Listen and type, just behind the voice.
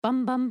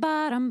Bum bum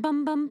bottom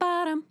bum bum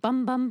bottom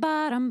bum bum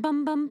bottom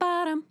bum bum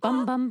bottom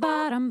bum bum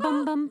bottom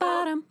bum bum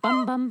bottom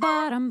bum bum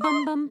bottom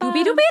bum bum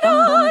Doobie doobie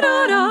da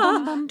da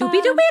da,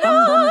 doobie doobie da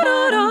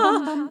da da,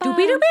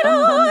 doobie doobie da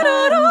da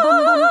da, doobie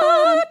doobie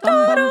da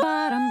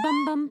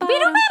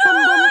da,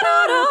 doobie doobie da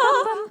da,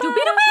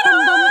 doobie doobie da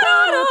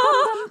da,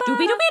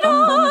 doobie doobie da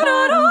da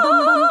da.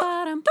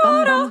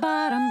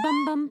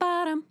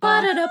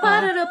 Ba-da-da,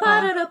 ba-da-da,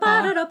 ba-da-da,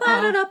 ba-da-da, ba-da-da,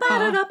 ba-da-da,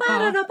 ba-da-da,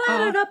 ba-da-da,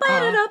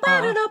 ba-da-da,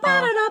 ba-da-da,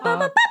 ba-da-da,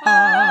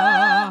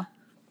 ba-ba-ba.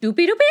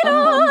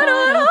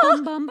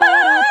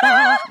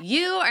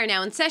 You are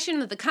now in session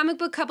with the Comic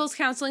Book Couples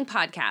Counseling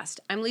Podcast.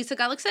 I'm Lisa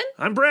Gullickson.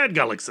 I'm Brad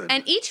Gullickson.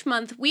 And each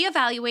month, we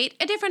evaluate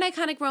a different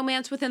iconic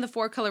romance within the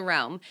four-color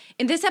realm.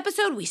 In this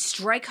episode, we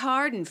strike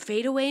hard and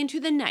fade away into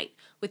the night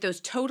with those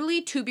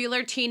totally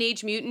tubular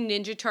Teenage Mutant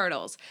Ninja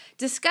Turtles,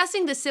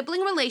 discussing the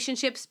sibling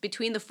relationships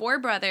between the four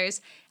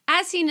brothers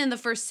as seen in the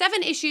first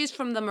 7 issues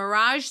from the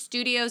Mirage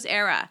Studios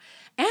era.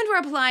 And we're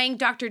applying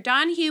Dr.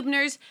 Don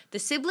Huebner's The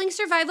Sibling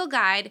Survival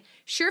Guide,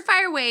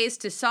 surefire ways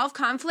to solve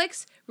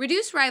conflicts,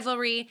 reduce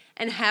rivalry,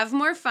 and have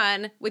more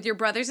fun with your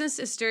brothers and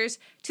sisters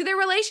to their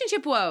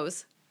relationship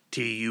woes.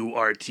 Turtle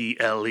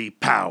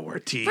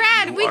power.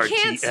 Brad, we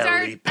can't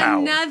start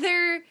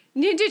another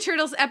Ninja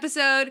Turtles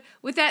episode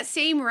with that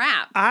same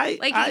rap.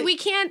 We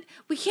can't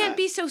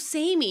be so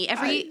samey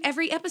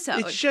every episode.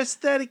 It's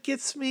just that it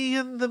gets me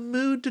in the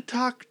mood to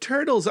talk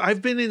turtles.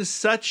 I've been in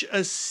such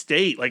a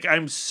state. Like,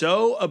 I'm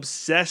so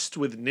obsessed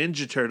with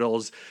Ninja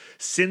Turtles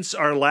since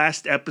our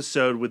last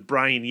episode with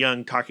Brian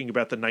Young talking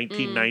about the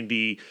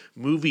 1990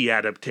 movie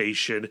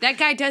adaptation. That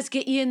guy does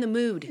get you in the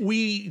mood.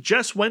 We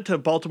just went to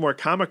Baltimore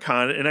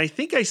Comic-Con, and I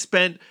think I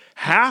spent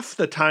half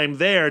the time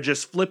there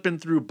just flipping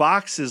through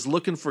boxes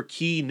looking for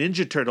key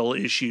Ninja Turtle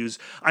issues.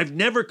 I've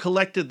never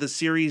collected the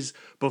series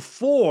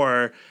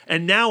before,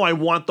 and now I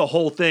want the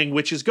whole thing,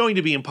 which is going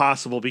to be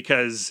impossible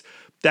because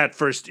that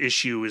first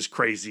issue is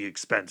crazy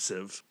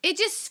expensive. It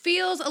just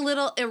feels a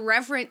little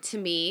irreverent to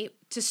me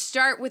to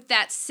start with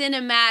that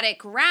cinematic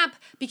rap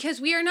because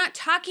we are not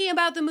talking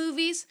about the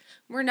movies.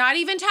 We're not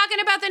even talking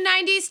about the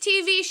 90s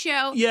TV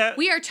show. Yeah.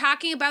 We are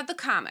talking about the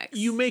comics.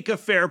 You make a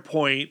fair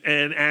point,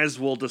 and as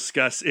we'll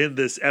discuss in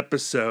this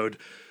episode,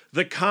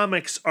 the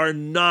comics are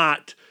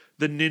not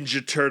the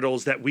Ninja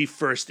Turtles that we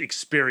first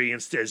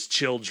experienced as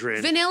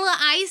children. Vanilla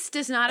Ice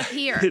does not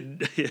appear.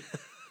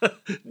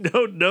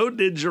 No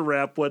ninja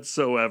rap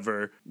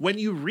whatsoever. When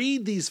you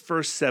read these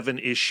first 7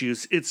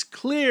 issues, it's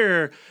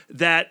clear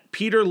that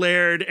Peter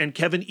Laird and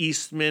Kevin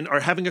Eastman are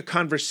having a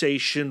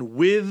conversation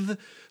with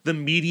the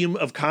medium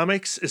of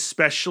comics,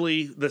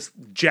 especially the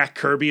Jack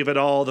Kirby of it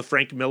all, the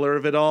Frank Miller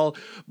of it all.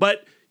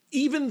 But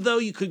even though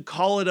you could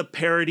call it a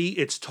parody,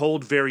 it's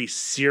told very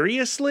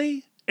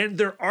seriously. And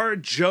there are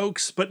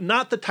jokes, but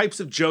not the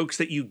types of jokes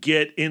that you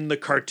get in the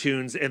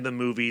cartoons and the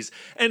movies.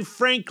 And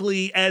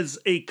frankly, as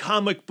a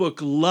comic book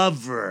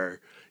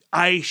lover,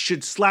 I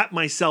should slap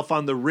myself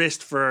on the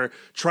wrist for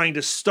trying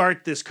to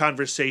start this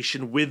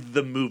conversation with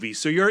the movie.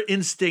 So your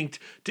instinct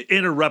to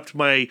interrupt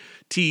my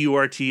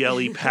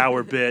Turtle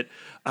power bit,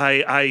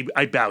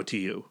 I bow to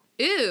you.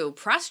 Ooh,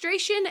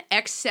 prostration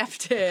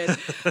accepted.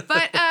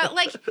 But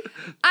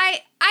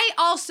I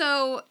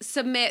also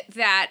submit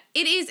that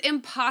it is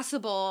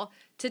impossible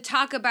to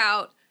talk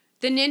about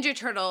the Ninja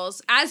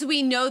Turtles as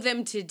we know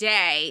them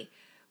today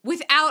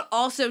without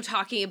also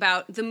talking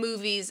about the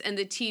movies and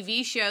the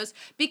TV shows,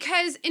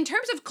 because in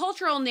terms of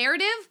cultural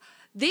narrative,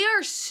 they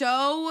are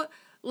so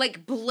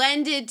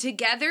blended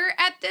together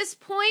at this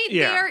point.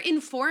 Yeah. They are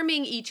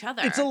informing each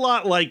other. It's a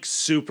lot like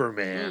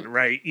Superman,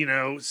 right? You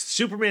know,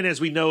 Superman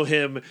as we know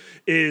him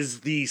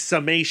is the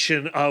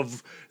summation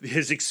of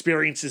his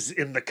experiences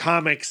in the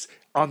comics,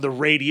 on the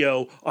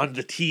radio, on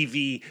the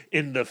TV,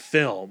 in the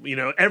film. You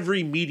know,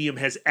 every medium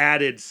has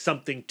added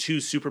something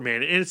to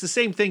Superman, and it's the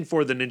same thing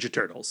for the Ninja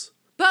Turtles.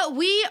 But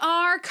we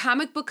are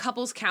comic book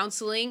couples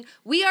counseling.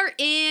 We are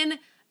in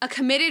a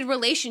committed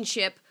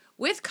relationship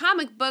with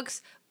comic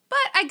books, but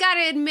I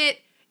gotta admit,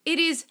 it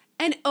is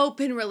an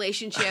open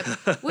relationship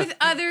with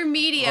other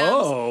mediums.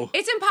 Oh.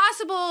 It's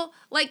impossible,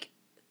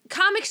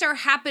 comics are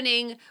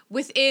happening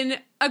within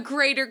a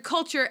greater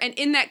culture, and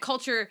in that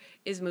culture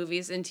is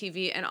movies and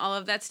TV and all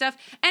of that stuff.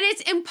 And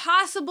it's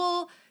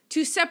impossible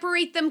to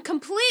separate them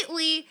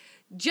completely,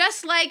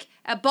 just like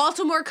at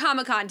Baltimore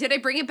Comic-Con. Did I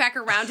bring it back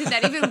around? Did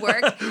that even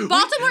work?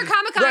 Baltimore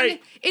Comic-Con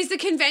right. is the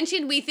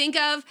convention we think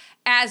of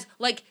as,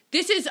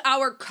 this is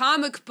our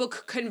comic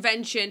book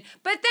convention.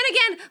 But then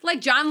again,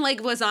 John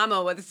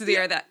Leguizamo was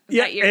there that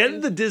year.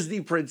 And the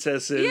Disney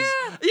princesses.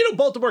 Yeah. You know,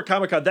 Baltimore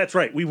Comic-Con, that's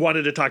right. We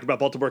wanted to talk about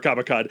Baltimore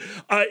Comic-Con.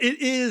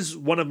 It is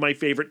one of my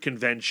favorite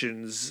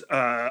conventions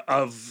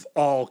of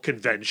all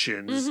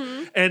conventions.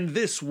 Mm-hmm. And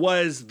this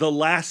was the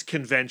last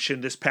convention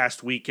this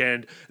past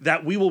weekend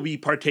that we will be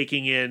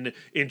partaking in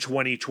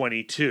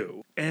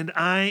 2022. And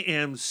I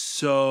am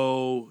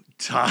so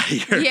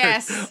tired.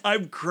 Yes.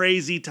 I'm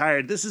crazy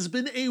tired. This has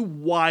been a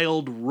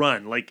wild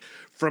run.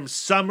 from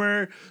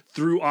summer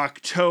through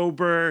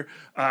October.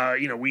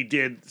 We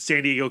did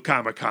San Diego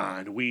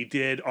Comic-Con. We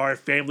did our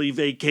family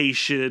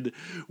vacation.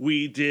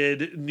 We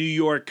did New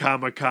York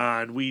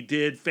Comic-Con. We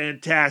did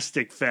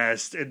Fantastic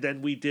Fest. And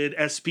then we did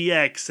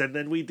SPX. And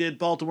then we did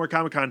Baltimore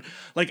Comic-Con.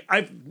 Like,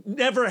 I've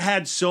never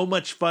had so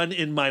much fun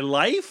in my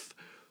life.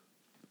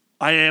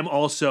 I am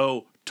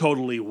also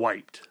totally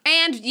wiped.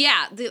 And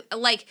yeah,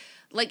 like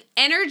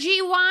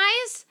energy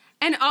wise,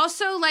 and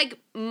also like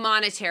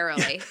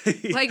monetarily.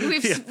 Like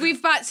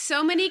we've bought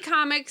so many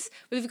comics,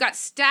 we've got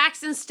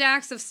stacks and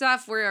stacks of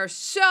stuff we are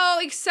so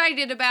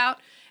excited about,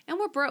 and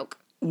we're broke.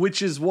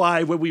 Which is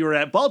why when we were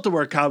at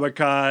Baltimore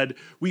Comic-Con,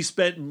 we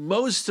spent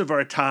most of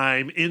our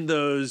time in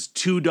those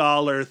 $2,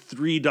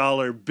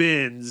 $3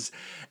 bins.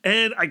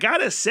 And I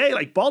gotta say,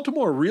 like,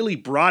 Baltimore really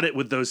brought it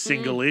with those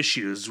single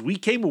issues. We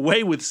came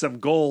away with some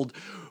gold.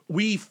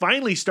 We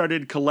finally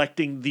started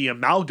collecting the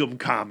Amalgam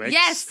comics.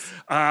 Yes.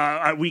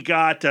 We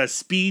got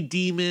Speed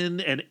Demon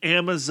and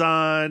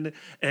Amazon.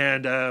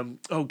 And, I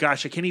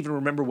can't even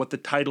remember what the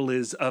title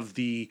is of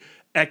the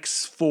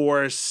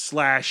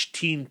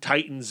X-Force/Teen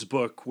Titans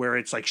book where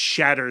it's like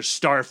Shatter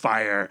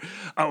Starfire.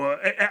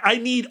 I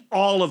need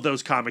all of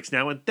those comics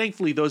now, and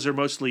thankfully those are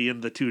mostly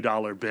in the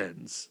 $2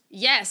 bins.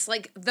 Yes,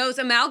 like those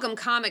Amalgam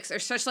comics are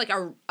such like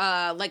a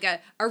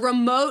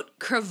remote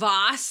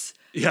crevasse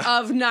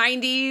of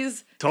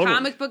 90s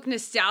comic book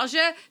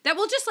nostalgia that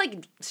will just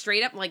like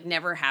straight up like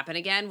never happen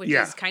again, which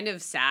is kind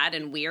of sad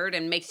and weird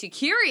and makes you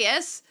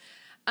curious.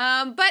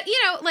 But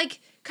like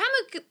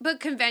comic book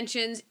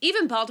conventions,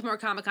 even Baltimore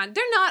Comic-Con,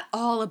 they're not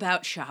all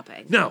about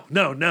shopping. No,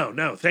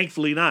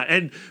 thankfully not.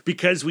 And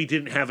because we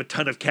didn't have a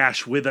ton of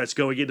cash with us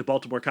going into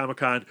Baltimore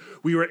Comic-Con,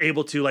 we were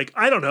able to, like,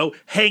 I don't know,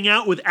 hang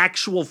out with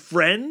actual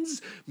friends,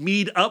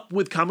 meet up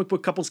with Comic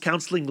Book Couples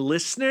Counseling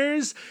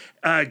listeners,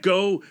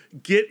 go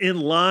get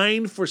in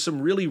line for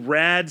some really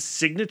rad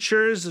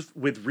signatures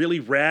with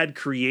really rad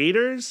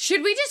creators.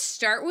 Should we just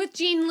start with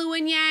Gene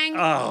Luen Yang?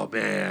 Oh,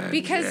 man.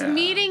 Because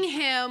meeting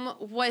him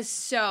was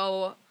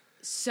so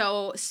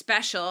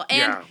special,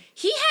 and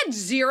he had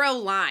zero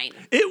line.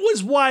 It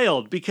was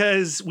wild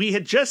because we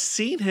had just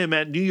seen him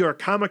at New York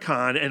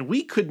Comic-Con and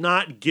we could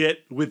not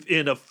get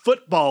within a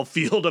football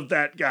field of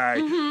that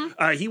guy.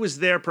 He was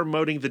there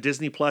promoting the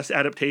Disney Plus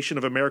adaptation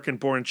of American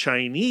Born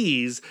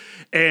Chinese,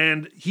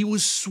 and he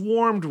was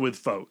swarmed with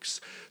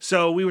folks.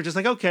 So we were just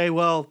like, okay,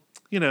 well,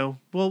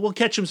 we'll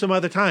catch him some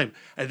other time.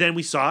 And then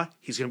we saw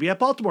he's going to be at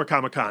Baltimore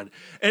Comic-Con.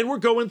 And we're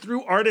going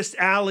through Artist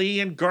Alley,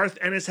 and Garth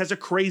Ennis has a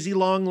crazy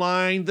long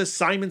line. The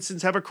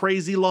Simonsons have a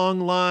crazy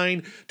long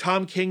line.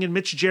 Tom King and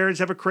Mitch Gerads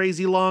have a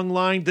crazy long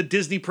line. The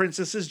Disney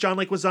Princesses, John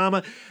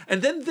Leguizamo.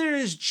 And then there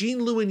is Gene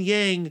Luen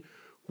Yang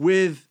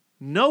with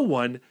no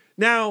one.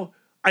 Now,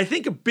 I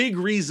think a big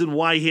reason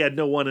why he had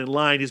no one in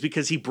line is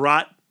because he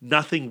brought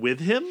nothing with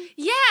him.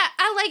 Yeah,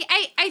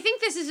 I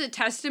think this is a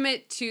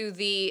testament to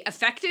the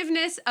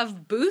effectiveness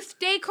of booth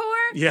decor.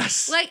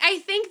 Yes. Like, I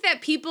think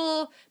that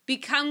people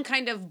become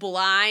kind of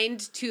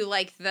blind to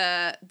like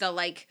the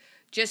like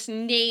just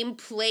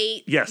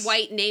nameplate,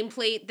 white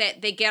nameplate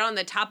that they get on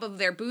the top of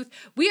their booth.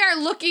 We are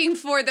looking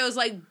for those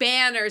like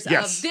banners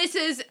of this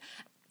is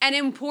an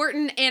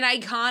important and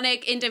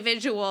iconic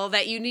individual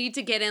that you need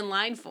to get in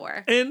line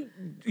for.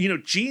 And,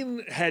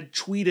 Gene had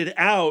tweeted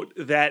out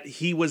that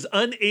he was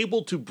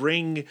unable to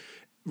bring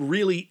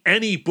really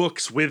any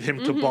books with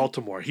him to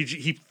Baltimore.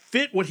 He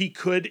fit what he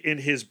could in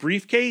his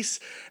briefcase,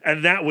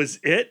 and that was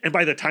it. And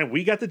by the time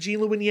we got to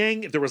Gene Luen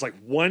Yang, there was like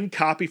one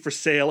copy for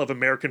sale of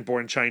American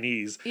Born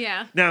Chinese.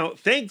 Yeah. Now,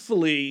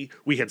 thankfully,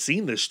 we had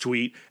seen this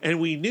tweet, and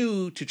we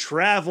knew to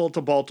travel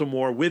to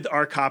Baltimore with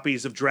our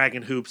copies of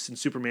Dragon Hoops and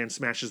Superman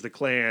Smashes the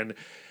Klan.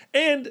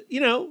 And,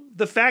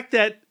 the fact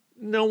that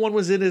no one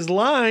was in his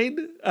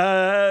line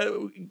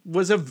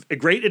was a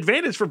great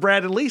advantage for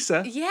Brad and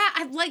Lisa. Yeah,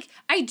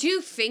 I do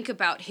think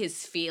about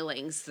his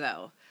feelings,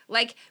 though.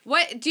 Like,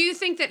 what do you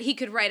think that he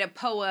could write a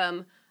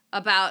poem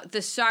about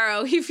the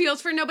sorrow he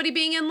feels for nobody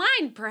being in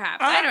line,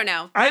 perhaps? I don't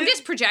know. I'm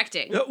just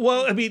projecting.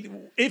 Well, I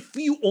mean, if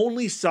you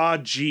only saw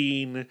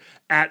Gene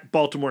at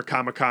Baltimore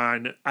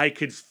Comic-Con, I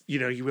could,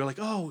 you were like,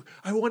 oh,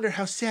 I wonder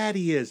how sad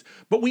he is.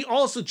 But we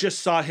also just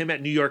saw him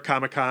at New York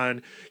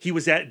Comic-Con. He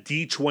was at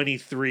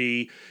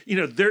D23.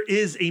 There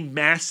is a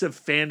massive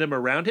fandom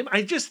around him.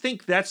 I just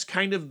think that's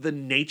kind of the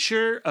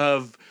nature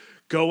of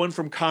going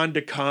from con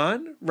to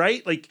con,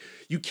 right? Like,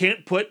 you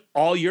can't put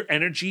all your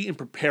energy in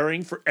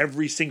preparing for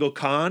every single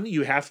con.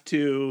 You have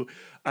to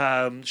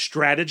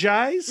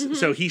strategize.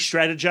 So he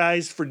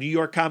strategized for New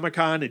York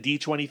Comic-Con and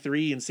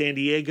D23 in San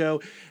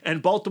Diego.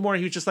 And Baltimore,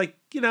 he was just like,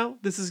 I'm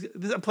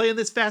playing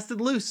this fast and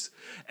loose.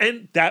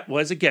 And that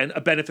was, again, a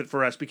benefit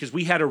for us because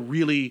we had a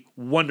really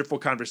wonderful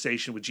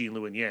conversation with Gene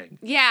Luen Yang.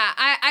 Yeah,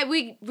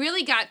 we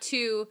really got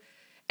to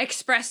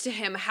express to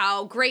him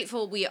how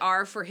grateful we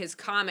are for his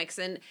comics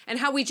and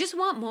how we just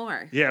want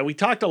more. Yeah, we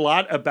talked a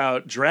lot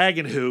about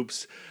Dragon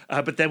Hoops,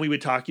 but then we would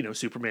talk,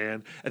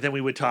 Superman, and then we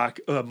would talk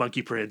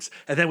Monkey Prince,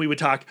 and then we would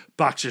talk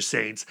Boxer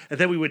Saints, and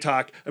then we would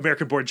talk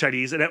American Born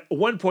Chinese. And at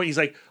one point, he's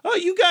like, oh,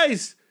 you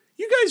guys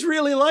you guys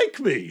really like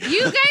me.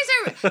 You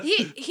guys are,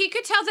 he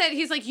could tell that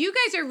he's like, you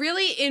guys are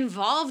really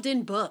involved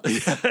in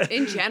books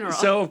in general.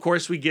 So, of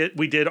course, we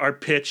did our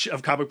pitch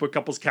of Comic Book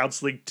Couples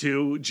Counseling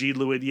to Gene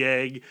Luen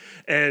Yang,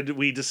 and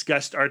we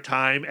discussed our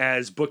time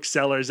as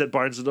booksellers at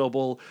Barnes &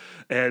 Noble,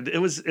 and it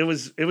was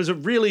a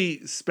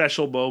really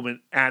special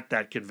moment at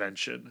that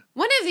convention.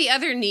 One of the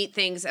other neat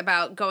things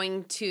about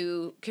going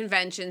to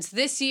conventions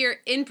this year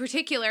in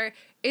particular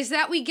is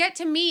that we get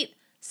to meet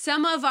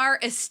some of our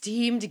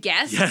esteemed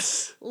guests,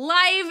 yes,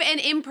 live and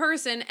in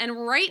person,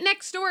 and right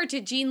next door to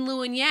Gene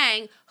Luen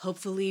Yang,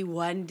 hopefully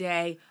one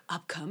day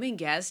upcoming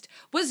guest,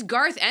 was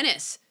Garth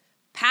Ennis,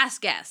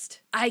 past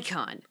guest,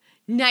 icon,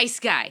 nice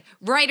guy,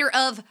 writer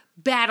of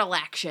Battle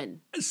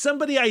Action.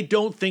 Somebody I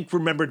don't think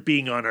remembered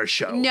being on our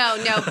show.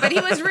 No, but he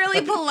was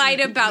really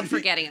polite about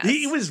forgetting us.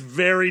 He was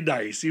very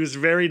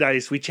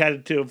nice. We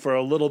chatted to him for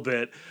a little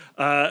bit.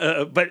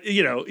 But,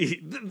 you know,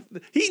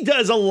 he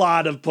does a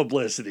lot of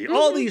publicity. Mm-hmm.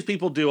 All these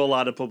people do a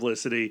lot of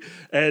publicity.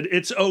 And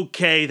it's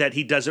okay that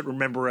he doesn't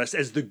remember us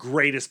as the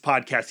greatest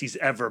podcast he's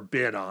ever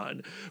been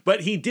on.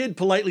 But he did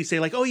politely say,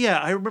 like, oh, yeah,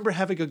 I remember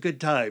having a good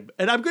time.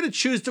 And I'm going to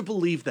choose to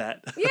believe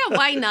that. Yeah,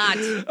 why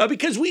not?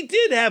 Because we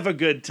did have a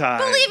good time.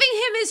 Believing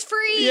him is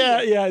free.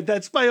 Yeah,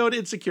 that's my own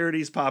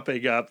insecurities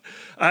popping up.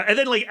 And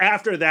then, like,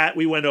 after that,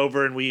 we went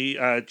over and we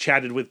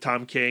chatted with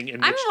Tom King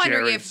and Mitch I'm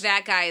wondering Gerrans. if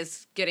that guy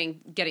is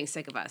getting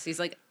sick of us. He's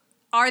like,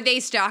 are they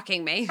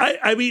stalking me?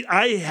 I mean,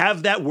 I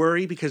have that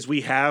worry because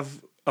we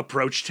have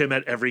approached him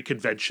at every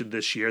convention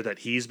this year that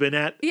he's been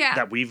at,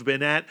 that we've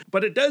been at.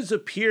 But it does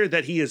appear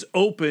that he is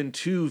open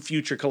to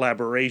future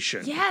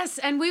collaboration. Yes,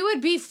 and we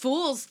would be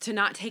fools to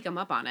not take him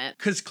up on it.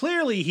 Because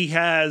clearly he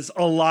has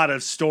a lot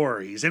of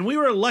stories. And we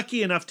were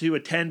lucky enough to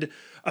attend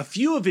a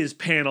few of his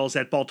panels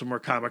at Baltimore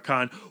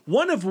Comic-Con,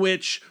 one of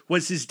which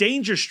was his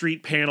Danger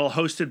Street panel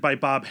hosted by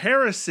Bob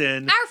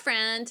Harrison. Our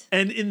friend.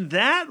 And in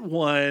that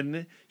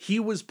one, he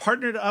was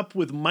partnered up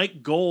with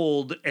Mike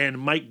Gold and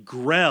Mike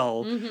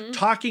Grell,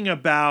 talking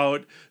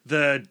about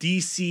the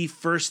DC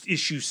first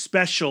issue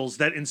specials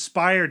that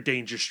inspired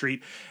Danger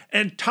Street.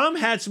 And Tom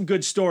had some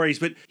good stories,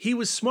 but he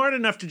was smart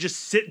enough to just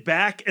sit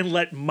back and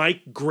let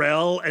Mike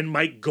Grell and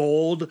Mike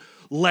Gold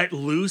let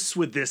loose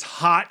with this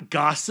hot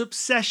gossip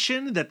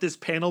session that this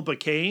panel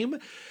became.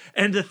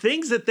 And the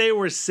things that they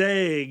were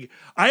saying,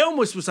 I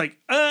almost was like,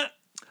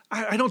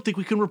 I don't think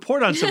we can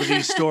report on some of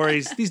these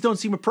stories. These don't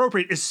seem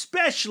appropriate,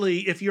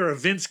 especially if you're a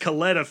Vince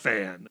Colletta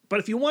fan. But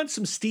if you want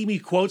some steamy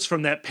quotes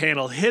from that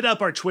panel, hit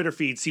up our Twitter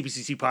feed,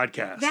 CBCC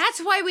Podcast. That's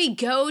why we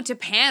go to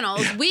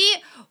panels.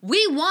 We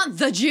want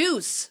the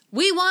juice.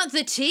 We want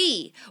the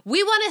tea.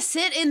 We want to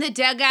sit in the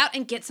dugout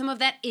and get some of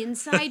that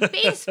inside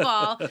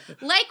baseball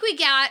like we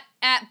got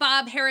at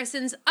Bob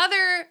Harrison's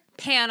other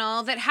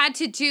panel that had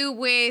to do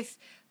with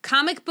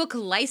comic book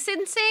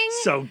licensing.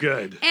 So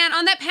good. And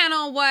on that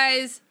panel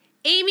was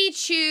Amy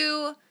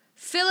Chu,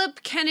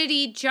 Philip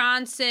Kennedy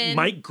Johnson.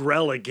 Mike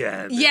Grell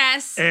again.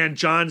 Yes. And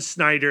John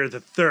Snyder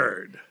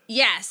III.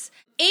 Yes.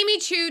 Amy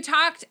Chu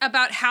talked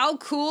about how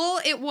cool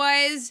it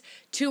was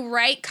to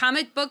write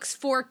comic books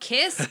for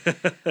Kiss,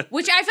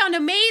 which I found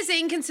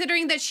amazing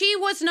considering that she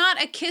was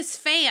not a Kiss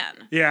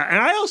fan. Yeah, and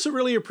I also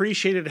really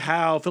appreciated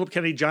how Philip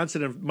Kennedy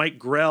Johnson and Mike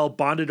Grell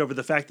bonded over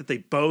the fact that they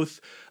both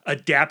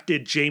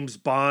adapted James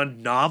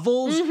Bond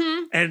novels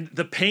and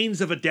the pains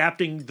of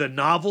adapting the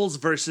novels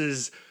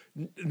versus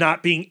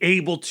not being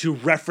able to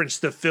reference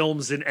the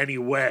films in any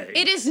way.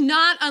 It is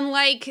not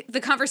unlike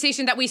the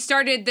conversation that we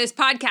started this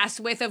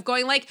podcast with of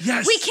going like,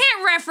 yes, we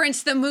can't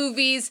reference the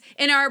movies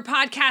in our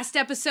podcast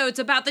episodes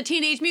about the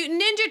Teenage Mutant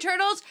Ninja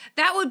Turtles.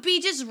 That would be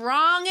just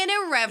wrong and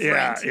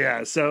irreverent.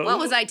 Yeah. So what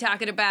was I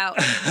talking about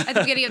at the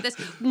beginning of this?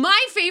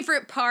 My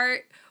favorite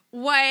part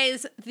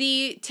was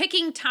the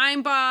ticking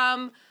time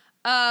bomb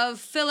of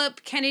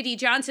Philip Kennedy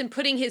Johnson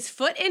putting his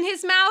foot in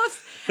his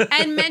mouth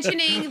and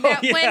mentioning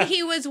that when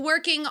he was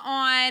working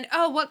on,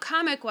 what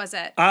comic was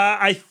it?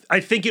 I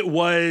think it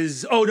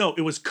was,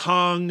 it was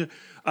Kong,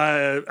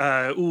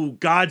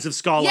 Gods of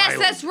Skull Island. Yes,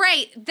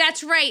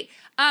 that's right.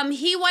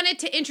 He wanted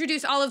to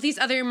introduce all of these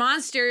other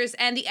monsters,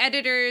 and the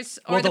editors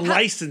or the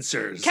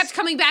licensors kept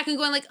coming back and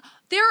going like,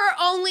 there are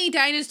only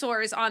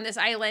dinosaurs on this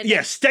island.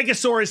 Yes,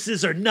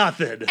 Stegosauruses are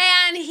nothing.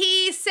 And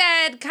he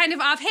said kind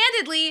of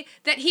offhandedly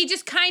that he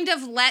just kind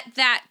of let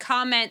that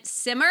comment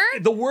simmer.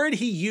 The word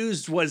he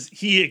used was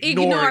he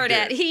ignored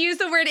it. He used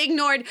the word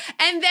ignored.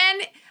 And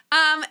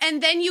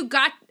then you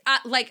got,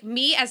 like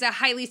me as a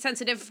highly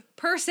sensitive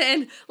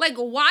person, like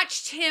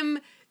watched him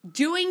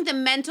doing the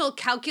mental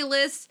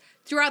calculus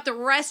throughout the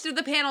rest of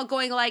the panel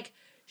going like,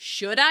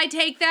 should I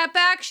take that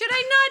back? Should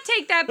I not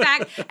take that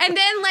back? And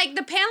then, like,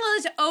 the panel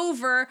is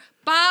over.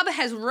 Bob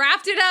has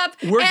wrapped it up.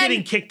 We're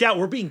getting kicked out.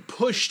 We're being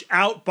pushed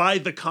out by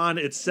the con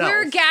itself.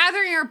 We're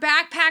gathering our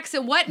backpacks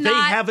and whatnot.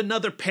 They have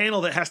another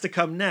panel that has to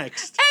come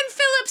next. And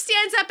Philip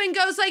stands up and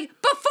goes, like,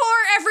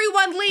 before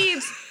everyone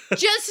leaves,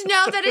 Just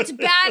know that it's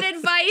bad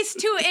advice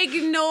to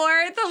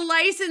ignore the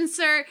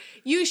licensor.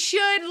 You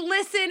should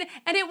listen,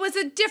 and it was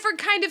a different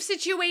kind of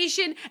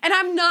situation, and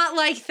I'm not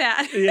like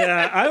that.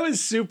 Yeah, I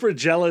was super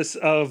jealous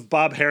of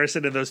Bob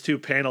Harrison in those two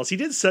panels. He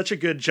did such a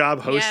good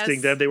job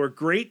hosting them. They were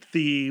great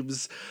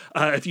themes.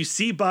 If you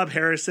see Bob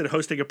Harrison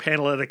hosting a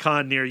panel at a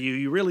con near you,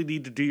 you really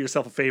need to do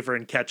yourself a favor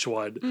and catch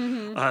one.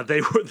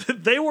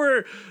 They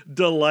were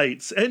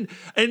delights. And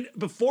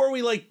before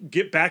we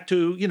get back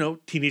to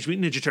Teenage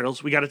Mutant Ninja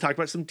Turtles, we got to talk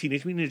about some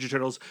Teenage Mutant Ninja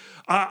Turtles.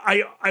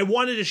 I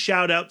wanted to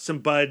shout out some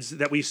buds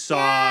that we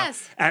saw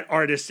at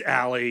Artist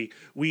Alley.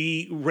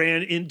 We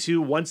ran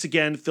into once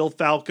again Phil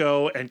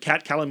Falco and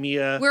Kat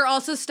Calamia. We're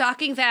also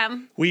stalking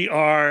them. We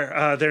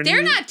are.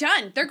 They're not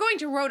done. They're going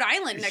to Rhode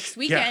Island next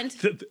weekend.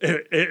 Yeah.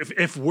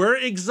 If we're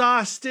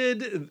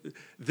exhausted,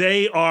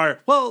 they are.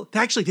 Well,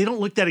 actually, they don't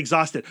look that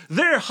exhausted.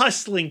 They're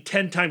hustling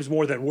 10 times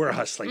more than we're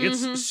hustling.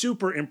 It's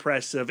super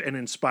impressive and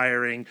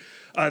inspiring.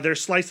 Their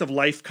Slice of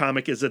Life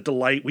comic is a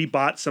delight. We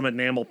bought some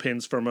enamel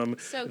pins from them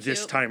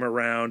this time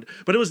around.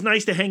 But it was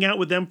nice to hang out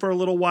with them for a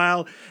little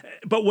while.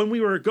 But when we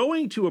were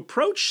going to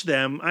approach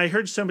them, I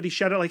heard somebody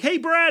shout out like, "Hey,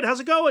 Brad, how's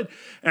it going?"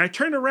 And I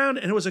turned around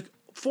and it was a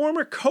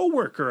former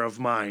coworker of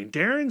mine,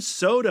 Darren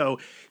Soto.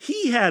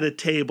 He had a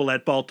table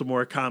at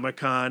Baltimore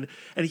Comic-Con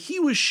and he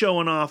was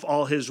showing off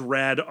all his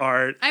rad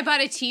art. I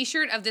bought a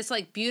t-shirt of this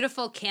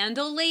beautiful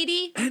candle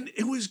lady. And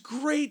it was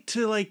great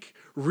to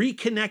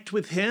reconnect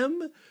with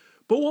him.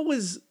 But what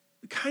was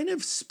kind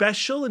of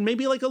special and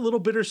maybe a little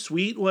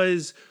bittersweet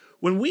was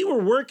when we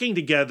were working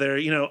together,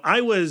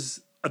 I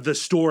was the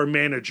store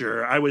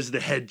manager. I was the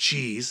head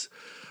cheese.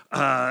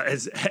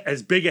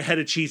 As big a head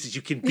of cheese as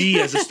you can be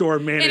as a store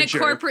manager.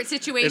 In a corporate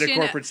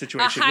situation.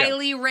 A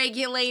highly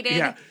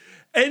regulated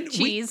And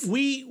cheese.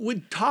 we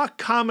would talk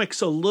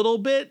comics a little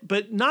bit,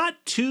 but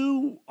not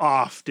too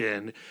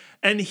often.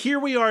 And here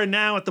we are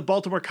now at the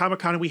Baltimore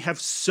Comic-Con, and we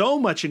have so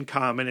much in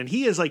common. And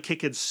he is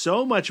kicking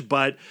so much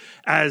butt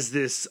as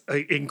this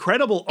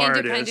incredible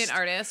independent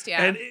artist.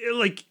 Yeah. And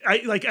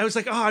I was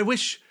like, oh, I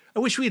wish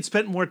we had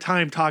spent more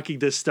time talking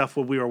this stuff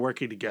when we were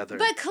working together.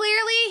 But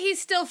clearly he's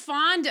still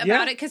fond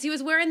about it because he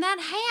was wearing that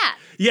hat.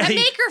 Yeah,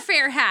 Maker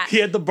Faire hat. He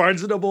had the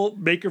Barnes & Noble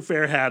Maker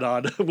Faire hat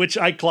on, which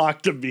I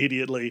clocked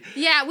immediately.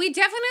 Yeah, we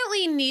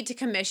definitely need to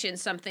commission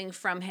something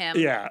from him.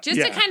 Yeah.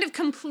 Just to kind of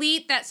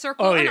complete that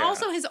circle. Oh, and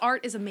also his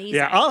art is amazing.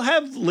 Yeah, I'll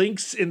have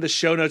links in the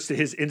show notes to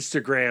his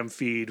Instagram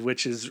feed,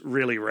 which is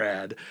really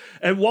rad.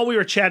 And while we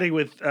were chatting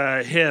with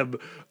him,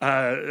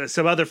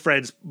 some other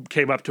friends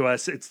came up to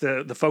us. It's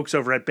the folks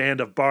over at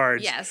Band of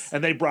Bards. Yes.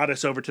 And they brought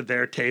us over to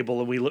their table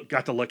and we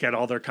got to look at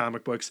all their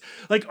comic books.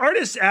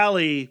 Artist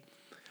Alley,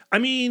 I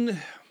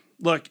mean,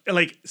 look,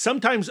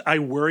 sometimes I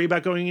worry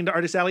about going into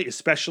Artist Alley,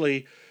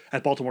 especially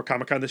at Baltimore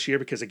Comic-Con this year,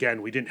 because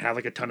again, we didn't have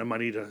a ton of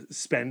money to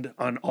spend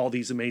on all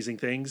these amazing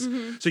things.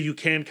 So you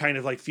can kind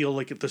of feel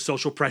the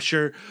social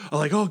pressure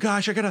of oh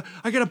gosh, I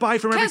gotta buy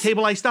from every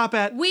table I stop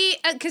at.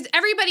 Because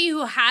everybody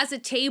who has a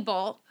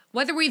table,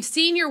 whether we've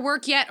seen your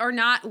work yet or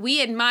not,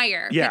 we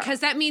admire. Yeah.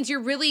 Because that means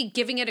you're really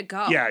giving it a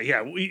go.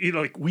 Yeah.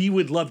 We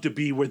would love to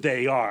be where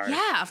they are.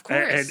 Yeah, of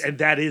course. And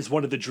that is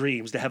one of the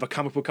dreams, to have a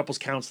comic book couples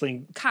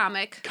counseling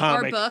comic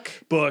or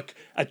book,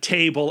 a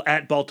table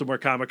at Baltimore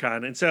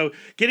Comic-Con. And so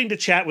getting to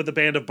chat with the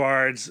Band of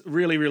Bards,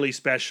 really, really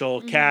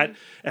special. Kat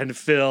and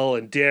Phil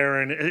and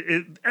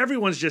Darren,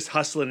 everyone's just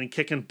hustling and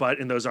kicking butt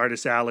in those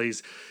artist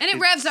alleys. And it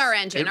revs our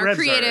engine, our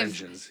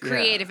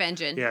creative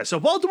engine. Yeah, so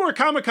Baltimore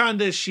Comic-Con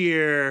this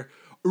year,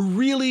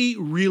 really,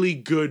 really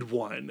good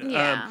one.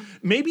 Yeah.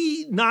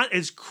 Maybe not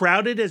as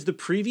crowded as the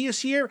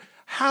previous year.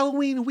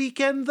 Halloween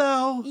weekend,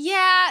 though.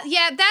 Yeah.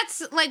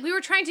 That's we were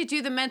trying to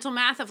do the mental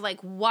math of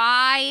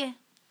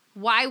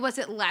why was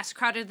it less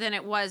crowded than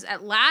it was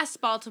at last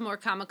Baltimore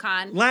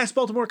Comic-Con? Last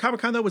Baltimore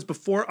Comic-Con, though, was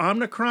before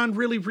Omicron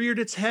really reared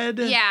its head.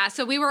 Yeah,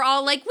 so we were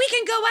all we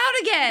can go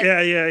out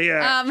again.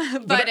 Yeah.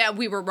 But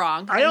we were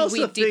wrong. I also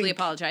we deeply think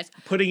apologize.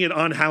 Putting it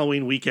on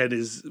Halloween weekend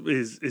is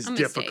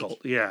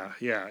difficult. Mistake.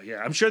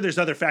 Yeah. I'm sure there's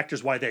other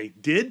factors why they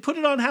did put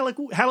it on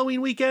Halloween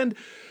weekend,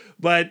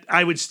 but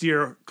I would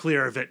steer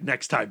clear of it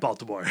next time,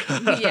 Baltimore.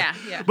 Yeah.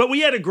 But we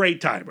had a great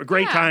time.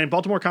 Time.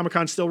 Baltimore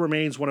Comic-Con still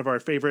remains one of our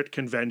favorite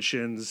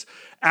conventions.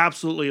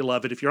 Absolutely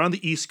love it. If you're on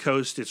the East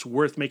Coast, it's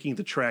worth making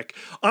the trek.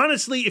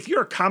 Honestly, if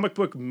you're a comic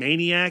book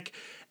maniac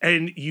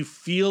and you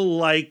feel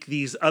like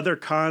these other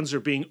cons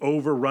are being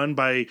overrun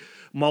by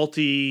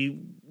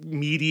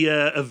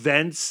multimedia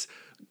events,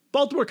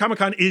 Baltimore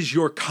Comic-Con is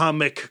your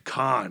comic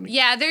con.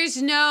 Yeah,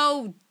 there's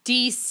no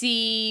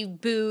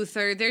DC booth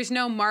or there's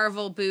no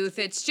Marvel booth.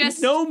 It's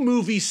just no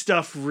movie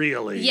stuff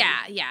really.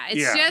 Yeah.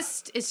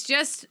 It's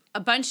just a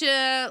bunch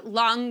of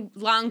long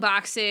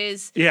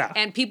boxes. Yeah.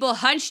 And people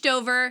hunched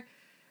over,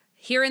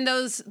 hearing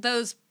those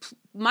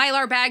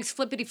Mylar bags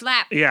flippity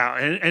flap. Yeah,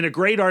 and a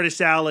great artist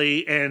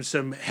alley and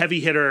some heavy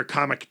hitter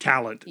comic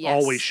talent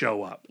always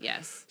show up.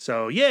 Yes.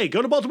 So yay,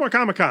 go to Baltimore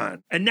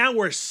Comic-Con. And now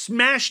we're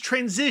smash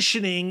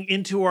transitioning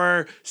into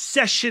our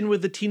session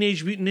with the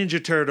Teenage Mutant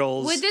Ninja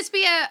Turtles. Would this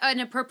be an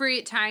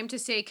appropriate time to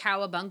say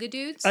Cowabunga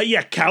dudes?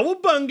 Yeah,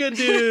 Cowabunga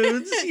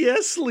dudes.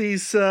 Yes,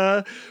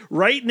 Lisa.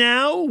 Right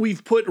now,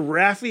 we've put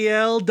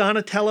Raphael,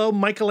 Donatello,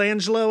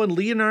 Michelangelo, and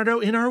Leonardo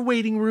in our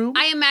waiting room.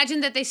 I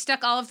imagine that they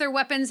stuck all of their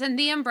weapons in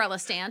the umbrella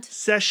stand.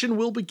 Session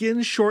will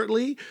begin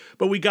shortly,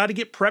 but we got to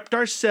get prepped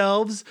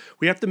ourselves.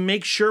 We have to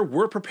make sure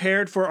we're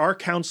prepared for our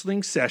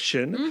counseling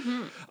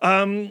session.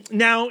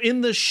 Now,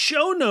 in the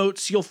show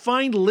notes, you'll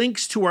find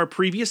links to our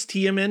previous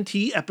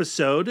TMNT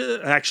episode,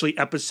 actually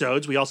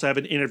episodes. We also have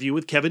an interview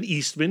with Kevin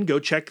Eastman. Go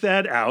check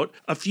that out.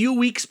 A few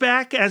weeks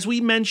back, as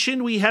we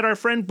mentioned, we had our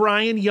friend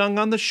Brian Young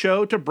on the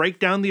show to break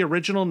down the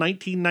original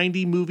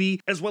 1990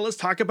 movie, as well as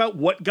talk about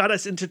what got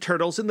us into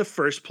Turtles in the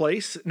first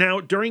place.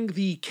 Now, during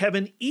the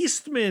Kevin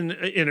Eastman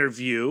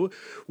interview,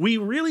 we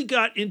really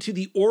got into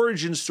the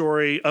origin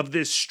story of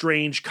this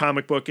strange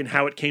comic book and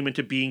how it came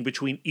into being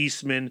between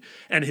Eastman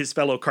and his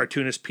fellow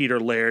cartoonist Peter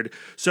Laird.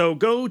 So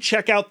go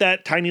check out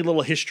that tiny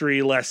little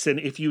history lesson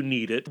if you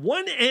need it.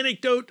 One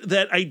anecdote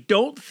that I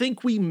don't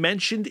think we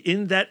mentioned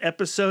in that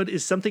episode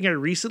is something I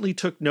recently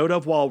took note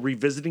of while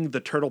revisiting the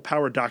Turtle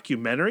Power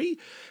documentary.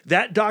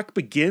 That doc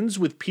begins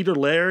with Peter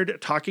Laird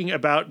talking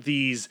about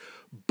these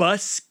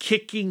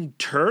bus-kicking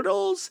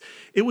turtles.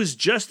 It was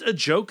just a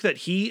joke that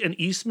he and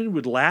Eastman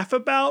would laugh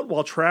about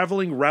while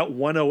traveling Route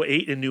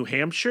 108 in New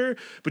Hampshire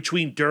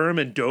between Durham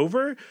and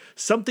Dover.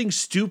 Something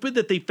stupid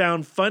that they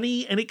found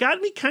funny, and it got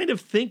me kind of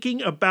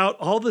thinking about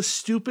all the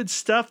stupid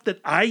stuff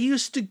that I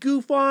used to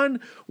goof on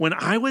when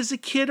I was a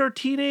kid or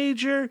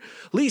teenager.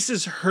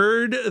 Lisa's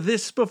heard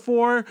this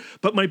before,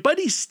 but my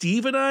buddy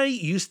Steve and I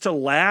used to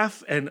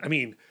laugh, and I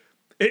mean,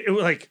 it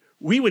was like,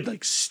 we would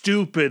like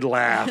stupid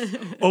laugh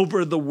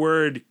over the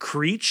word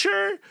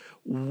creature.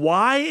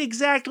 Why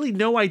exactly?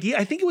 No idea.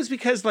 I think it was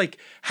because like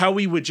how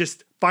we would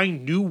just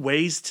find new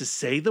ways to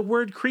say the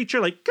word creature,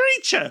 like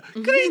creature,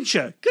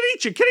 creature,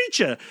 creature,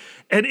 creature.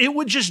 And it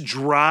would just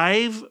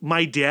drive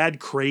my dad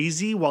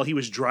crazy while he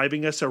was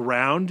driving us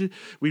around.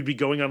 We'd be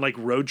going on like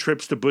road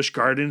trips to Busch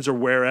Gardens or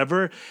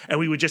wherever, and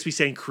we would just be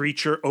saying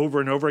creature over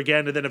and over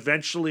again. And then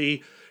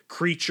eventually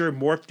creature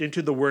morphed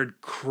into the word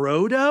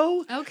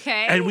Croto.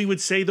 Okay. And we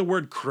would say the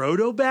word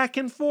Croto back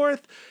and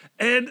forth.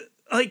 And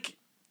like,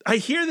 I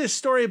hear this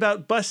story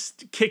about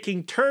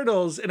bus-kicking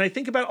turtles, and I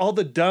think about all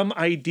the dumb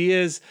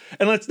ideas.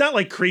 And it's not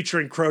like creature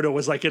and Croto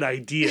was like an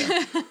idea,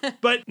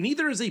 but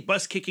neither is a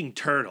bus-kicking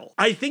turtle.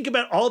 I think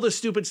about all the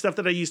stupid stuff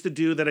that I used to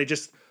do that I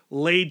just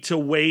laid to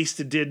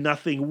waste and did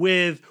nothing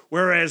with.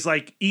 Whereas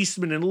like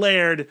Eastman and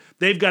Laird,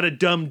 they've got a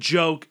dumb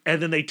joke,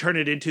 and then they turn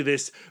it into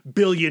this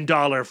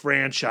billion-dollar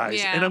franchise.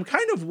 Yeah. And I'm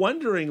kind of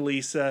wondering,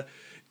 Lisa,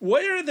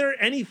 were there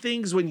any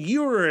things when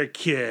you were a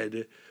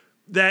kid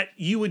that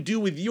you would do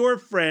with your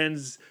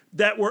friends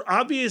that were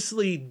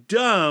obviously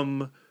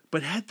dumb,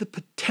 but had the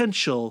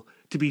potential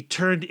to be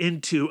turned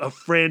into a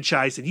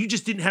franchise, and you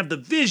just didn't have the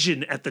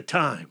vision at the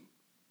time?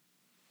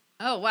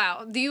 Oh,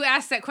 wow. You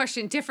asked that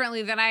question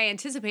differently than I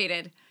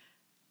anticipated.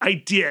 I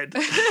did.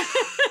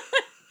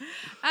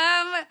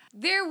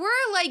 There were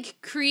like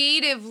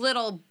creative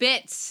little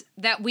bits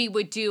that we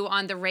would do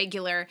on the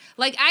regular.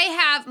 Like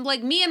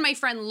me and my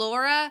friend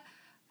Laura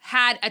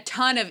had a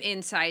ton of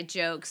inside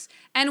jokes.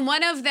 And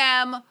one of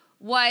them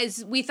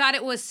was, we thought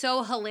it was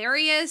so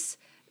hilarious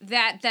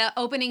that the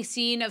opening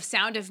scene of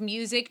Sound of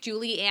Music,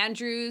 Julie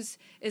Andrews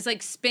is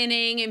like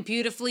spinning and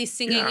beautifully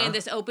singing in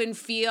this open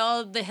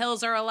field. The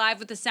hills are alive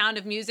with the sound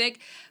of music.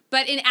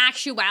 But in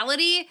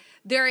actuality,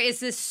 there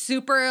is this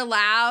super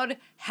loud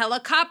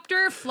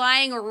helicopter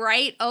flying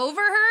right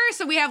over her.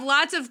 So we have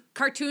lots of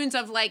cartoons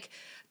of like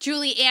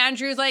Julie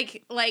Andrews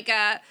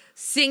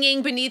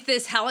singing beneath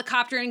this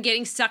helicopter and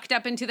getting sucked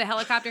up into the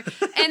helicopter.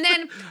 And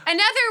then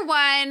another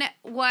one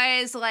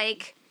was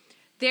like,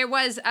 there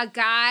was a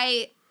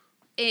guy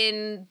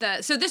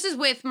so this is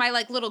with my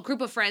like little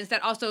group of friends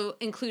that also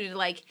included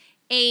like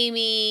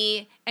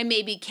Amy and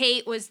maybe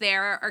Kate was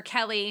there or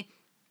Kelly.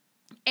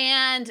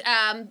 And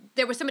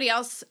there was somebody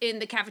else in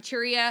the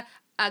cafeteria,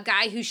 a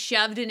guy who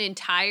shoved an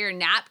entire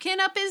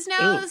napkin up his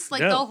nose,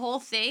 the whole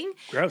thing.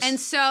 Gross. And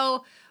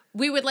so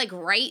we would like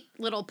write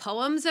little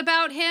poems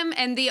about him.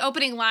 And the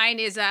opening line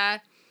is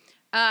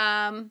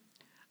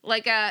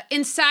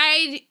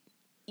inside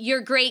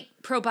your great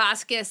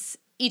proboscis,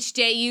 each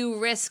day you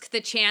risk the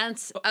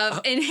chance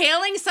of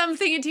inhaling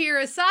something into your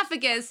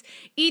esophagus.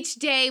 Each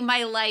day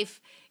my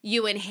life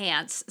you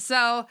enhance.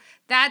 So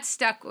that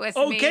stuck with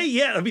me. Okay,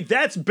 yeah. I mean,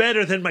 that's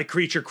better than my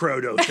Creature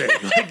Croto thing.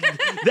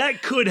 Like,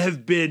 that could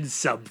have been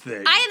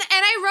something.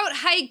 I wrote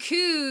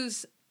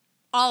haikus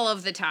all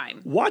of the time.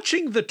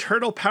 Watching the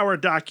Turtle Power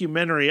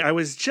documentary, I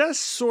was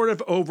just sort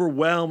of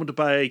overwhelmed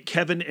by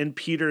Kevin and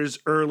Peter's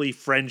early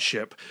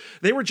friendship.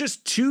 They were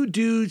just two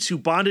dudes who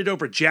bonded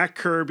over Jack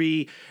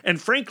Kirby,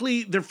 and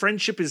frankly, their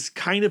friendship is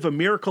kind of a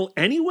miracle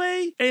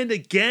anyway. And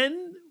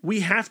again, we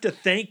have to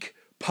thank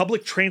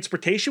public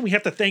transportation. We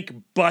have to thank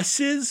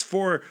buses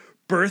for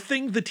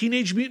birthing the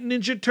Teenage Mutant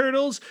Ninja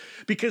Turtles,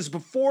 because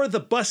before the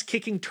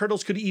bus-kicking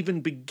turtles could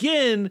even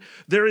begin,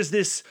 there is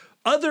this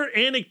other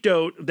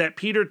anecdote that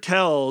Peter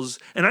tells,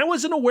 and I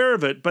wasn't aware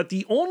of it, but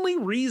the only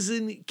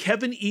reason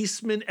Kevin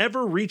Eastman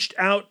ever reached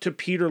out to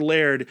Peter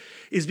Laird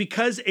is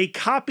because a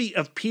copy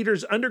of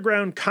Peter's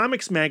underground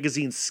comics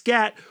magazine,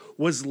 Scat,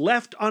 was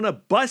left on a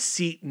bus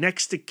seat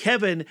next to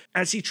Kevin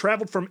as he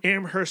traveled from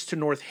Amherst to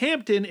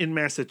Northampton in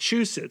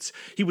Massachusetts.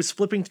 He was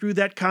flipping through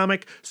that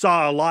comic,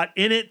 saw a lot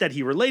in it that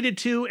he related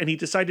to, and he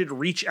decided to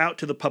reach out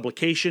to the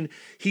publication.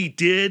 He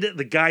did.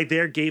 The guy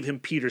there gave him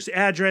Peter's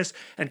address,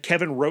 and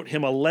Kevin wrote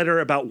him a letter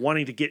about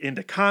wanting to get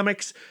into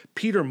comics.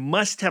 Peter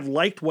must have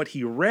liked what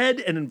he read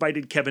and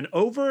invited Kevin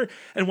over,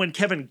 and when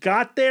Kevin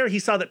got there, he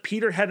saw that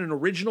Peter had an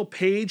original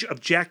page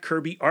of Jack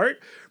Kirby art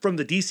from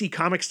the DC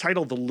Comics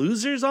title The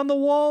Losers on the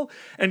wall,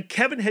 and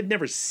Kevin had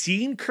never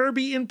seen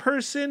Kirby in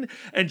person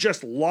and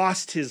just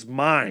lost his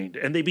mind,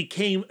 and they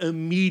became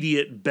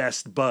immediate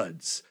best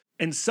buds.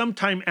 And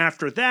sometime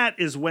after that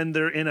is when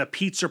they're in a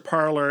pizza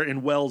parlor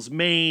in Wells,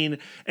 Maine,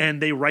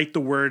 and they write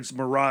the words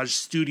Mirage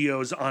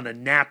Studios on a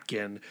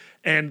napkin.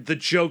 And the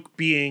joke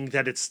being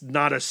that it's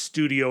not a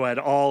studio at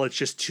all. It's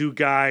just two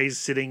guys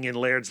sitting in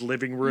Laird's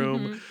living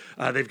room.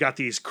 They've got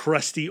these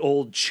crusty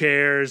old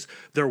chairs.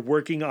 They're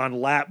working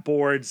on lap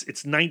boards.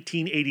 It's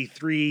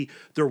 1983.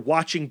 They're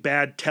watching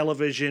bad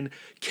television.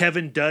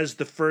 Kevin does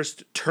the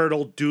first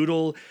turtle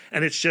doodle,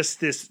 and it's just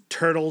this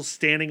turtle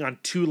standing on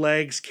two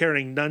legs,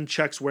 carrying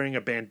nunchucks, wearing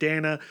a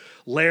bandana.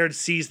 Laird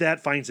sees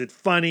that, finds it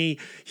funny.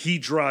 He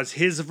draws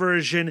his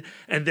version,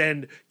 and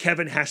then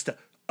Kevin has to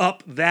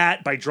up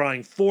that by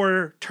drawing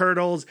 4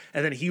 turtles,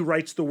 and then he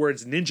writes the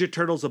words Ninja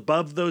Turtles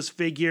above those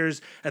figures,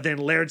 and then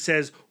Laird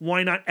says,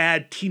 why not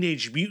add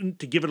Teenage Mutant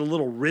to give it a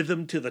little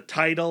rhythm to the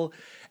title?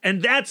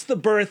 And that's the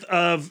birth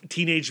of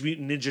Teenage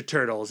Mutant Ninja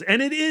Turtles,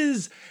 and it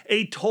is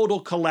a total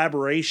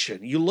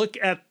collaboration. You look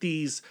at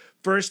these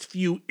first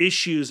few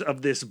issues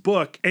of this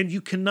book, and you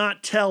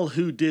cannot tell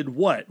who did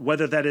what,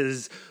 whether that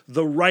is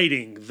the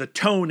writing, the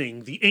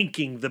toning, the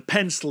inking, the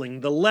penciling,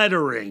 the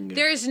lettering.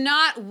 There's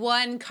not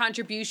one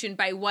contribution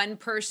by one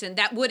person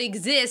that would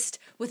exist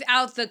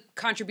without the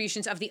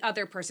contributions of the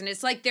other person.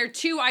 It's like their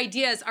two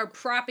ideas are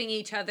propping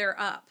each other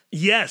up.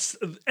 Yes,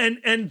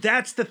 and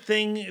that's the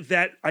thing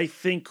that I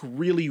think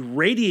really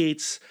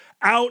radiates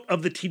out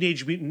of the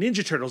Teenage Mutant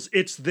Ninja Turtles.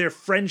 It's their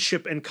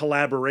friendship and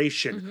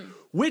collaboration,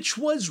 which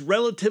was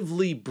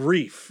relatively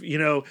brief. You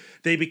know,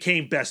 they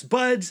became best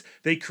buds.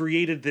 They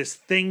created this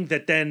thing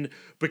that then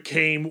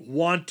became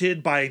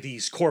wanted by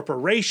these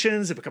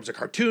corporations. It becomes a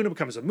cartoon, it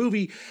becomes a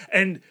movie,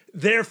 and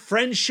their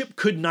friendship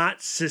could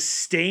not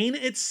sustain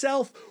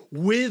itself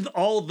with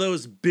all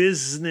those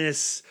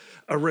business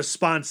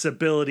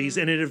responsibilities,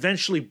 and it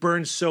eventually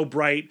burns so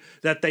bright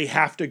that they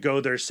have to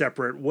go their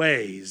separate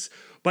ways.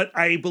 But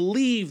I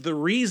believe the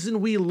reason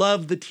we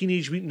love the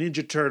Teenage Mutant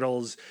Ninja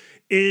Turtles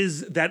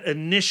is that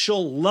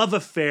initial love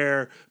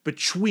affair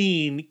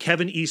between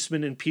Kevin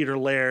Eastman and Peter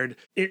Laird.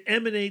 It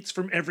emanates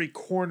from every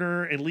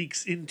corner and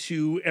leaks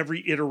into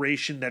every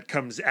iteration that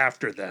comes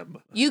after them.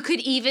 You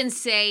could even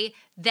say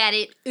that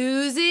it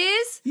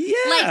oozes. Yeah.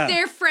 Like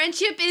their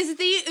friendship is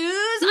the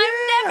ooze.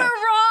 I'm never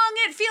wrong.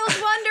 It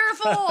feels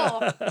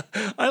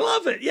wonderful. I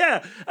love it.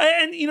 Yeah.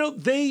 And, you know,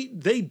 they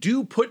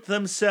do put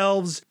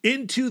themselves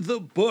into the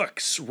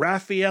books.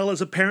 Raphael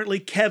is apparently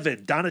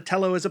Kevin.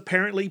 Donatello is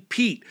apparently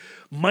Pete.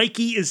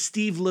 Mikey is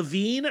Steve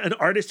Levine, an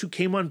artist who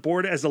came on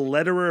board as a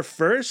letterer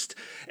first.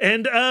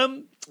 And,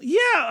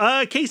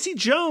 Casey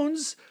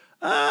Jones,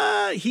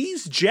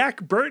 he's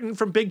Jack Burton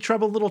from Big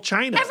Trouble in Little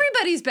China.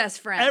 Everybody's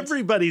best friend.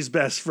 Everybody's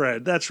best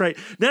friend. That's right.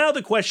 Now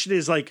the question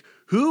is, like,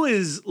 who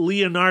is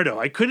Leonardo?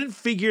 I couldn't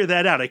figure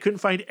that out. I couldn't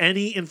find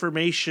any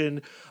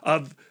information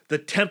of the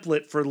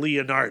template for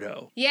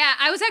Leonardo. Yeah,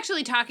 I was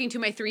actually talking to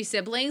my 3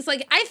 siblings.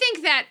 Like, I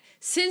think that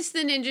since the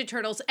Ninja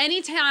Turtles,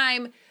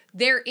 anytime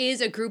there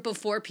is a group of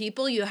 4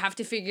 people, you have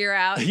to figure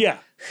out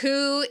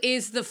who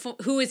is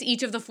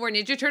each of the 4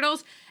 Ninja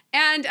Turtles.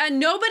 And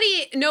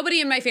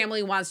nobody in my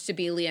family wants to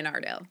be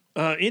Leonardo.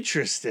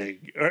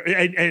 Interesting.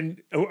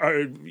 And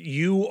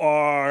you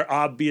are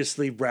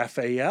obviously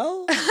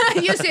Raphael?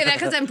 You say that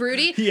because I'm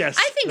broody? Yes.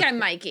 I think I'm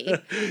Mikey.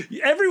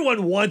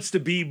 Everyone wants to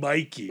be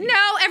Mikey.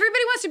 No,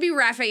 everybody wants to be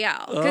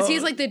Raphael because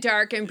he's like the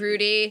dark and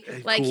broody.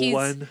 Like cool he's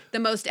one. the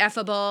most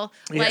effable.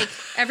 Yeah. Like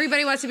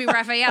everybody wants to be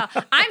Raphael.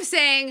 I'm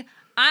saying,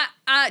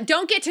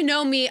 don't get to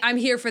know me. I'm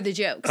here for the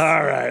jokes. All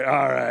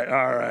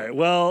right.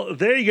 Well,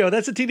 there you go.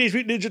 That's the Teenage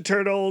Mutant Ninja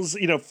Turtles.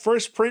 You know,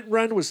 first print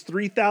run was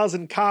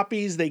 3,000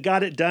 copies. They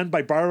got it done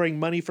by borrowing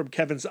money from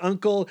Kevin's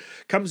uncle.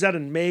 Comes out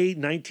in May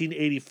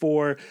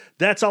 1984.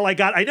 That's all I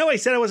got. I know I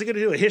said I wasn't going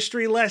to do a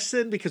history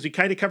lesson because we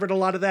kind of covered a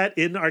lot of that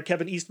in our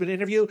Kevin Eastman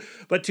interview,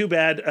 but too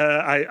bad.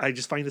 I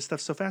just find this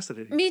stuff so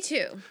fascinating. Me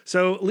too.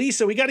 So,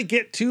 Lisa, we got to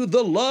get to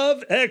the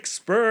love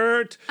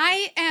expert.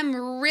 I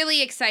am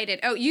really excited.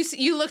 Oh,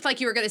 you looked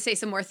like you were were going to say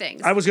some more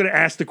things. I was going to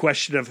ask the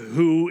question of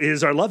who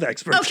is our love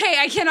expert. Okay,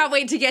 I cannot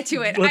wait to get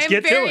to it. Let's I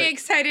am very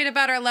excited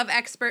about our love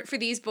expert for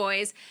these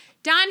boys.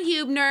 Dawn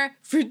Huebner,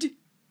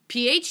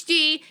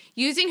 PhD,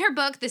 using her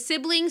book, The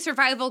Sibling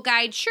Survival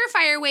Guide,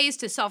 Surefire Ways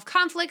to Solve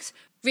Conflicts,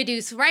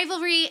 Reduce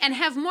Rivalry, and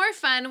Have More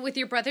Fun with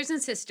Your Brothers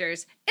and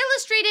Sisters,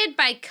 illustrated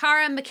by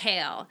Cara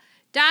McHale.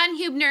 Dawn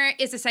Huebner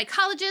is a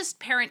psychologist,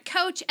 parent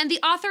coach, and the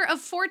author of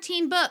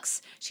 14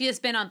 books. She has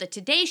been on The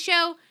Today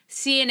Show,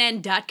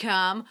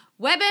 CNN.com,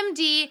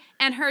 WebMD,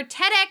 and her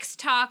TEDx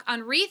talk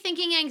on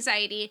rethinking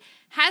anxiety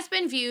has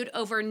been viewed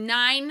over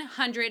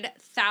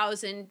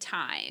 900,000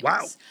 times.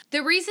 Wow.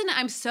 The reason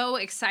I'm so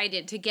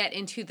excited to get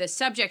into the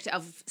subject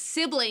of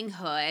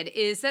siblinghood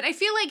is that I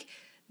feel like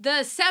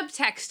the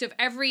subtext of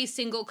every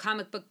single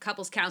comic book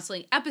couples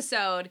counseling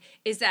episode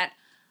is that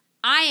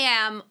I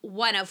am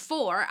one of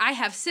 4. I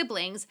have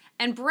siblings,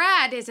 and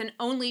Brad is an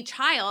only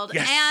child.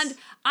 Yes. And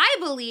I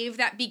believe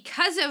that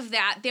because of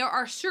that, there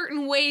are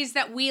certain ways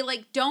that we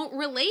don't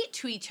relate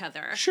to each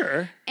other.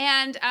 Sure.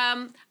 And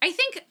I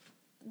think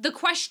the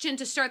question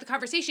to start the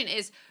conversation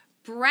is,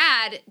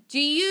 Brad, do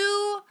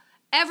you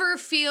ever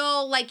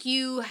feel like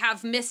you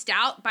have missed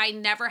out by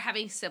never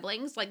having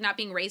siblings, like not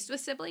being raised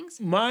with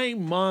siblings? My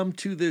mom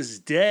to this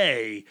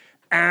day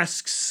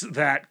asks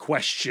that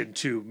question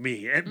to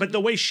me. But the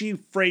way she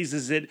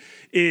phrases it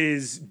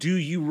is, do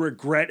you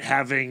regret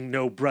having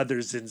no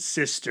brothers and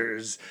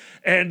sisters?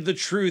 And the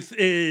truth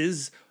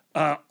is,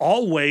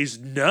 always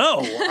no.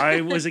 I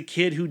was a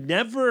kid who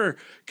never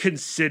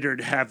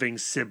considered having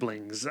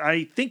siblings.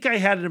 I think I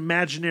had an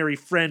imaginary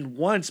friend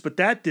once, but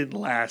that didn't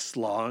last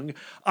long.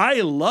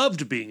 I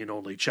loved being an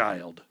only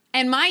child.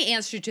 And my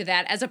answer to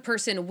that as a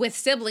person with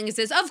siblings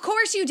is, of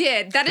course you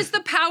did. That is the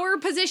power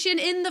position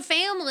in the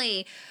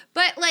family.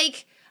 But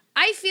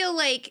I feel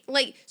like,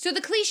 so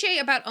the cliche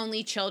about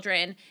only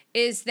children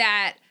is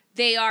that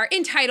they are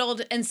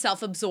entitled and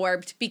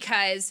self-absorbed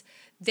because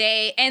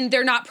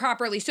they're not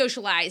properly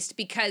socialized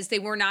because they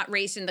were not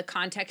raised in the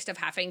context of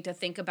having to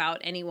think about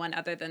anyone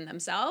other than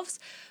themselves.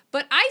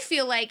 But I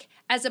feel like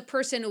as a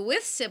person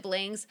with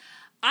siblings,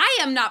 I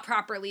am not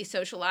properly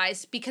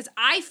socialized because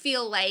I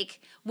feel like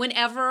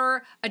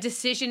whenever a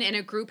decision in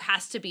a group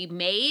has to be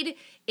made,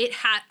 it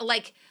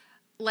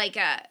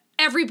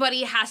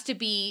everybody has to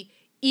be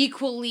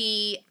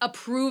equally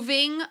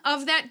approving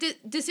of that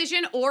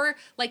decision. Or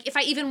if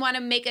I even want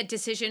to make a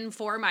decision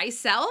for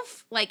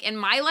myself, in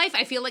my life,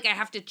 I feel like I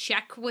have to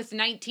check with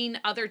 19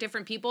 other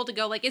different people to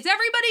go is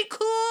everybody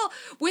cool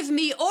with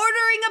me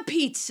ordering a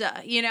pizza?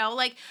 And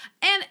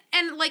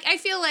I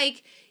feel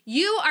like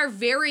you are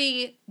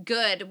very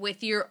good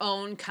with your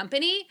own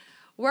company,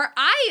 where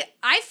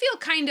I feel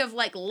kind of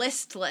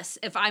listless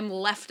if I'm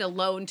left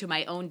alone to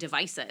my own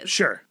devices.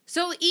 Sure.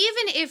 So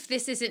even if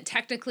this isn't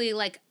technically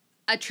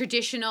a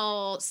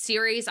traditional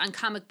series on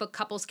comic book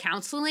couples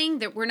counseling,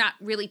 that we're not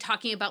really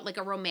talking about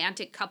a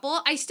romantic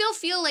couple, I still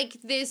feel like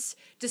this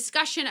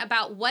discussion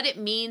about what it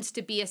means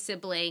to be a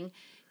sibling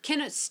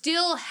can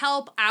still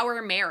help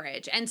our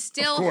marriage and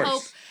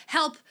still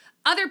help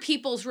other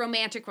people's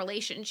romantic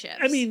relationships.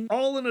 I mean,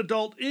 all an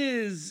adult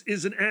is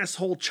an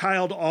asshole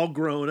child all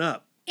grown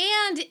up.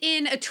 And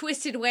in a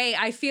twisted way,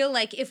 I feel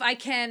like if I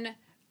can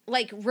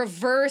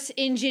reverse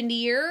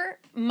engineer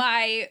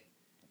my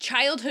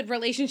childhood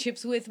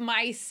relationships with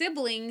my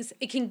siblings,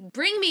 it can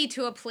bring me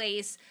to a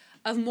place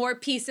of more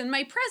peace in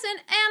my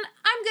present, and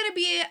I'm going to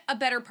be a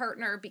better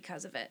partner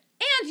because of it.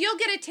 And you'll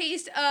get a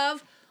taste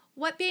of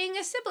what being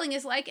a sibling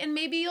is like, and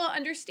maybe you'll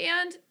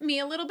understand me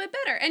a little bit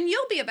better, and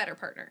you'll be a better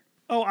partner.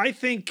 Oh, I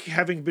think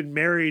having been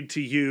married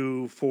to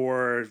you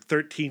for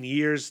 13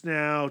 years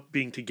now,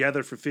 being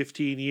together for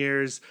 15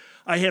 years,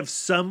 I have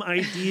some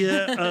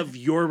idea of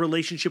your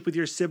relationship with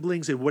your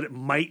siblings and what it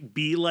might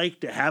be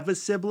like to have a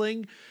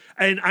sibling.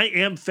 And I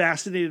am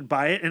fascinated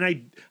by it.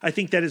 And I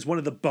think that is one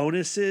of the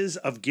bonuses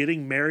of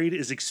getting married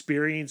is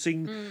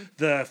experiencing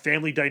the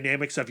family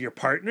dynamics of your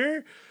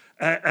partner.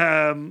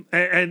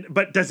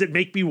 But does it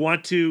make me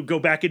want to go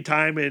back in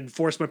time and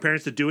force my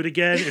parents to do it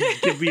again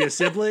and give me a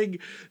sibling?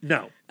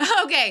 No.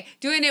 Okay,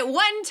 doing it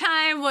one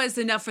time was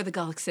enough for the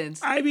Gullicksons.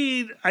 I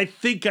mean, I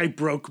think I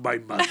broke my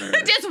mother.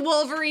 Just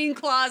Wolverine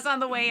claws on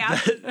the way out.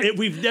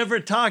 We've never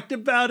talked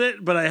about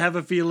it, but I have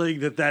a feeling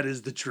that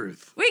is the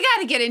truth. We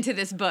got to get into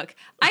this book.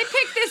 I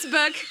picked this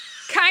book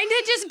kind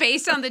of just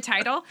based on the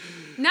title,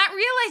 not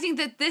realizing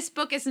that this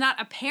book is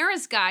not a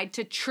parent's guide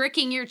to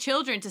tricking your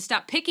children to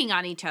stop picking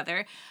on each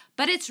other,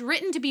 but it's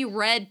written to be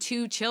read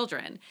to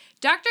children.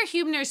 Dr.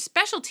 Huebner's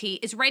specialty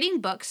is writing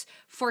books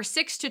for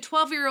 6 to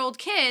 12-year-old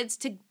kids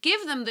to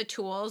give them the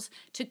tools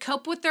to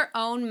cope with their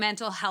own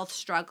mental health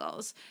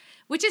struggles,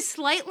 which is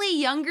slightly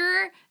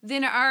younger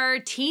than our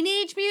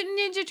Teenage Mutant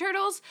Ninja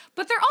Turtles,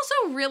 but they're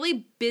also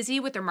really busy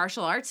with their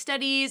martial arts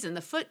studies and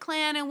the Foot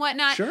Clan and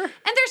whatnot. Sure.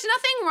 And there's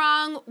nothing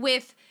wrong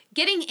with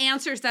getting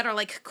answers that are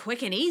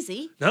quick and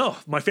easy. No,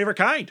 my favorite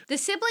kind. The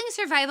Sibling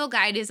Survival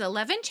Guide is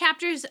 11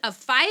 chapters of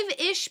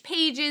 5-ish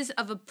pages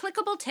of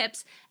applicable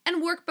tips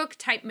and workbook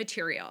type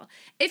material.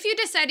 If you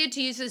decided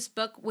to use this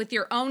book with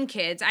your own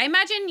kids, I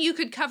imagine you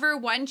could cover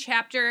one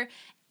chapter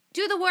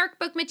do the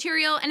workbook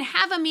material, and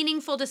have a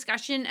meaningful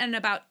discussion in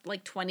about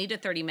 20 to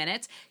 30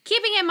 minutes,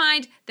 keeping in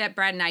mind that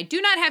Brad and I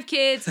do not have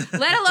kids,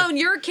 let alone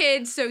your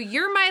kids, so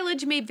your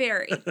mileage may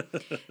vary.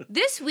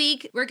 This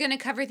week, we're going to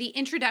cover the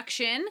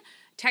introduction,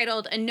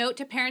 titled A Note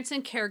to Parents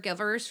and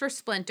Caregivers for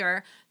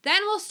Splinter.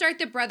 Then we'll start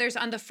the brothers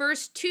on the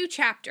first 2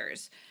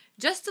 chapters.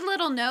 Just a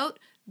little note,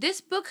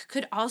 this book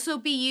could also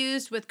be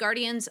used with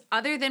guardians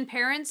other than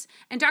parents,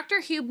 and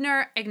Dr.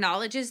 Huebner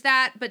acknowledges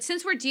that, but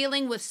since we're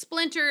dealing with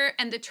Splinter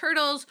and the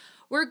Turtles,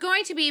 we're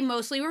going to be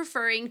mostly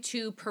referring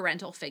to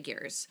parental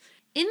figures.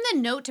 In the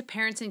Note to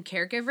Parents and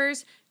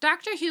Caregivers,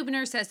 Dr.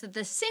 Huebner says that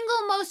the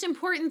single most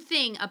important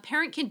thing a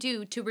parent can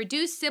do to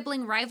reduce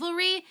sibling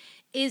rivalry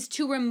is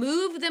to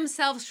remove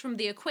themselves from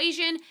the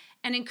equation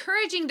and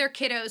encouraging their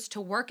kiddos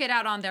to work it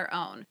out on their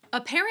own.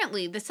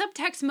 Apparently, the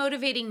subtext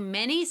motivating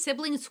many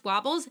sibling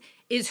squabbles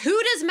is who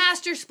does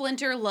Master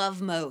Splinter love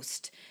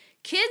most?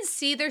 Kids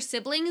see their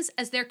siblings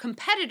as their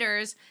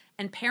competitors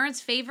and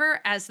parents'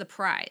 favor as the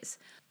prize.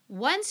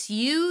 Once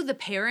you, the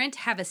parent,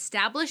 have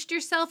established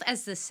yourself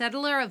as the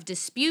settler of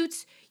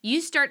disputes,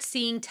 you start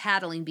seeing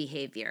tattling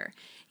behavior.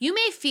 You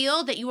may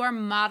feel that you are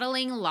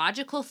modeling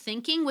logical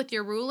thinking with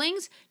your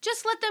rulings.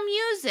 Just let them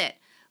use it.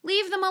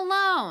 Leave them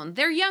alone.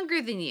 They're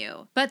younger than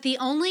you. But the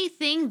only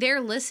thing they're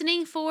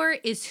listening for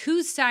is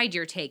whose side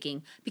you're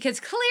taking,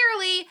 because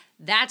clearly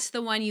that's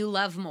the one you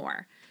love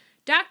more.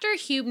 Dr.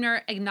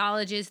 Huebner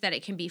acknowledges that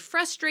it can be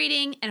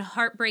frustrating and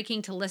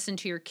heartbreaking to listen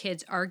to your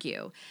kids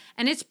argue.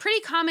 And it's pretty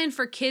common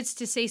for kids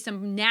to say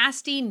some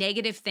nasty,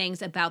 negative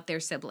things about their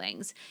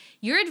siblings.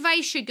 Your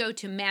advice should go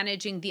to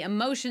managing the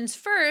emotions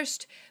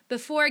first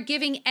before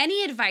giving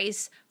any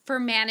advice for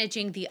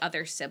managing the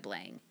other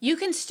sibling. You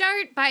can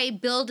start by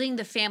building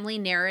the family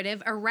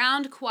narrative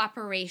around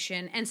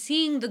cooperation and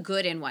seeing the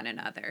good in one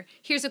another.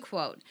 Here's a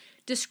quote.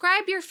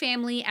 Describe your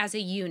family as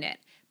a unit,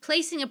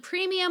 placing a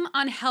premium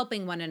on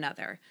helping one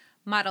another.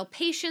 Model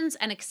patience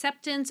and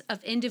acceptance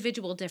of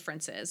individual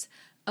differences.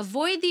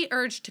 Avoid the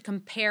urge to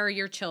compare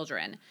your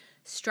children.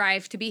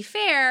 Strive to be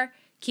fair.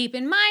 Keep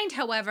in mind,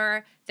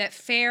 however, that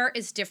fair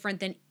is different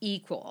than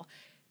equal.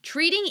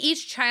 Treating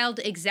each child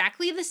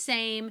exactly the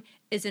same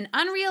is an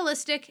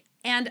unrealistic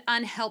and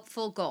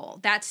unhelpful goal.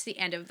 That's the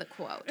end of the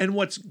quote. And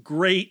what's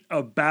great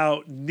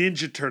about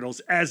Ninja Turtles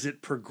as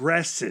it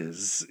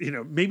progresses,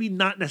 maybe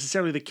not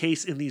necessarily the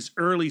case in these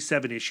early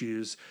 7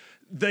 issues,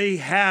 they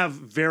have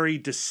very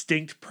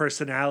distinct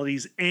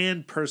personalities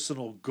and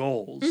personal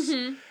goals.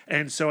 Mm-hmm.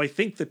 And so I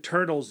think the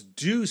Turtles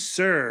do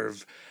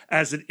serve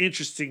as an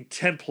interesting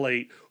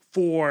template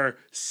for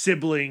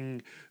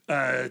sibling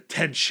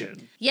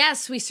tension.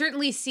 Yes, we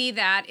certainly see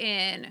that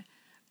in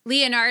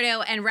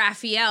Leonardo and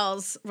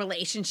Raphael's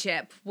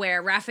relationship,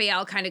 where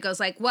Raphael kind of goes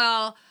like,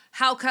 well,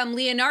 how come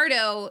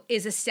Leonardo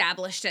is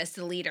established as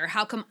the leader?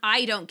 How come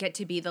I don't get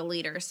to be the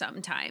leader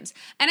sometimes?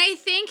 And I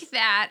think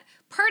that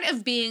part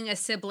of being a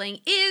sibling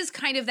is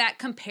kind of that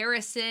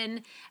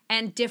comparison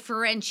and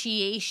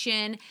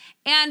differentiation.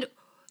 And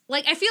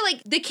I feel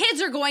like the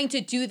kids are going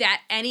to do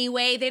that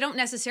anyway. They don't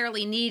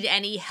necessarily need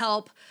any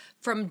help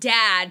from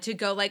dad to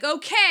go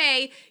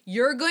okay,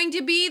 you're going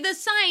to be the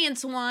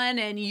science one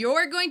and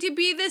you're going to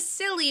be the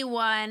silly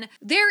one.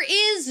 There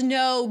is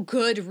no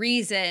good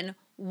reason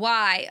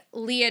why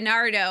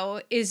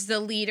Leonardo is the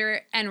leader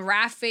and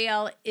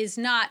Raphael is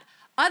not,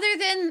 other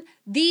than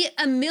the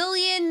a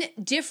million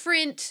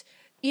different,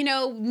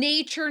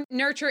 nature,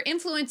 nurture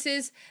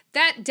influences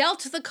that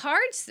dealt the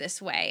cards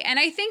this way. And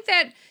I think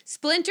that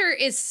Splinter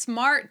is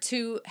smart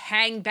to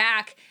hang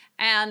back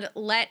and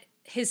let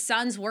his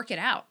sons work it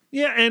out.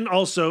 Yeah, and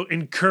also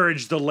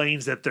encourage the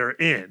lanes that they're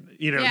in.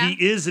 He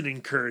is an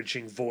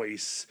encouraging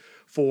voice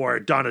for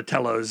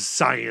Donatello's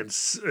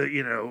science,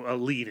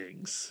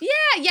 leanings.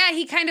 Yeah,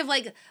 he kind of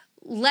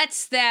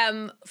lets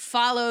them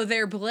follow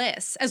their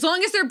bliss. As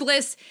long as their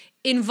bliss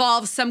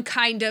involves some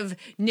kind of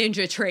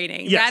ninja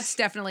training. Yes. That's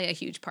definitely a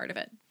huge part of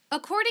it.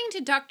 According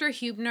to Dr.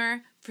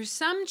 Huebner, for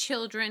some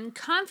children,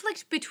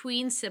 conflict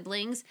between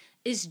siblings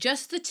is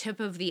just the tip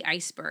of the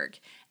iceberg,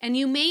 and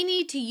you may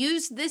need to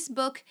use this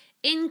book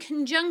in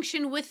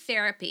conjunction with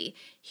therapy.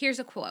 Here's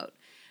a quote.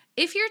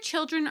 If your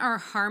children are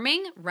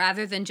harming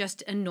rather than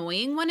just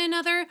annoying one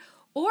another,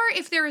 or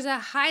if there is a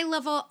high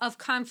level of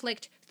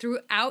conflict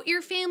throughout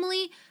your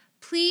family,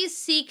 please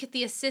seek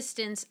the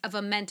assistance of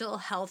a mental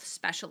health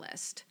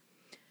specialist.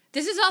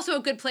 This is also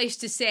a good place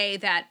to say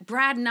that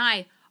Brad and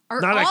I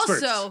are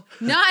also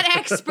not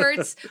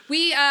experts.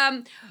 We,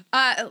 not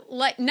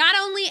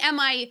only am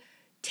I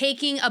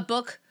taking a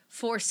book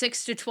for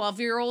 6 to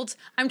 12-year-olds,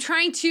 I'm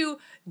trying to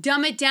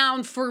dumb it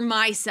down for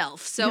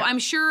myself. So yeah. I'm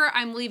sure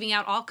I'm leaving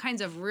out all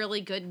kinds of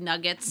really good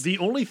nuggets. The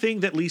only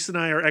thing that Lisa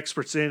and I are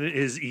experts in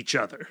is each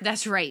other.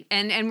 That's right.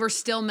 And we're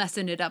still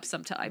messing it up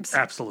sometimes.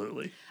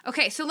 Absolutely.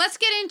 Okay, so let's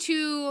get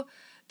into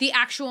the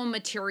actual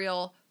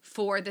material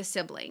for the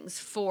siblings,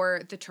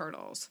 for the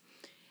Turtles.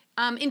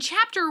 In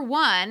chapter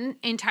 1,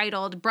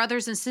 entitled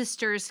Brothers and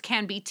Sisters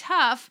Can Be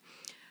Tough,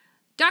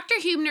 Dr.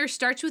 Hubner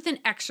starts with an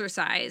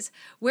exercise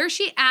where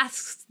she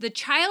asks the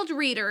child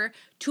reader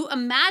to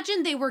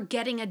imagine they were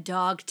getting a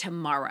dog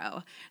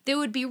tomorrow. They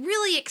would be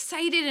really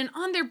excited and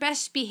on their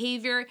best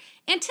behavior,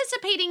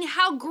 anticipating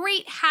how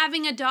great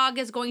having a dog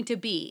is going to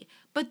be.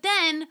 But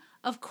then,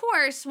 of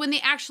course, when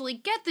they actually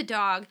get the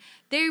dog,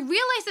 they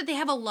realize that they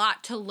have a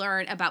lot to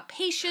learn about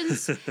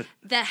patience,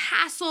 the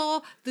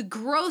hassle, the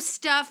gross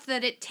stuff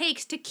that it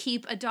takes to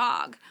keep a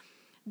dog.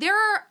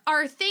 There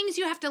are things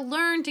you have to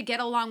learn to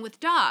get along with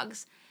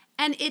dogs,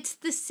 and it's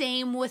the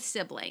same with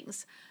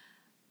siblings.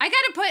 I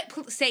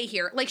gotta say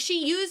here, like,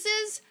 she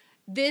uses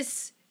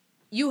this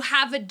you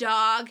have a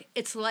dog,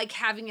 it's like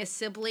having a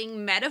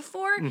sibling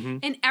metaphor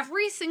in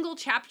every single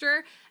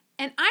chapter,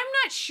 and I'm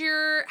not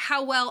sure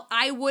how well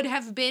I would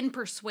have been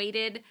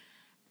persuaded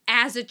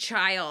as a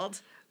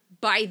child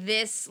by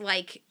this,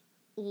 like,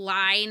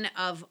 line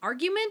of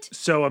argument.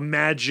 So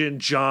imagine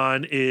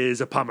John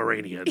is a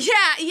Pomeranian.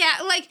 Yeah.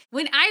 Like,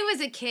 when I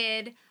was a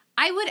kid,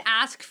 I would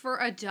ask for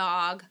a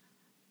dog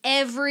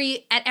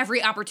at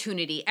every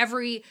opportunity.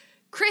 Every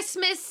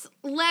Christmas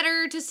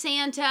letter to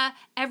Santa,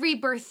 every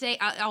birthday,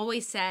 I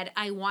always said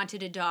I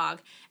wanted a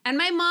dog. And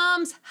my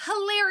mom's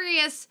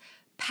hilarious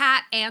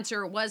pat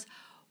answer was,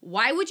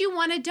 "Why would you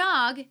want a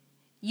dog?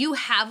 You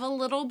have a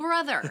little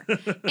brother."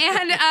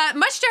 And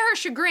much to her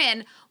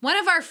chagrin, one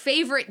of our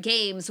favorite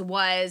games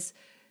was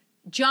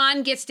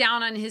John gets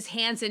down on his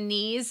hands and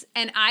knees,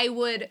 and I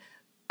wouldn't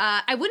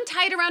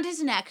tie it around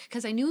his neck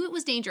because I knew it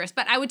was dangerous,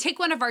 but I would take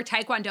one of our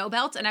Taekwondo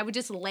belts and I would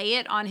just lay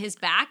it on his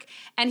back,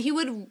 and he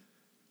would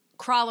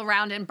crawl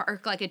around and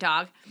bark like a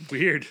dog.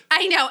 Weird.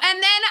 I know.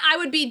 And then I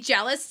would be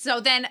jealous, so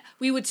then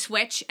we would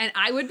switch and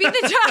I would be the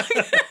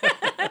dog.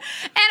 And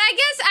I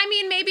guess, I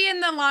mean, maybe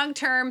in the long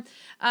term,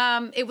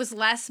 it was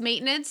less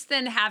maintenance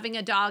than having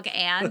a dog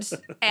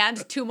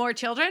and two more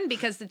children,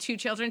 because the two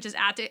children just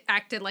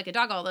acted like a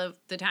dog all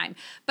the time.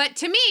 But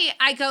to me,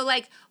 I go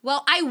like,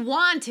 well, I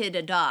wanted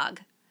a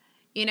dog,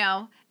 you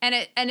know, and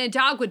a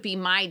dog would be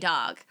my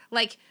dog.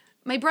 Like,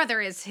 my brother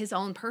is his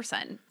own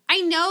person. I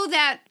know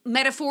that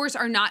metaphors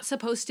are not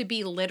supposed to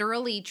be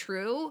literally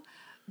true,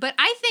 but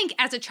I think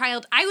as a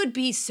child, I would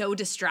be so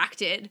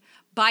distracted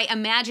by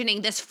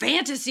imagining this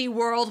fantasy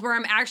world where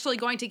I'm actually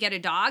going to get a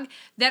dog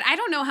that I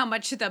don't know how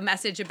much the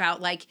message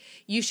about, like,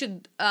 you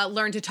should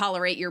learn to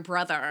tolerate your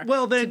brother.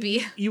 Well, then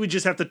you would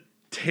just have to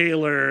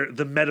tailor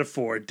the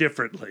metaphor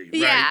differently, right?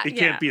 Yeah, it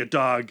can't be a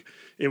dog.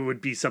 It would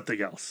be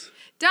something else.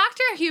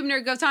 Dr.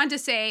 Hubner goes on to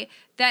say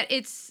that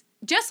it's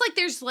just like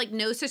there's, like,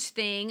 no such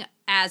thing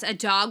as a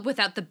dog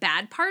without the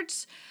bad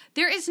parts,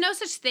 there is no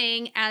such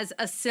thing as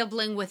a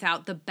sibling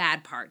without the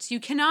bad parts. You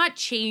cannot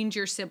change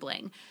your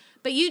sibling,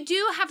 but you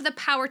do have the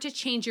power to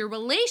change your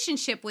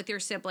relationship with your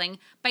sibling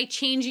by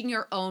changing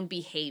your own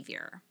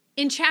behavior.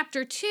 In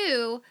Chapter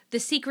 2, The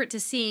Secret to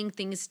Seeing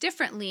Things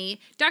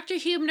Differently, Dr.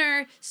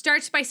 Hubner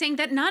starts by saying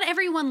that not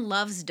everyone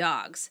loves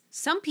dogs.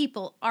 Some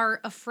people are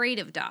afraid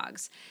of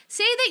dogs.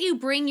 Say that you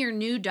bring your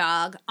new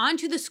dog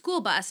onto the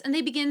school bus and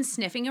they begin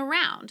sniffing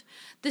around.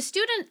 The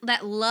student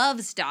that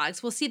loves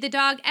dogs will see the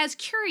dog as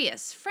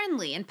curious,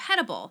 friendly, and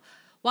pettable,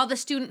 while the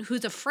student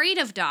who's afraid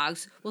of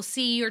dogs will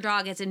see your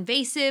dog as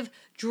invasive,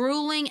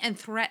 drooling, and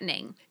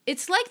threatening.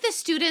 It's like the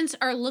students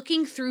are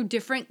looking through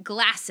different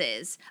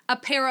glasses. A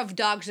pair of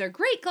dogs are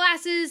great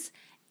glasses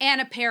and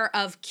a pair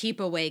of keep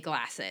away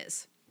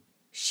glasses.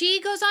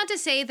 She goes on to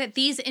say that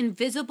these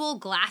invisible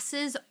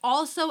glasses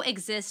also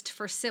exist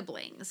for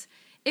siblings.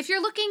 If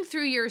you're looking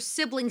through your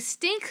sibling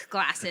stink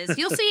glasses,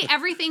 you'll see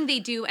everything they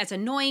do as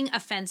annoying,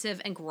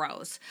 offensive, and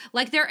gross,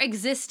 like they're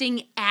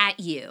existing at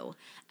you.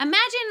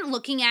 Imagine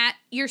looking at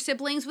your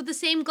siblings with the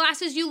same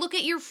glasses you look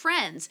at your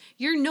friends,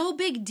 your no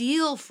big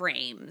deal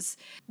frames.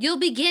 You'll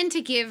begin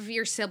to give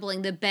your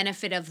sibling the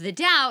benefit of the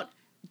doubt,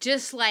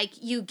 just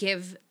like you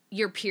give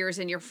your peers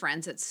and your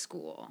friends at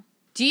school.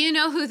 Do you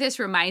know who this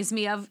reminds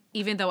me of,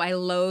 even though I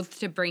loathe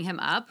to bring him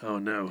up? Oh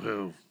no,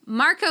 who?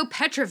 Marco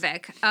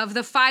Petrovic of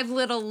the 5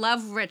 Little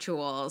Love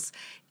Rituals.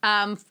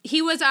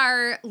 He was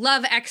our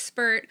love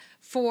expert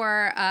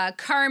for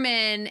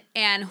Carmen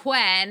and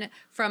Gwen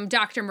from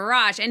Dr.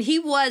 Mirage, and he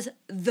was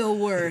the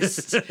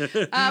worst.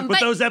 But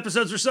those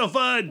episodes were so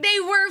fun. They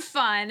were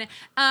fun.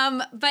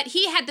 But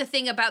he had the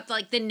thing about,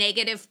 like, the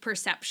negative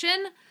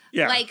perception.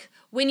 Yeah. Like,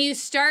 when you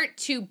start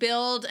to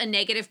build a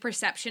negative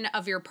perception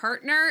of your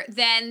partner,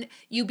 then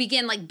you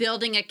begin, like,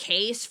 building a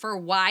case for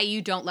why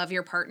you don't love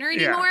your partner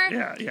anymore.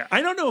 Yeah.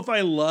 I don't know if I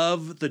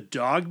love the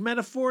dog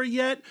metaphor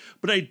yet,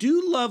 but I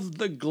do love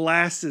the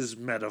glasses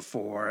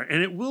metaphor.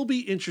 And it will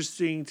be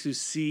interesting to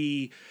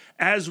see,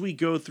 as we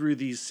go through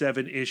these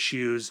 7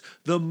 issues,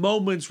 the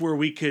moments where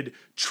we could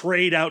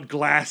trade out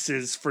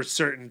glasses for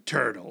certain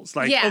turtles.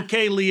 Like,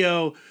 okay,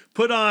 Leo,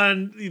 put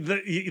on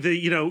the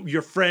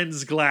your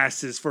friend's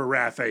glasses for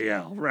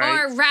Raphael, right?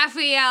 Or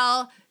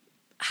Raphael,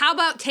 how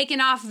about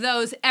taking off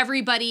those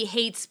everybody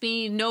hates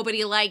me,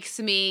 nobody likes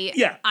me,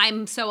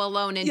 I'm so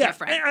alone and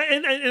different.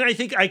 And I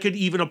think I could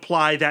even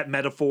apply that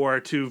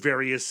metaphor to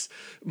various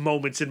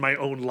moments in my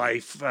own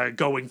life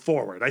going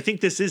forward. I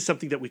think this is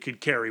something that we could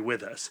carry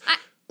with us.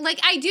 Like,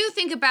 I do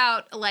think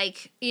about,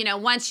 like, you know,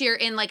 once you're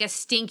in, like, a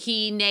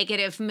stinky,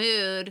 negative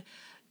mood,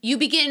 you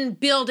begin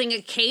building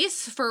a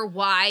case for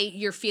why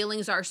your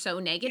feelings are so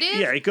negative.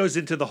 Yeah, it goes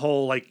into the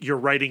whole, like, you're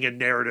writing a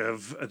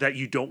narrative that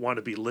you don't want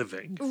to be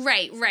living.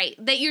 Right.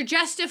 That you're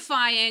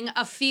justifying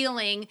a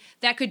feeling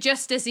that could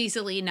just as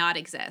easily not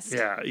exist.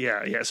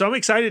 Yeah. So I'm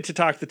excited to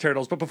talk the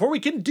Turtles, but before we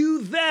can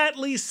do that,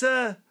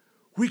 Lisa,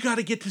 we got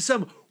to get to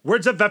some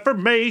words of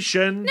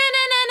affirmation.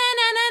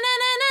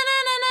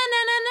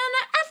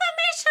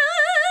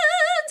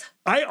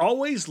 I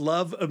always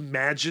love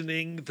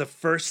imagining the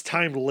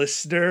first-time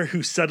listener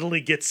who suddenly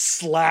gets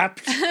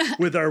slapped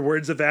with our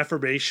words of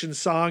affirmation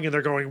song, and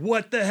they're going,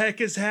 what the heck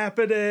is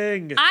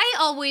happening? I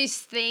always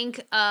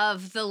think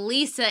of the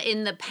Lisa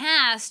in the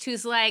past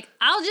who's like,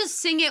 I'll just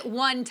sing it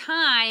one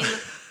time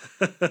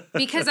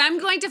because I'm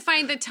going to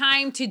find the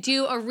time to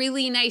do a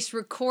really nice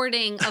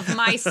recording of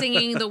my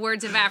singing the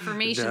words of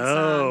affirmation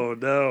song.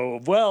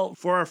 No. Well,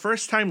 for our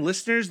first-time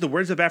listeners, the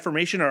words of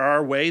affirmation are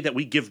our way that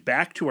we give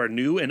back to our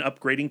new and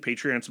upgrading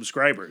Patreon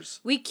subscribers.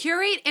 We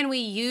curate and we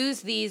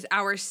use these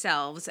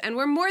ourselves, and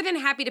we're more than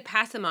happy to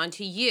pass them on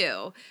to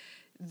you.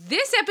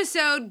 This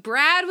episode,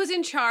 Brad was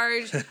in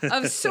charge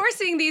of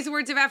sourcing these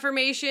words of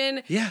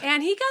affirmation. Yeah.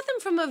 And he got them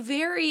from a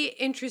very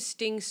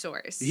interesting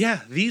source.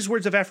 Yeah, these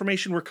words of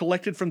affirmation were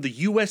collected from the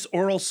U.S.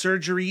 Oral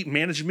Surgery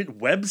Management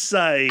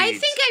website. I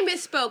think I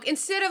misspoke.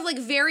 Instead of, like,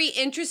 very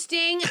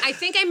interesting, I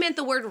think I meant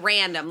the word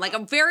random, like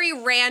a very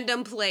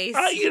random place.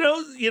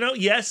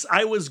 Yes,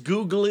 I was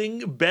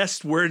Googling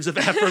best words of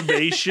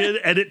affirmation,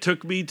 and it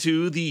took me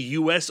to the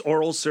U.S.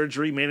 Oral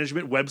Surgery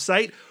Management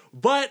website.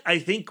 But I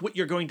think what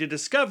you're going to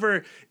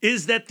discover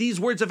is that these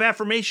words of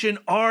affirmation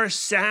are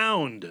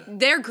sound.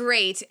 They're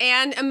great.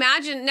 And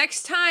imagine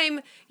next time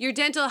your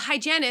dental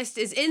hygienist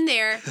is in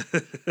there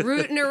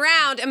rooting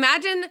around,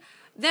 imagine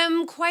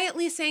them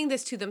quietly saying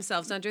this to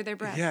themselves under their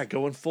breath. Yeah,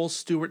 going full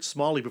Stuart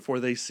Smalley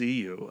before they see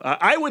you.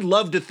 I would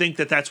love to think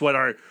that that's what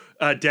our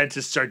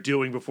dentists are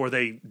doing before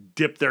they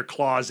dip their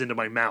claws into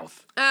my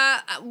mouth.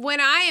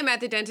 When I am at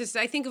the dentist,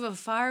 I think of a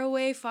far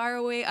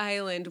away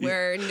island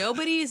where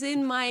nobody's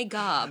in my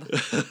gob.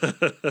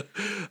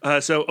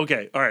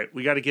 Okay, all right.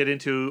 We got to get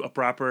into a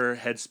proper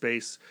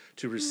headspace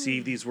to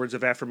receive these words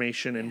of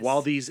affirmation. And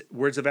while these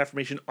words of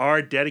affirmation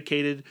are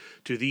dedicated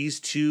to these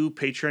two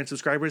Patreon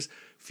subscribers,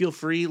 feel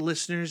free,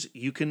 listeners,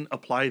 you can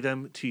apply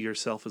them to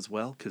yourself as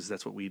well, because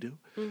that's what we do.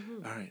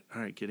 Mm-hmm.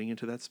 All right. Getting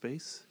into that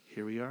space.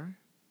 Here we are.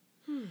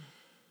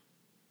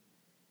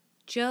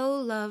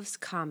 Joe loves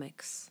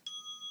comics.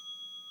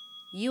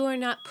 You are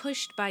not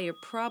pushed by your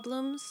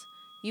problems.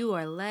 You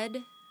are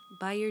led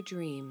by your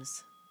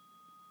dreams.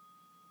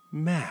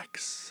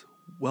 Max,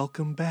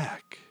 welcome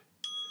back.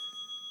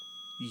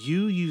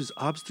 You use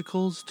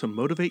obstacles to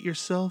motivate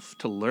yourself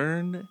to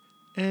learn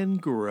and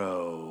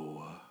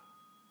grow.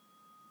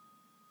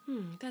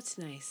 That's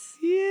nice.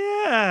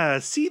 Yeah,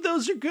 see,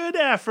 those are good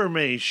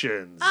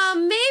affirmations.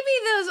 Maybe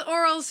those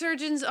oral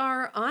surgeons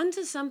are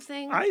onto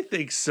something. I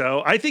think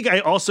so. I think I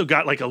also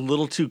got like a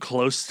little too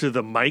close to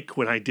the mic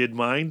when I did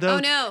mine, though. Oh,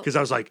 no. Because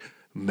I was like,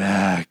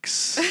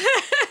 Max.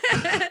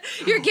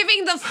 You're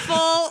giving the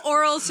full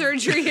oral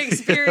surgery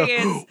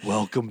experience.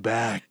 Welcome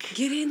back.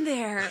 Get in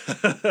there.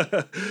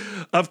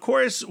 Of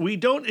course, we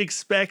don't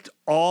expect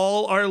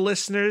all our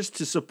listeners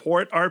to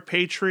support our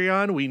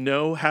Patreon. We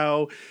know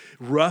how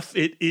rough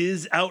it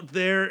is out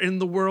there in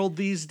the world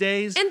these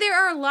days. And there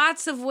are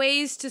lots of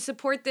ways to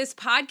support this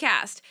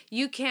podcast.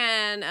 You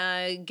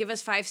can give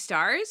us 5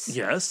 stars.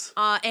 Yes.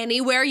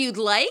 Anywhere you'd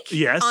like.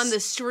 Yes. On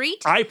the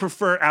street. I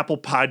prefer Apple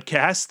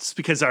Podcasts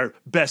because our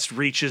best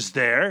reach is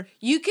there.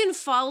 You can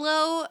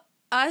follow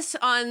us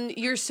on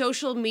your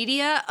social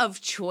media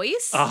of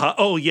choice.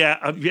 Oh,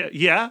 yeah.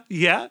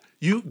 Yeah.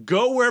 You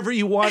go wherever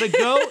you want to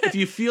go. If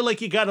you feel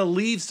like you got to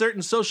leave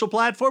certain social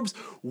platforms,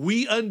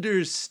 we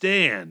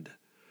understand.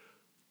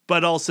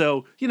 But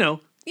also, we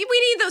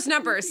need those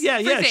numbers.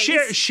 Yeah.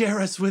 Share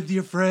us with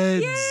your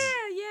friends.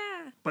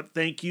 Yeah. But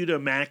thank you to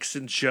Max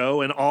and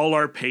Joe and all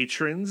our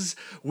patrons.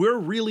 We're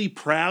really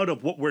proud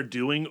of what we're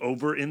doing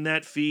over in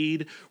that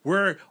feed.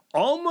 We're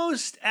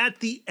almost at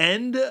the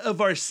end of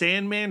our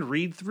Sandman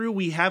read-through.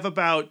 We have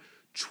about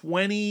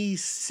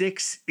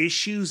 26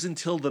 issues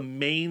until the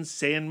main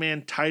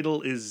Sandman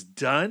title is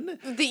done.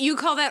 You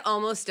call that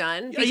almost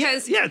done?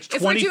 Because it's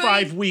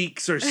 25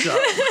 weeks or so.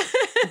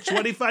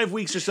 25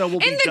 weeks or so we'll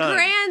be done. In the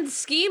grand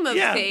scheme of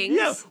things.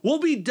 Yeah, we'll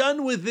be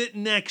done with it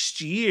next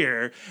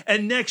year.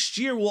 And next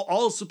year we'll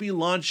also be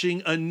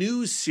launching a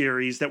new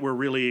series that we're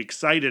really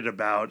excited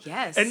about.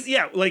 Yes. And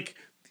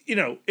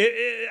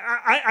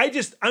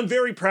I'm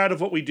very proud of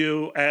what we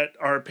do at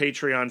our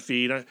Patreon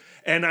feed.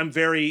 And I'm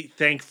very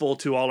thankful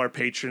to all our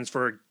patrons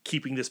for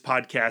keeping this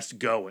podcast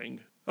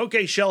going.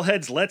 Okay,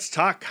 Shellheads, let's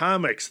talk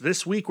comics.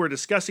 This week we're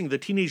discussing the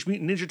Teenage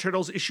Mutant Ninja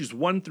Turtles issues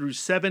 1 through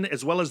 7,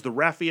 as well as the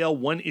Raphael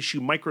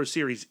one-issue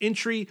micro-series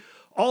entry.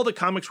 All the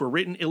comics were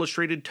written,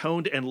 illustrated,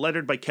 toned, and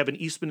lettered by Kevin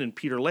Eastman and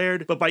Peter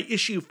Laird, but by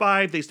issue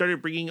 5, they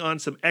started bringing on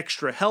some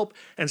extra help,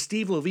 and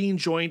Steve Levine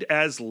joined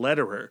as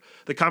letterer.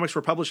 The comics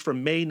were published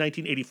from May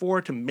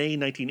 1984 to May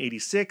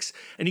 1986,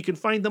 and you can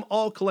find them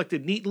all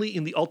collected neatly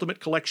in the Ultimate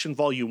Collection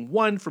Volume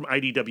 1 from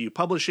IDW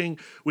Publishing,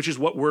 which is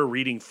what we're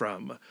reading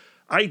from.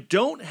 I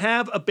don't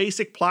have a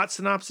basic plot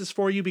synopsis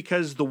for you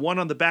because the one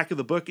on the back of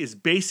the book is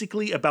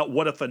basically about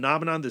what a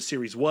phenomenon the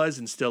series was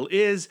and still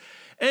is,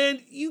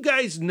 and you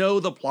guys know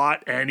the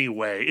plot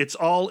anyway. It's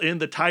all in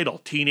the title,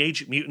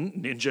 Teenage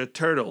Mutant Ninja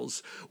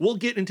Turtles. We'll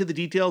get into the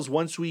details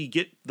once we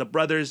get the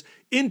brothers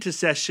into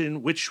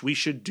session, which we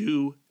should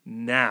do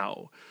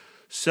now.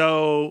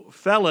 So,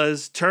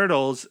 fellas,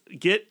 turtles,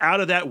 get out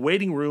of that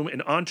waiting room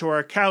and onto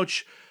our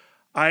couch.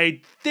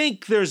 I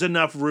think there's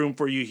enough room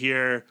for you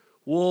here.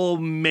 We'll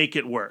make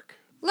it work.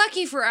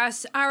 Lucky for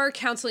us, our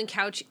counseling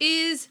couch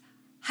is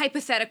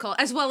hypothetical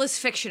as well as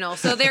fictional,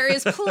 so there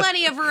is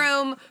plenty of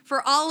room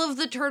for all of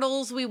the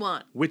turtles we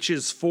want. Which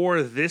is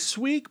for this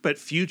week, but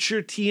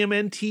future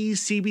TMNT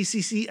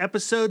CBCC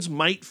episodes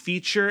might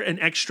feature an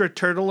extra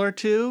turtle or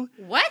two.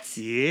 What?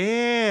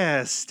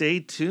 Yeah,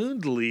 stay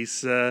tuned,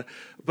 Lisa.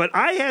 But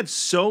I had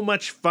so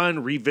much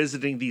fun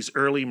revisiting these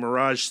early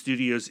Mirage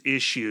Studios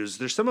issues.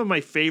 They're some of my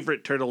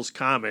favorite Turtles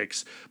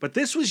comics, but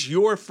this was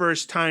your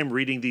first time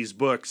reading these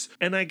books.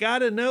 And I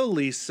gotta know,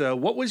 Lisa,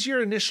 what was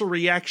your initial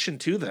reaction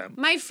to them?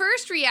 My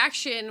first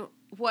reaction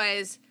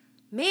was,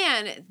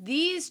 man,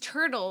 these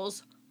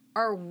turtles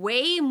are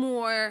way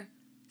more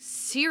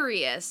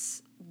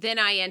serious than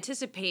I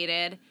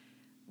anticipated,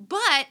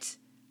 but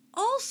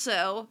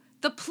also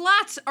the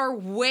plots are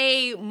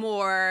way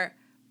more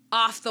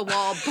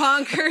off-the-wall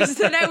bonkers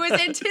than I was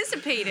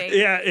anticipating.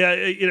 Yeah,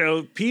 you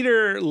know,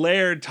 Peter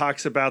Laird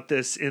talks about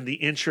this in the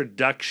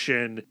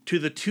introduction to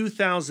the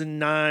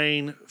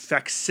 2009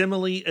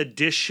 facsimile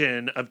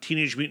edition of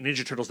Teenage Mutant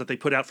Ninja Turtles that they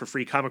put out for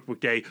Free Comic Book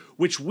Day,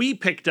 which we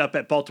picked up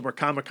at Baltimore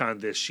Comic-Con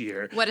this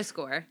year. What a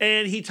score.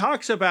 And he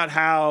talks about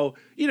how,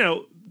 you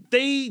know,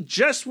 they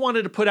just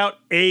wanted to put out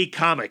a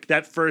comic,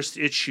 that first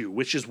issue,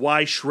 which is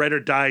why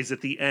Shredder dies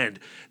at the end.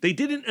 They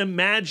didn't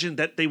imagine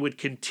that they would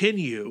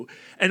continue.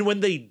 And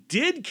when they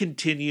did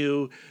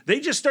continue,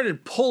 they just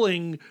started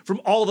pulling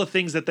from all the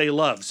things that they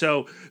love.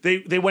 So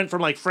they went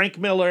from like Frank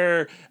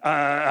Miller,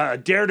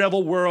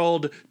 Daredevil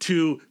World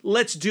to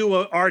let's do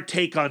our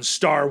take on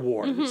Star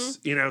Wars.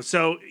 Mm-hmm. You know,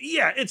 so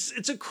yeah,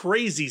 it's a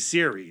crazy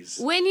series.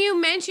 When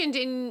you mentioned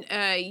in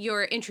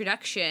your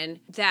introduction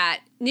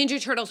that Ninja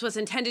Turtles was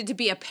intended to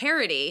be a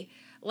parody,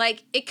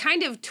 like, it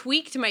kind of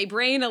tweaked my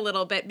brain a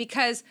little bit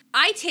because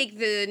I take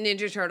the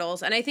Ninja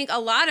Turtles, and I think a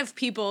lot of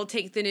people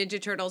take the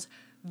Ninja Turtles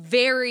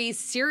very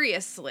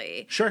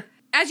seriously. Sure.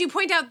 As you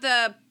point out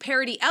the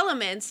parody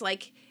elements,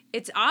 like,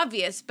 it's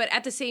obvious, but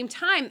at the same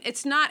time,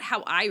 it's not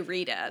how I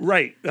read it.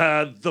 Right.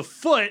 The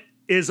foot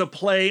is a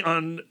play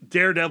on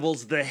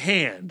Daredevil's The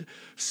Hand.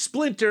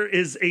 Splinter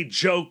is a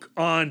joke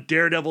on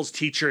Daredevil's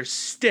teacher,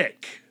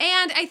 Stick.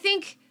 And I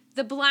think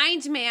the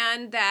blind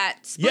man that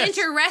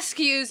Splinter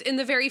rescues in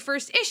the very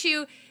first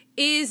issue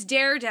is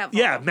Daredevil.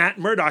 Yeah, Matt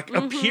Murdock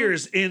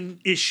appears in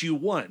issue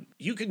 1.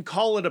 You can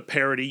call it a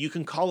parody. You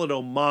can call it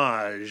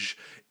homage.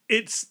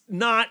 It's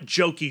not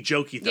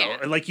jokey, though.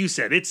 Yeah. Like you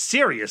said, it's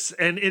serious,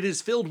 and it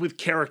is filled with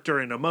character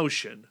and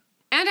emotion.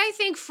 And I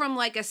think from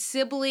like a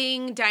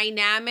sibling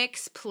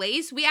dynamics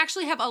place, we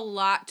actually have a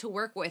lot to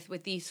work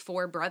with these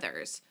four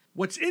brothers.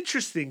 What's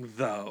interesting,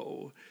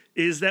 though,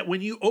 is that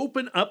when you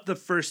open up the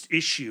first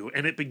issue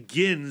and it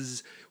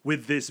begins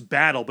with this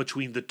battle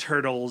between the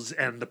Turtles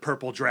and the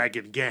Purple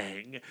Dragon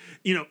gang,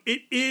 you know,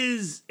 it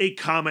is a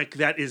comic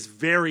that is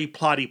very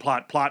plotty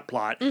plot.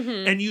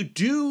 Mm-hmm. And you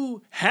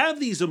do have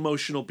these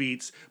emotional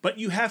beats, but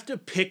you have to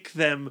pick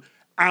them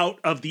out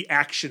of the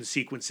action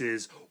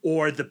sequences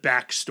or the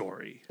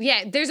backstory.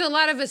 Yeah, there's a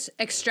lot of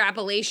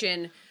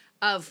extrapolation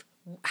of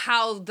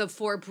how the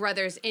four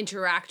brothers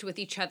interact with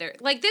each other.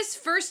 Like this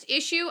first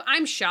issue,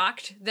 I'm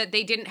shocked that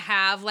they didn't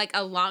have like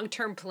a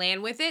long-term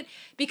plan with it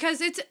because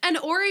it's an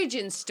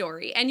origin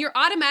story and you're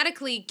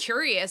automatically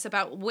curious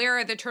about where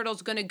are the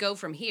turtles going to go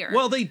from here.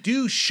 Well, they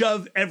do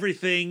shove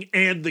everything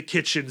and the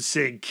kitchen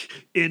sink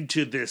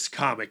into this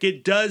comic.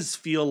 It does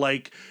feel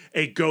like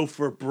a go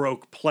for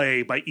broke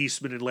play by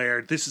Eastman and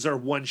Laird. This is our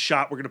one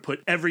shot. We're going to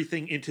put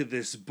everything into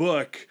this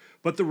book.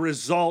 But the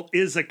result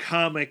is a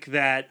comic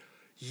that,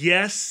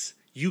 yes,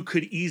 you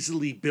could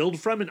easily build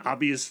from, and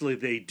obviously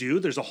they do.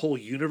 There's a whole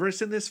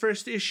universe in this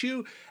first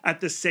issue.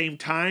 At the same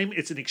time,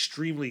 it's an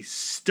extremely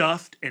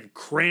stuffed and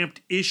cramped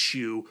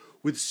issue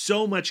with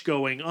so much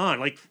going on.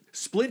 Like,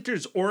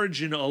 Splinter's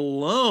origin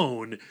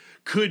alone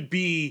could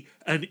be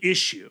an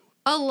issue.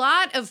 A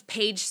lot of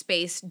page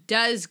space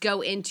does go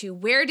into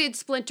where did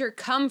Splinter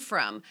come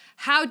from?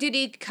 How did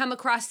he come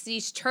across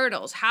these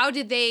turtles? How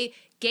did they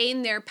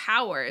gain their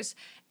powers?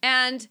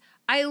 And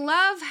I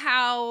love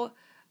how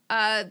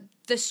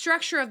the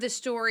structure of the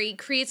story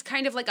creates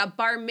kind of like a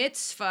bar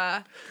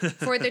mitzvah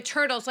for the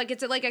turtles. Like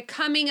it's like a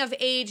coming of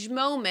age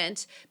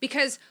moment,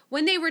 because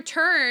when they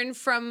return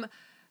from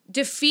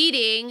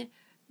defeating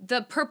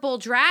the purple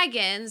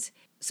dragons,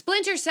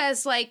 Splinter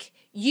says, like,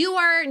 you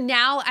are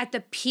now at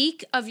the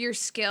peak of your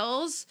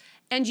skills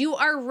and you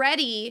are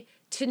ready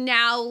to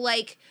now,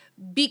 like,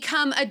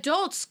 become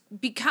adults,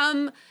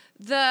 become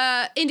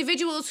the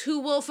individuals who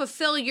will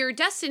fulfill your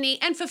destiny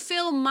and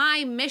fulfill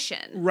my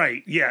mission.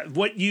 Right, yeah.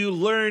 What you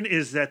learn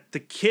is that the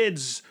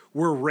kids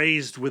were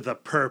raised with a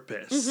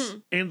purpose.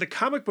 And the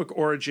comic book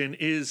origin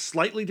is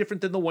slightly different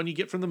than the one you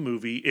get from the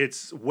movie.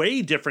 It's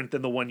way different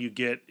than the one you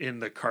get in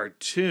the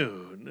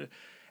cartoon.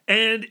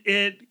 And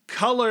it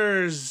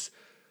colors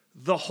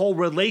the whole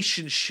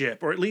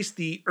relationship, or at least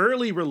the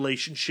early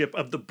relationship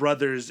of the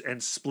brothers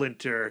and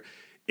Splinter,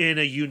 in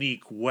a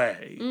unique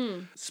way.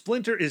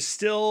 Splinter is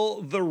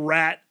still the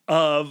rat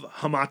of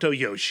Hamato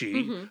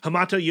Yoshi.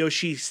 Hamato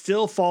Yoshi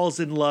still falls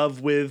in love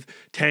with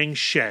Tang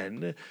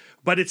Shen,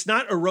 but it's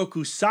not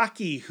Oroku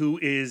Saki who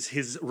is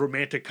his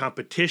romantic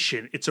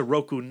competition. It's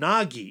Oroku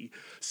Nagi,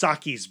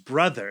 Saki's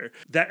brother,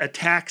 that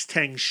attacks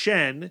Tang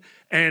Shen,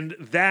 and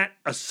that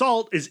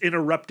assault is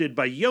interrupted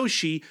by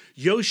Yoshi.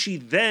 Yoshi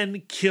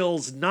then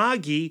kills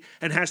Nagi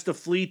and has to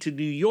flee to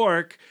New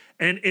York,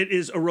 and it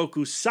is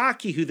Oroku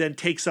Saki who then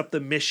takes up the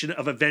mission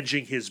of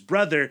avenging his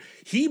brother.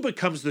 He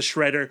becomes the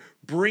Shredder,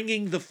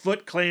 bringing the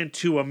Foot Clan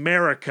to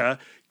America,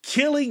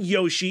 killing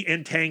Yoshi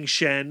and Tang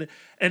Shen,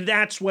 and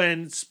that's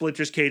when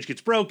Splinter's cage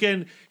gets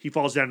broken. He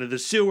falls down to the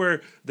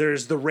sewer.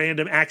 There's the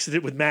random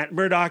accident with Matt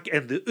Murdock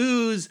and the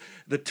Ooze,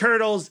 the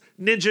Turtles,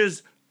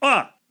 ninjas.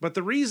 But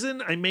the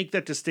reason I make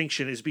that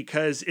distinction is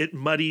because it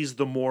muddies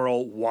the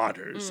moral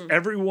waters.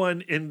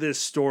 Everyone in this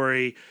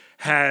story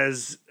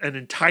has an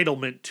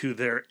entitlement to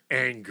their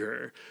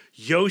anger.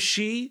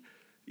 Yoshi,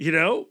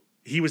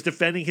 he was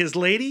defending his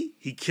lady.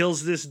 He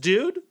kills this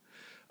dude.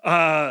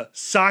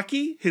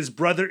 Saki, his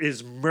brother,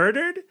 is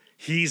murdered.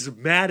 He's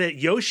mad at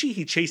Yoshi.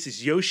 He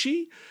chases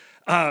Yoshi.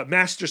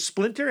 Master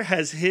Splinter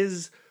has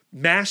his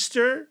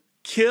master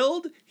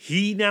killed.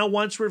 He now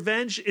wants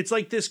revenge. It's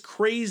like this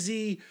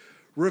crazy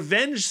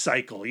revenge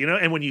cycle,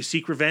 and when you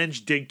seek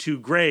revenge, dig 2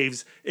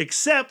 graves,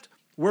 except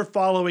we're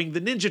following the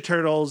Ninja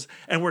Turtles,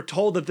 and we're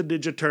told that the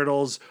Ninja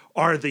Turtles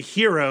are the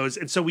heroes,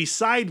 and so we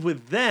side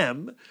with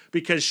them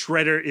because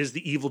Shredder is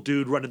the evil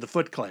dude running the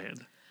Foot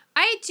Clan.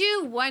 I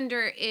do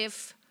wonder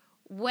if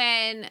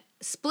when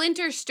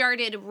Splinter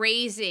started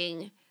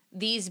raising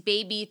these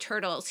baby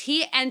turtles,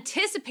 he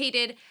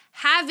anticipated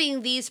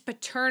having these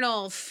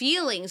paternal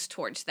feelings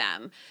towards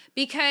them,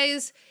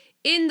 because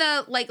in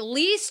the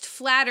least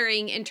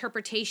flattering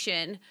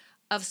interpretation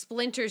of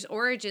Splinter's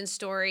origin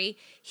story,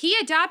 he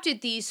adopted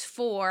these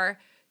 4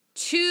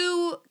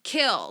 to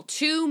kill,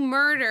 to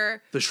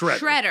murder the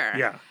Shredder.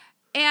 Yeah.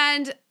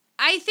 And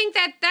I think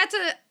that that's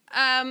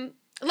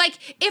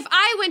if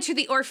I went to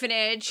the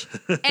orphanage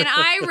and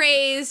I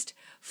raised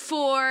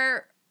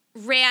 4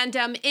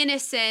 random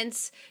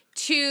innocents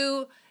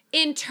to,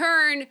 in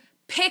turn,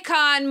 pick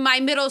on my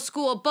middle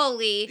school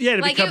bully. Yeah,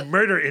 to become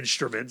murder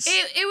instruments.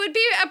 It would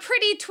be a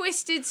pretty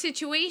twisted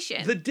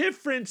situation. The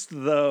difference,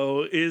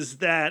 though, is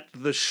that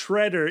the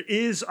Shredder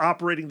is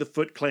operating the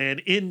Foot Clan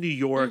in New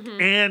York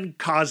and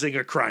causing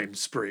a crime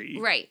spree.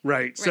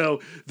 Right. So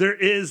there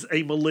is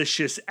a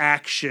malicious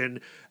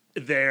action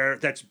there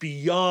that's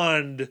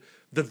beyond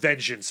the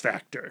vengeance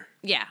factor.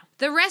 Yeah.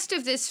 The rest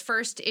of this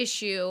first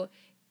issue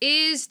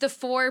is the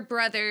 4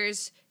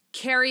 brothers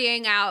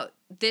carrying out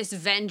this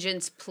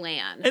vengeance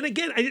plan. And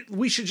again,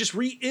 we should just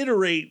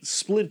reiterate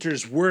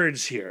Splinter's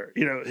words here.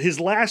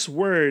 His last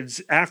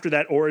words after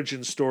that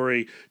origin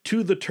story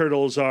to the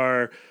Turtles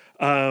are,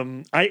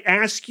 I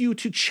ask you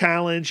to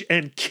challenge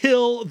and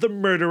kill the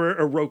murderer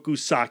Oroku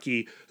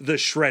Saki, the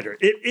Shredder.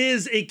 It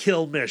is a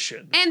kill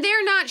mission. And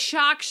they're not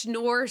shocked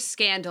nor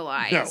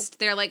scandalized.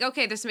 No. They're like,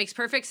 okay, this makes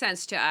perfect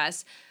sense to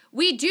us.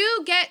 We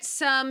do get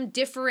some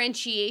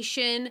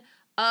differentiation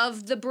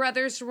of the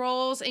brothers'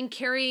 roles in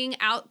carrying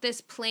out this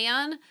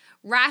plan.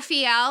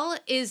 Raphael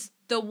is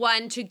the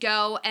one to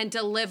go and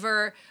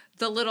deliver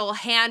the little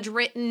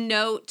handwritten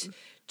note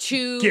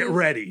to... Get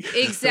ready.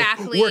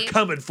 Exactly. We're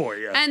coming for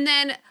you. And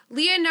then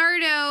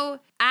Leonardo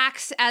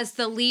acts as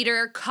the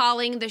leader,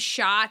 calling the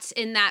shots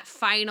in that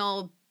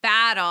final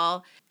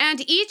battle.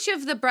 And each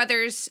of the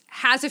brothers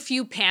has a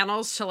few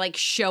panels to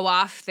show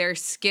off their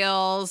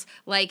skills.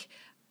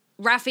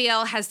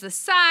 Raphael has the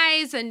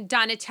size and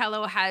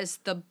Donatello has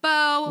the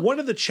bow. One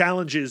of the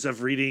challenges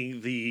of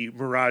reading the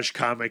Mirage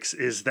comics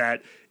is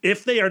that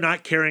if they are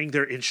not carrying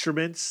their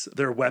instruments,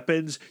 their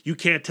weapons, you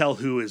can't tell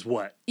who is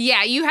what.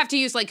 Yeah, you have to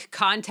use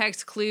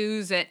context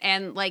clues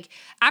and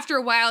after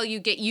a while you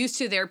get used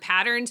to their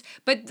patterns.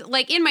 But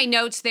in my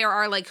notes, there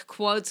are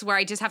quotes where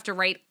I just have to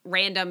write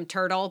random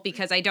turtle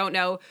because I don't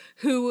know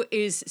who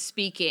is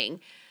speaking.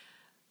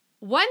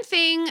 One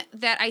thing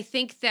that I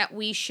think that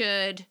we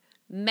should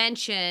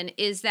mention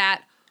is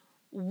that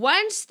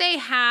once they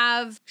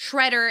have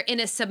Shredder in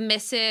a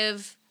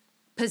submissive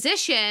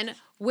position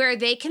where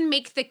they can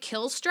make the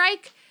kill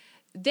strike,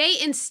 they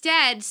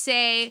instead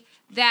say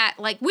that,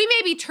 like, we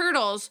may be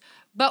turtles,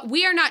 but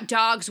we are not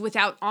dogs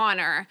without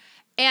honor.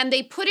 And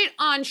they put it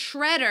on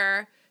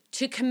Shredder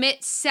to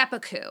commit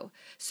seppuku.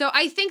 So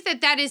I think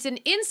that is an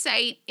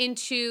insight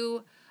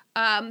into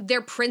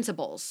their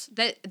principles.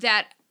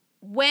 That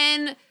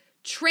when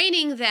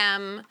training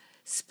them,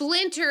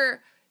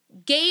 Splinter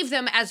gave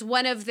them as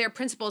one of their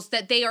principles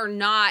that they are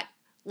not,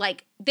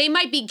 like, they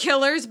might be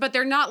killers, but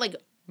they're not, like,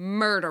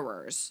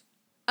 murderers.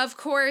 Of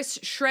course,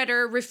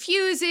 Shredder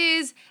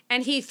refuses,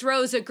 and he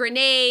throws a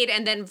grenade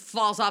and then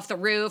falls off the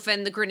roof,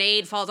 and the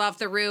grenade falls off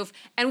the roof,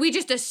 and we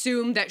just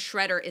assume that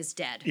Shredder is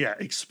dead. Yeah,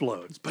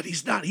 explodes. But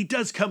he's not. He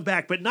does come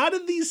back, but not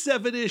in these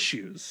 7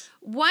 issues.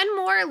 One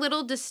more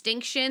little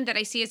distinction that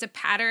I see as a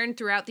pattern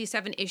throughout these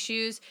 7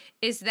 issues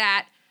is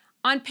that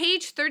on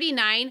page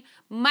 39,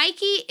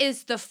 Mikey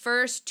is the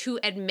first to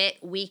admit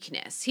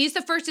weakness. He's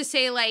the first to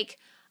say, like,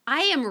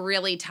 I am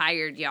really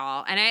tired,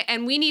 y'all,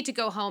 and we need to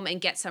go home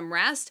and get some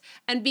rest.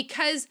 And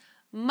because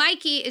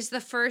Mikey is the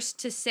first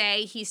to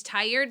say he's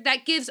tired,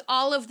 that gives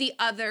all of the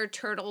other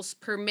turtles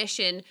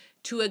permission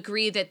to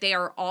agree that they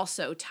are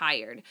also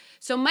tired.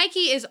 So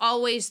Mikey is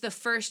always the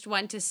first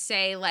one to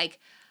say, like,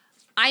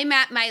 I'm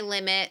at my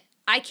limit.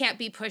 I can't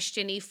be pushed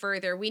any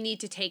further. We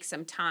need to take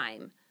some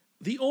time.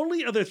 The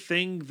only other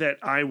thing that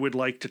I would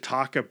like to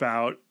talk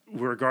about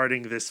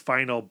regarding this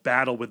final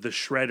battle with the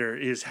Shredder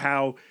is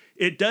how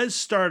it does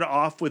start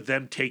off with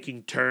them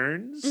taking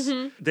turns.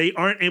 Mm-hmm. They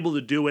aren't able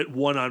to do it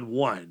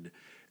one-on-one.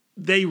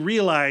 They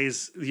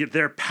realize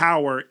their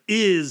power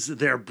is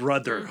their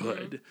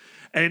brotherhood.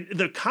 Mm-hmm. And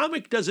the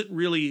comic doesn't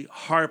really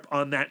harp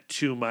on that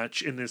too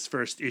much in this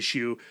first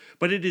issue,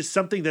 but it is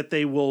something that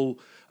they will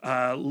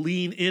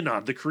lean in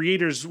on. The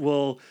creators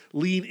will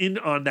lean in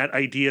on that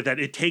idea that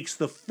it takes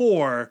the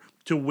 4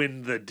 to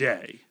win the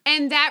day.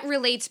 And that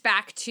relates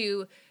back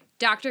to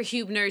Dr.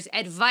 Hubner's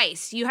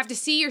advice. You have to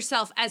see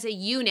yourself as a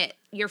unit,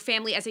 your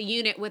family as a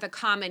unit with a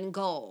common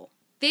goal.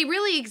 They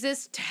really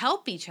exist to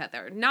help each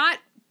other, not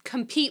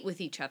compete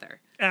with each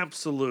other.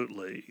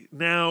 Absolutely.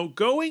 Now,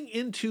 going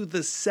into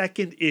the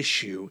second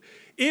issue,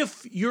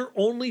 if your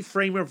only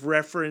frame of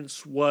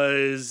reference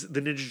was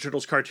the Ninja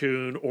Turtles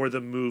cartoon or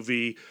the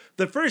movie,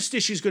 the first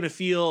issue is going to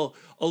feel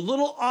a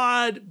little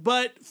odd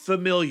but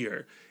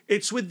familiar.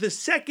 It's with the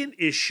second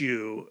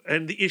issue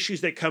and the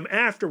issues that come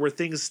after where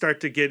things start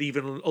to get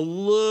even a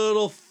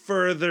little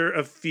further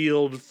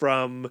afield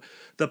from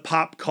the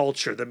pop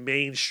culture, the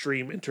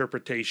mainstream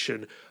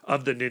interpretation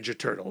of the Ninja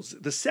Turtles.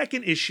 The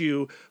second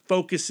issue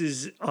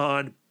focuses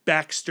on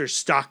Baxter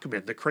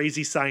Stockman, the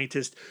crazy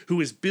scientist who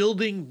is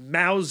building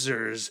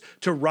Mausers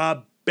to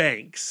rob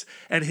banks,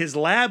 and his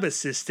lab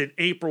assistant,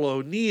 April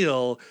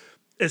O'Neil,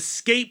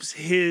 escapes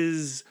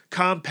his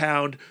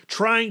compound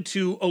trying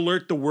to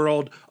alert the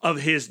world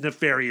of his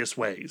nefarious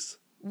ways.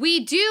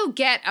 We do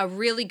get a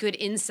really good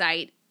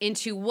insight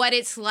into what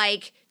it's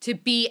like to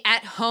be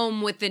at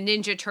home with the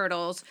Ninja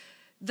Turtles.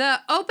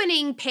 The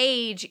opening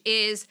page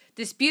is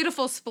this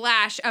beautiful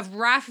splash of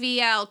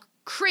Raphael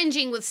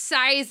cringing with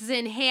scythes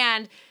in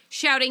hand,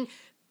 shouting,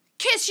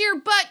 "Kiss your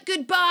butt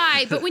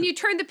goodbye." But when you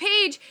turn the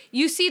page,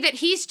 you see that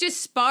he's just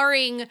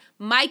sparring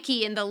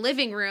Mikey in the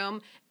living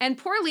room. And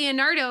poor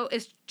Leonardo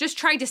is just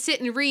trying to sit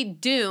and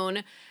read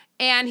Dune.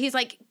 And he's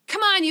like,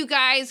 come on, you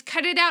guys,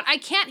 cut it out. I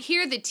can't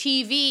hear the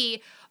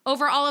TV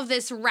over all of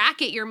this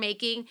racket you're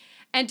making.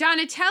 And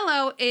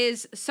Donatello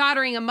is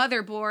soldering a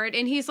motherboard.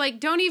 And he's like,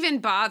 don't even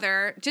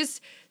bother.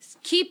 Just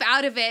keep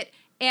out of it.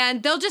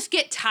 And they'll just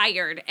get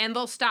tired and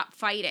they'll stop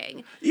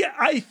fighting. Yeah,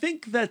 I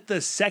think that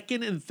the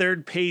second and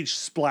third page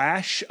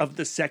splash of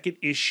the second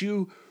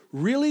issue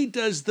really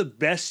does the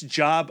best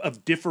job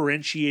of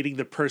differentiating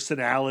the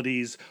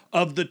personalities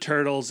of the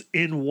Turtles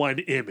in one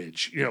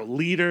image. You know,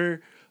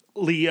 leader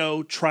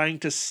Leo trying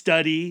to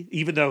study,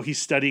 even though he's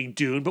studying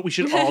Dune, but we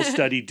should all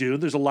study Dune.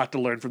 There's a lot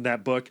to learn from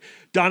that book.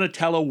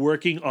 Donatello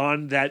working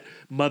on that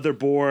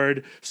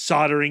motherboard,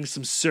 soldering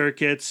some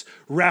circuits.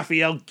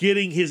 Raphael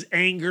getting his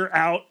anger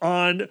out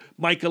on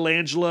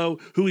Michelangelo,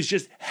 who is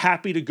just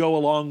happy to go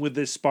along with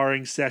this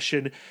sparring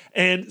session.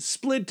 And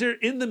Splinter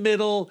in the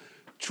middle,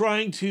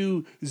 trying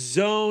to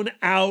zone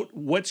out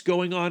what's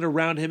going on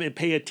around him and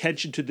pay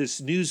attention to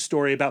this news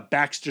story about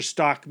Baxter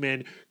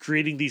Stockman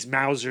creating these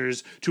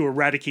Mausers to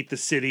eradicate the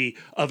city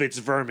of its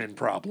vermin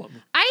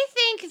problem. I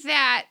think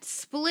that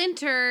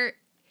Splinter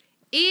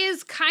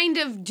is kind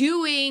of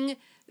doing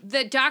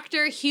the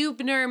Dr.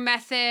 Hubner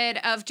method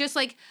of just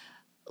like,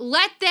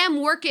 let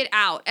them work it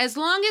out. As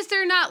long as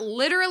they're not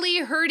literally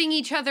hurting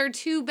each other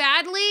too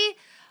badly,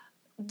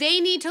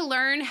 they need to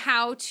learn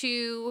how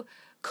to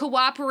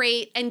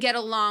cooperate and get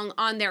along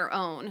on their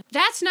own.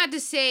 That's not to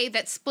say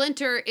that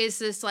Splinter is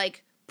this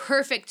like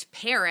perfect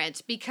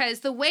parent, because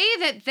the way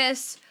that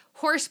this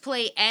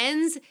horseplay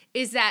ends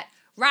is that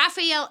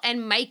Raphael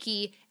and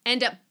Mikey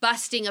end up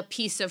busting a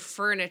piece of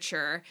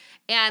furniture,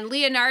 and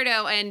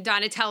Leonardo and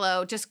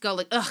Donatello just go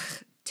like,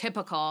 ugh,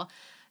 typical.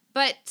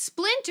 But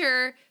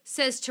Splinter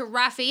says to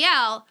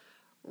Raphael,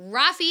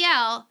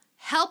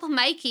 help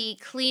Mikey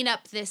clean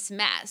up this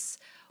mess.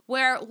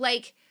 Where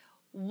like,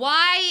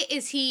 why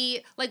is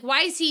he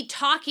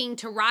talking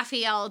to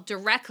Raphael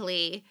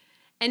directly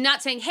and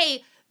not saying,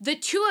 hey, the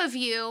two of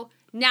you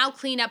now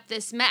clean up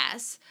this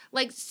mess?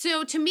 Like,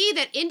 so to me,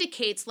 that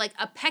indicates like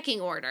a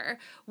pecking order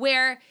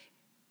where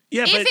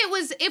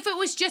if it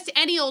was just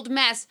any old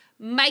mess,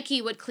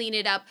 Mikey would clean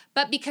it up.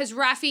 But because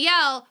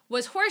Raphael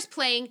was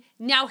horseplaying,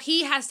 now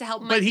he has to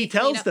help Mikey. But he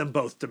tells them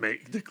both to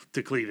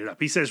clean it up.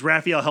 He says,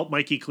 Raphael, help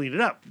Mikey clean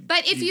it up.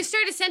 But if you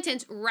start a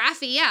sentence,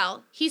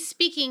 Raphael, he's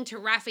speaking to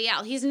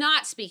Raphael. He's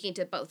not speaking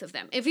to both of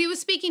them. If he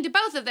was speaking to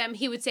both of them,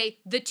 he would say,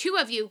 the two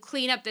of you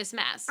clean up this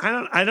mess.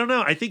 I don't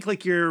know. I think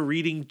like you're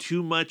reading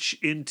too much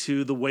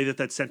into the way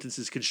that sentence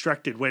is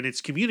constructed when it's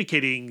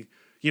communicating,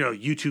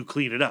 you two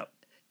clean it up.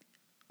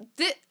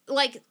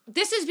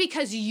 This is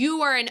because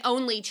you are an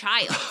only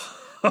child.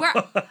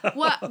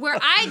 Where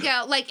I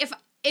go, like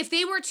if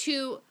they were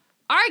to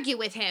argue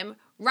with him,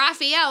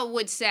 Raphael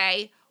would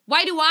say,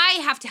 "Why do I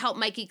have to help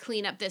Mikey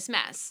clean up this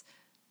mess?"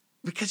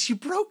 Because you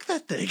broke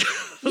that thing.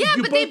 Yeah,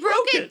 but they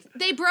broke it.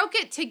 They broke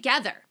it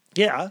together.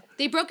 Yeah,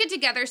 they broke it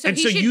together. So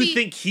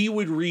think he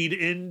would read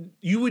in?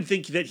 You would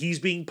think that he's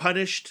being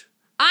punished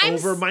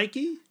over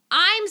Mikey?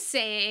 I'm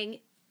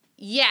saying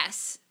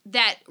yes.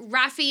 That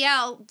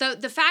Raphael,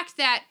 the fact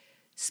that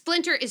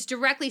Splinter is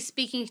directly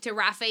speaking to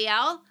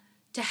Raphael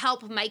to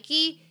help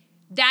Mikey,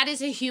 that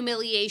is a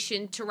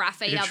humiliation to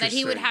Raphael, that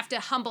he would have to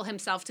humble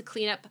himself to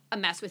clean up a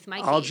mess with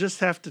Mikey. I'll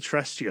just have to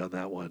trust you on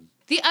that one.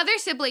 The other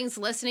siblings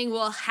listening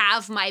will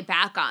have my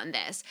back on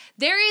this.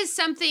 There is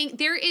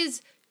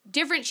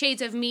different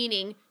shades of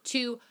meaning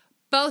to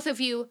both of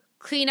you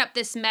clean up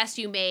this mess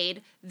you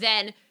made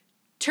than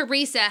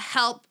Teresa,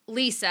 help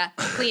Lisa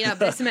clean up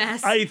this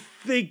mess. I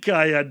think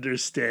I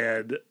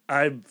understand.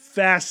 I'm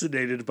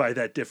fascinated by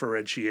that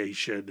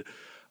differentiation.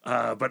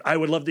 But I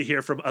would love to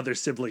hear from other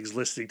siblings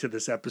listening to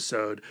this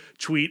episode.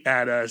 Tweet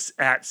at us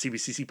at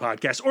CBCC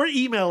Podcast or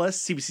email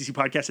us,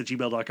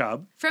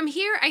 cbccpodcast@gmail.com. From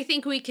here, I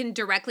think we can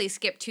directly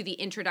skip to the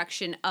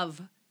introduction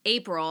of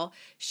April.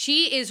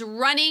 She is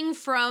running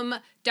from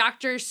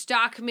Dr.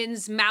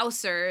 Stockman's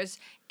Mousers,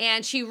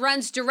 and she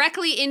runs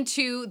directly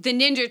into the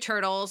Ninja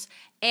Turtles.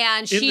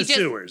 And in the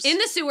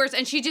sewers,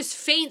 and she just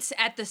faints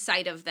at the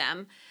sight of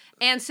them.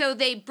 And so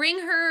they bring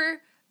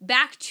her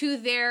back to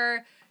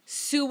their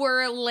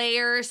sewer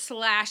lair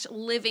 /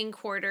 living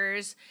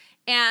quarters,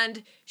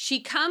 and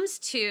she comes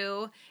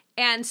to,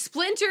 and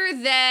Splinter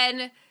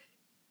then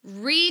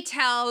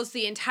retells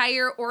the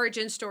entire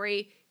origin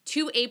story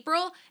to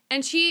April,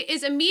 and she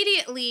is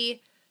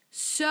immediately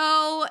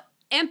so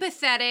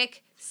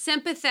empathetic,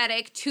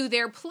 sympathetic to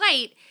their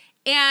plight.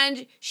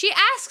 And she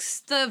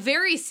asks the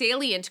very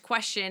salient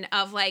question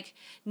of, like,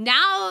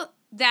 now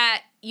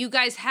that you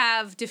guys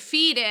have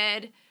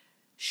defeated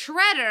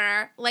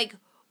Shredder, like,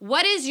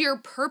 what is your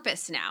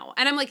purpose now?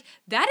 And I'm like,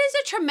 that is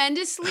a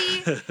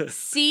tremendously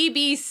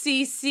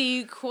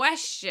CBCC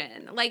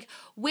question. Like,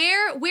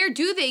 where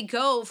do they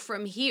go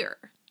from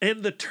here?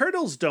 And the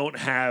Turtles don't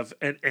have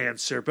an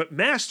answer, but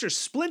Master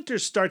Splinter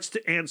starts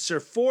to answer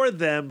for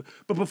them.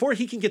 But before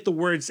he can get the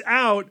words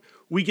out,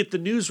 we get the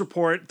news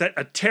report that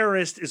a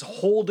terrorist is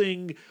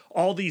holding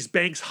all these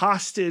banks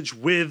hostage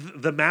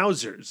with the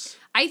Mousers.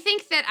 I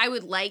think that I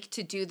would like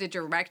to do the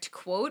direct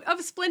quote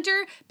of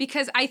Splinter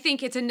because I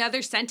think it's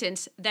another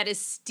sentence that is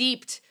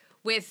steeped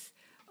with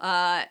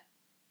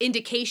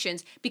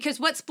indications. Because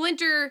what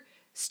Splinter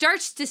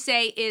starts to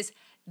say is,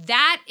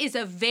 that is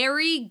a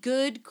very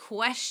good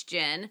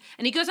question.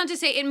 And he goes on to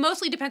say, it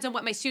mostly depends on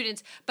what my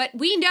students, but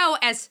we know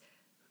as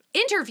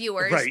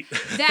interviewers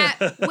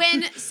that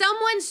when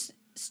someone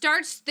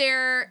starts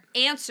their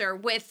answer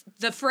with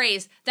the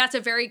phrase, that's a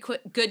very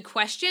good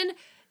question,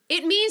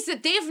 it means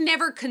that they've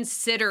never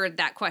considered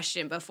that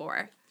question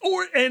before.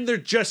 And they're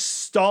just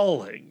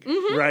stalling,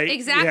 right?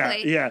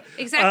 Exactly. Yeah.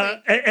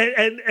 Exactly.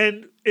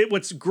 And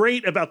what's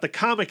great about the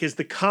comic is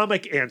the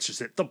comic answers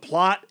it. The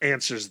plot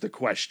answers the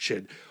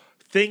question.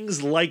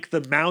 Things like the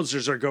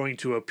Mousers are going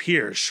to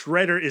appear.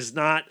 Shredder is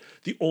not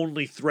the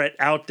only threat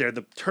out there.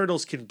 The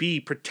Turtles can be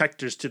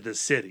protectors to the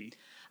city.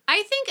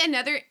 I think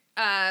another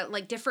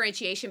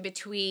differentiation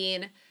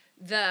between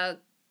the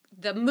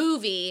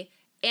movie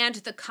and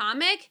the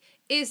comic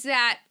is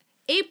that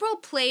April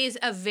plays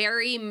a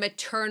very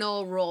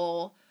maternal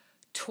role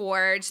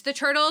towards the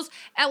Turtles.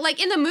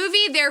 Like in the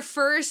movie, their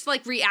first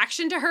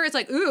reaction to her is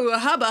like, ooh,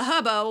 hubba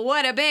hubba,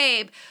 what a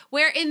babe.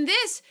 Where in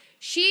this,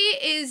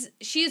 she's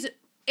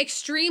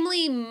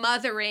extremely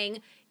mothering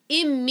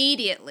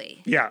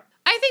immediately. Yeah.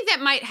 I think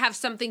that might have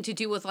something to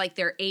do with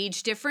their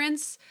age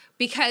difference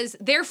because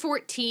they're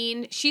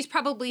 14. She's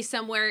probably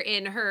somewhere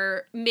in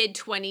her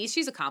mid-20s.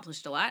 She's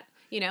accomplished a lot,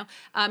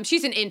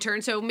 She's an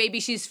intern, so maybe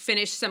she's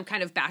finished some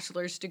kind of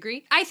bachelor's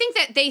degree. I think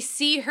that they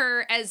see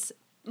her as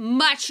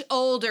much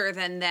older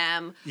than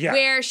them. Yeah.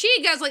 Where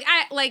she goes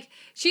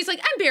she's like,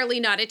 I'm barely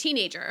not a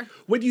teenager.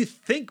 When you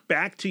think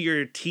back to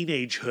your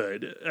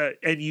teenagehood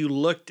and you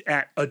looked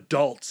at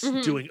adults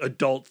doing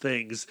adult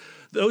things,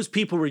 those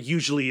people were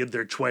usually in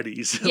their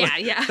 20s.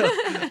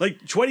 Yeah.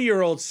 Like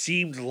 20-year-olds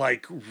seemed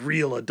like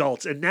real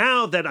adults. And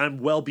now that I'm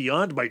well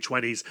beyond my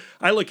 20s,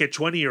 I look at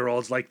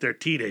 20-year-olds like they're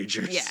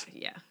teenagers.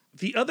 Yeah.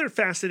 The other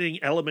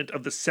fascinating element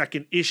of the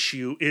second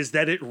issue is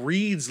that it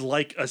reads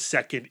like a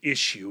second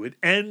issue. It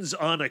ends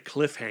on a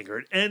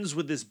cliffhanger. It ends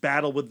with this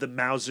battle with the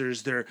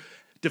Mausers. They're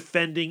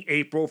defending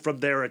April from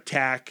their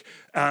attack.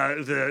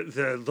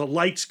 The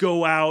lights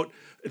go out.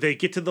 They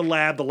get to the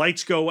lab. The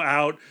lights go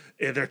out.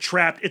 They're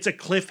trapped. It's a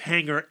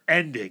cliffhanger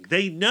ending.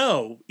 They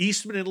know,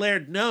 Eastman and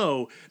Laird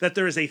know that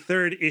there is a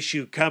third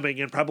issue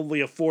coming and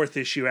probably a fourth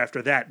issue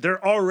after that.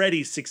 They're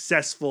already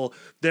successful.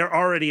 They're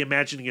already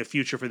imagining a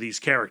future for these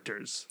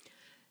characters.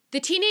 The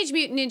Teenage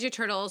Mutant Ninja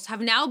Turtles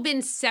have now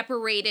been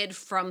separated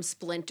from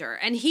Splinter,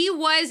 and he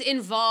was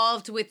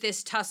involved with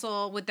this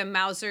tussle with the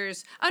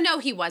Mausers. Oh, no,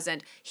 he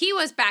wasn't. He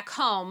was back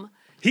home.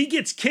 He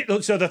gets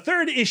kicked. So the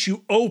third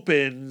issue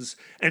opens,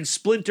 and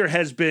Splinter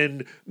has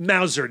been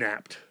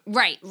Mauser-napped.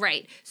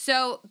 Right.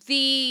 So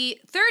the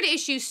third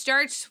issue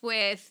starts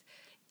with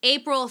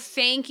April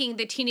thanking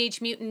the Teenage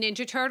Mutant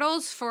Ninja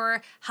Turtles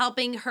for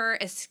helping her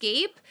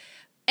escape.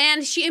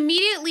 And she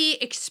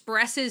immediately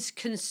expresses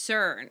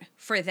concern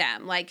for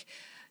them. Like,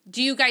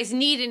 do you guys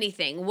need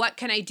anything? What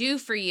can I do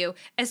for you?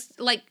 As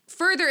like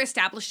further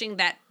establishing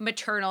that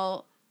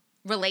maternal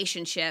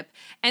relationship.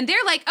 And they're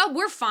like, oh,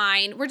 we're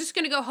fine. We're just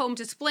going to go home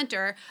to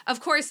Splinter. Of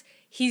course,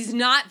 he's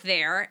not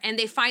there. And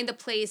they find the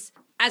place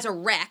as a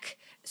wreck.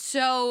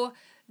 So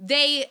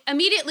they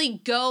immediately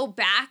go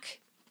back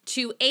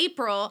to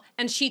April,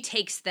 and she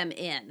takes them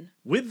in.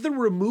 With the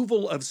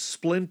removal of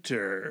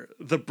Splinter,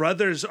 the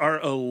brothers are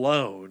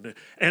alone,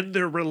 and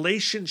their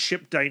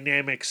relationship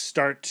dynamics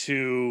start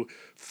to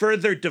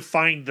further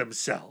define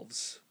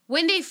themselves.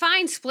 When they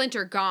find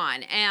Splinter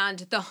gone and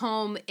the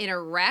home in a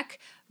wreck,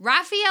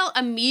 Raphael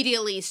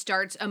immediately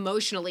starts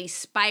emotionally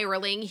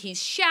spiraling.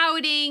 He's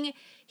shouting,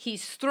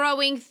 he's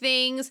throwing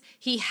things,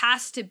 he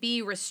has to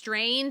be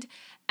restrained,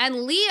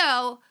 and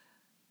Leo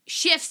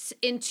shifts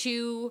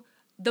into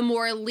the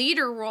more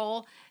leader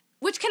role,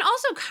 which can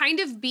also kind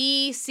of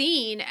be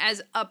seen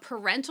as a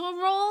parental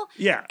role.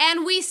 Yeah.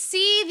 And we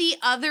see the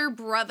other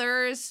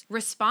brothers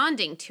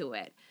responding to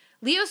it.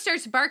 Leo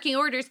starts barking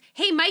orders,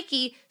 hey,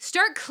 Mikey,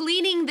 start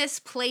cleaning this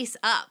place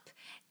up.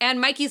 And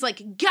Mikey's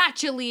like,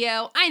 gotcha,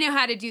 Leo. I know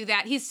how to do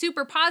that. He's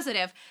super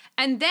positive.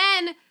 And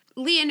then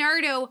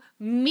Leonardo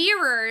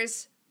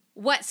mirrors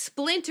what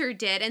Splinter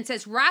did and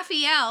says,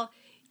 Raphael,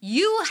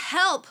 you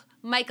help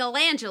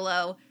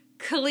Michelangelo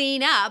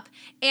clean up.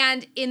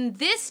 And in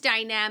this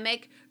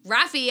dynamic,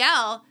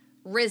 Raphael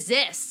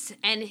resists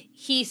and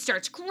he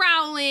starts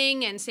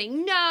growling and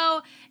saying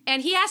no,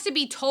 and he has to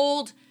be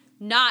told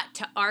not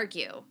to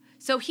argue.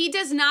 So he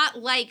does not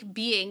like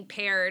being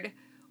paired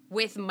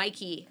with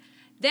Mikey.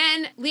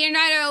 Then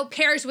Leonardo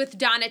pairs with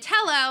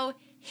Donatello,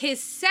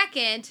 his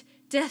second,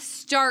 to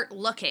start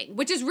looking,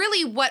 which is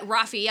really what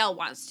Raphael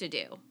wants to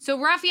do.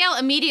 So Raphael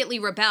immediately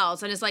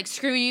rebels and is like,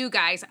 screw you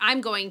guys,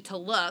 I'm going to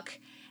look.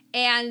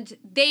 And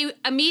they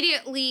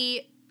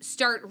immediately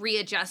start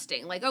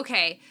readjusting. Like,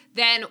 okay,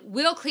 then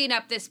we'll clean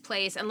up this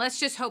place and let's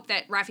just hope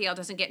that Raphael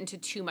doesn't get into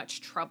too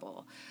much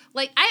trouble.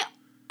 Like,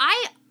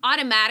 I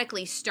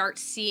automatically start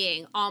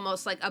seeing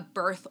almost like a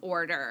birth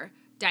order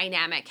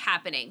dynamic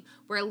happening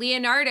where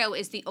Leonardo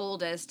is the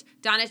oldest,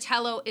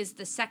 Donatello is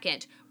the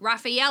second,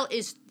 Raphael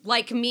is,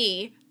 like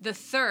me, the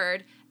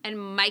third, and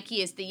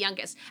Mikey is the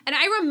youngest. And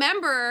I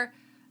remember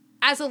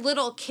as a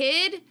little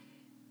kid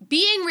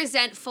being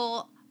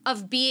resentful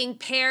of being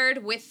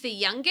paired with the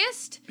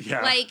youngest,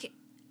 like,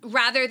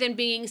 rather than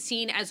being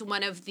seen as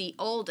one of the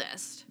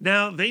oldest.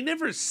 Now, they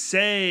never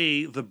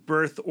say the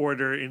birth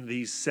order in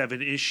these 7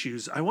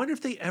 issues. I wonder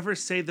if they ever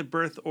say the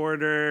birth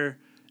order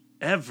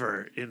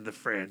ever in the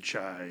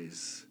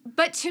franchise.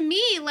 But to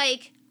me,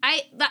 like,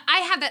 I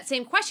have that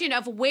same question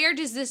of where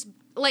does this,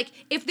 like,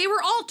 if they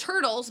were all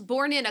turtles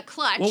born in a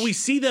clutch. Well, we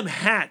see them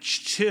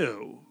hatch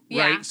too,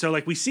 right? Yeah. So,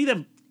 like, we see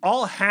them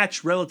all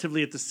hatch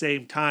relatively at the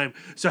same time.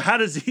 So how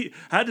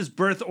does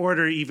birth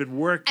order even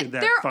work in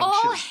that They're function?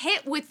 all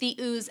hit with the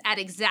ooze at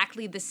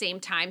exactly the same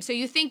time. So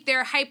you think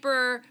their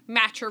hyper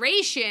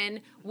maturation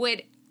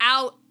would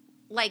outweigh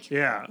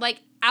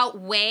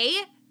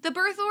the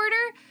birth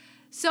order?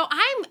 So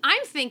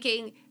I'm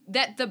thinking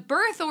that the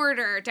birth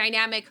order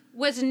dynamic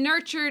was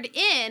nurtured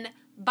in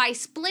by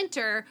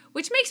Splinter,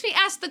 which makes me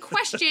ask the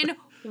question,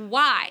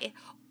 why?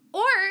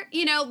 Or,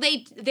 you know,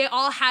 they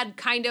all had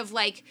kind of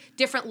like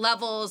different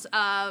levels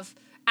of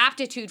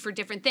aptitude for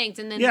different things,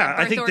 and then Yeah, the I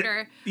birth think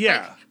order,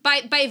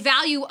 by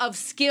value of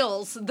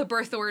skills, the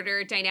birth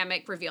order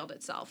dynamic revealed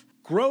itself.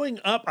 Growing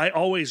up, I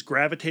always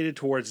gravitated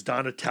towards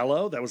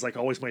Donatello. That was like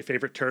always my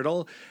favorite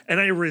turtle. And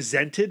I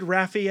resented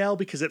Raphael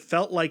because it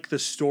felt like the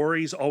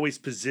stories always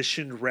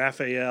positioned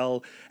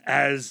Raphael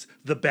as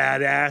the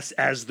badass,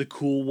 as the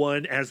cool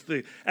one, as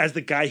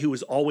the guy who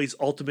was always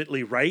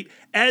ultimately right,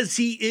 as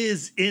he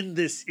is in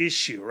this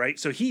issue, right?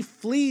 So he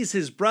flees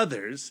his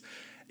brothers.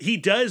 He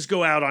does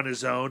go out on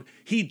his own.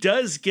 He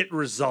does get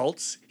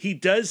results. He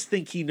does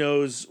think he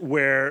knows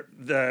where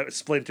the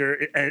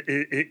Splinter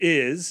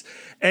is.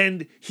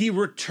 And he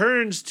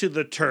returns to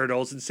the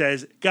Turtles and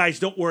says, guys,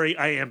 don't worry,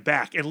 I am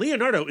back. And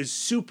Leonardo is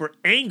super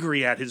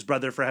angry at his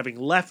brother for having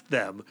left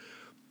them.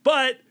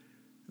 But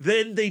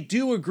then they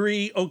do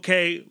agree,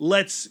 okay,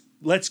 let's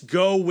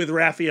go with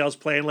Raphael's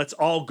plan. Let's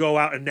all go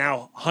out and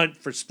now hunt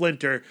for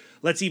Splinter.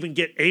 Let's even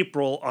get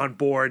April on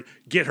board,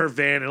 get her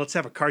van, and let's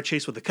have a car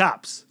chase with the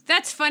cops.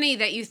 That's funny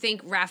that you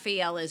think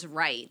Raphael is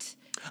right.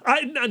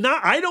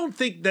 I don't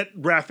think that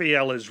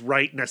Raphael is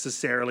right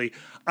necessarily.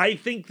 I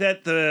think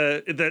that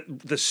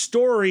the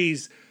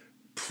stories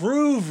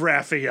prove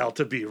Raphael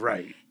to be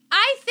right.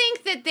 I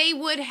think that they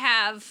would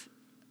have,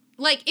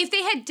 like, if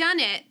they had done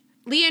it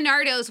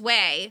Leonardo's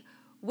way,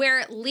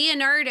 where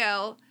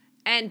Leonardo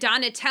and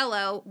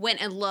Donatello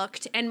went and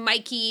looked, and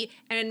Mikey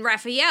and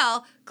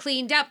Raphael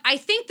cleaned up, I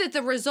think that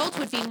the result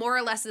would be more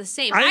or less the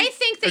same. I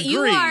think that agree. you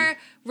are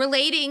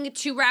relating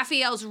to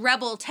Raphael's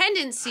rebel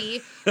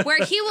tendency,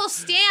 where he will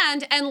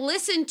stand and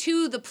listen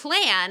to the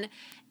plan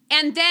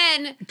and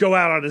then go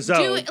out on his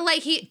own. Do it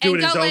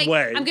his own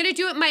way. I'm going to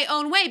do it my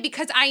own way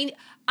because I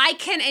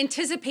can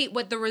anticipate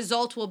what the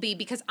result will be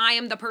because I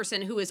am the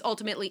person who is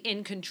ultimately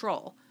in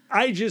control.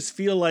 I just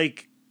feel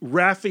like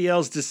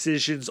Raphael's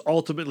decisions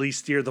ultimately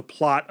steer the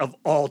plot of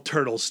all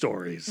turtle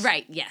stories.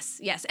 Right,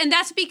 yes. And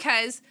that's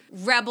because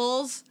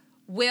rebels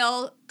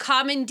will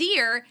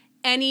commandeer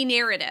any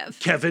narrative.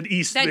 Kevin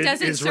Eastman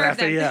that is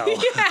Raphael.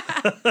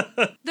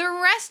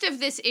 The rest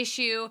of this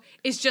issue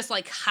is just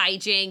like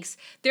hijinks.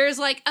 There's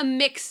like a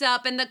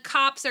mix-up and the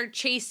cops are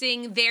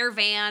chasing their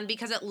van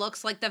because it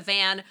looks like the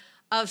van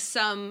of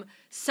some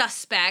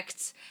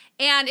suspects.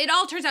 And it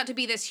all turns out to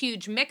be this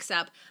huge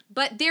mix-up.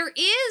 But there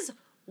is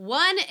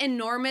one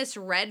enormous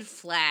red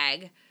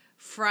flag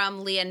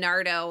from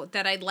Leonardo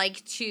that I'd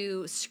like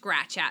to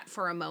scratch at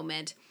for a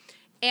moment.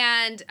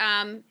 And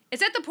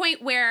it's at the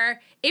point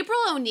where April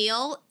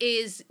O'Neil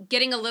is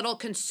getting a little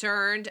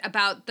concerned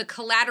about the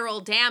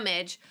collateral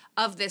damage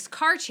of this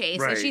car chase.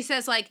 Right. And she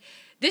says, like,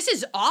 this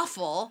is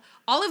awful.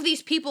 All of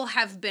these people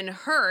have been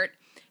hurt.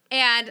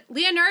 And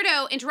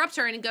Leonardo interrupts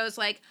her and goes,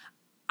 like,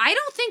 I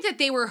don't think that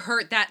they were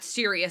hurt that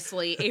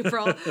seriously,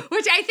 April,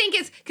 which I think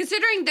is,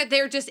 considering that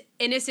they're just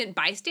innocent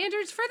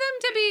bystanders, for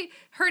them to be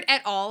hurt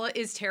at all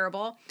is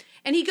terrible.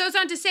 And he goes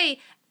on to say,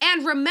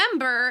 and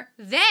remember,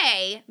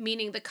 they,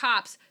 meaning the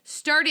cops,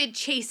 started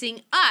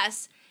chasing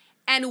us,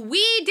 and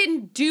we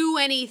didn't do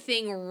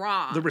anything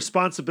wrong. The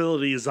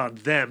responsibility is on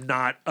them,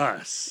 not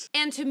us.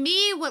 And to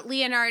me, what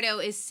Leonardo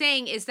is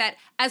saying is that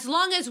as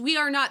long as we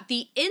are not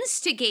the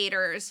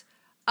instigators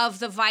of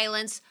the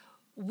violence,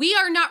 we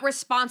are not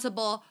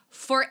responsible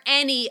for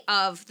any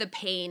of the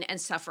pain and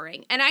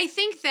suffering. And I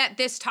think that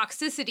this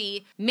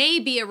toxicity may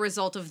be a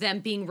result of them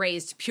being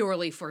raised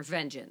purely for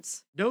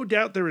vengeance. No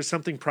doubt there is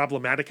something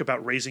problematic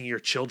about raising your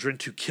children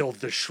to kill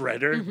the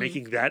Shredder,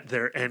 making that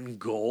their end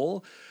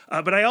goal.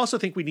 But I also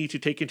think we need to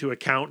take into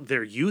account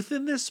their youth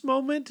in this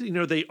moment. You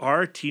know, they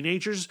are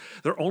teenagers.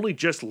 They're only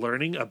just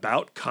learning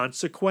about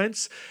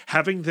consequence.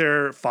 Having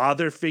their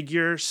father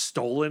figure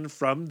stolen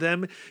from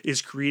them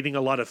is creating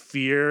a lot of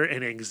fear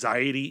and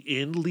anxiety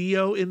in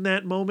Leo in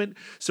that moment.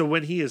 So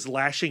when he is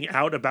lashing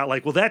out about,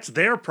 like, well, that's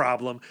their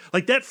problem,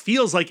 like, that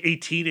feels like a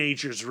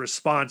teenager's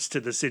response to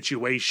the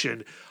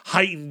situation,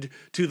 heightened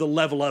to the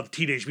level of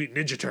Teenage Mutant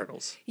Ninja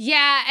Turtles.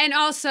 Yeah, and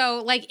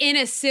also, like, in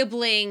a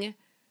sibling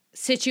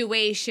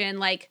situation,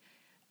 like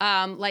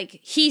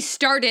he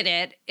started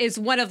it is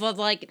one of the,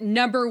 like,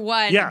 number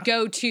one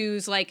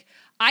go-tos. Like,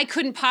 I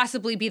couldn't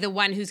possibly be the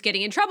one who's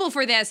getting in trouble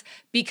for this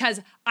because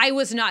I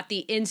was not the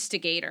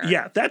instigator.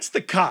 Yeah, that's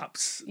the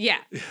cops. Yeah.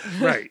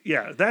 Right,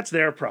 yeah, that's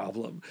their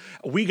problem.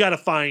 We got to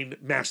find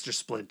Master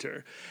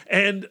Splinter.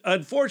 And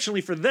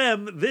unfortunately for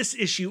them, this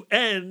issue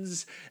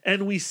ends,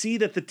 and we see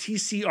that the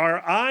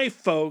TCRI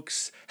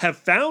folks have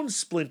found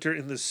Splinter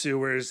in the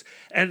sewers,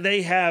 and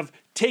they have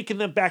taken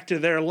them back to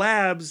their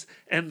labs,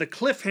 and the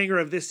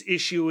cliffhanger of this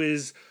issue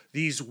is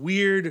these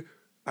weird,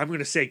 I'm going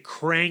to say,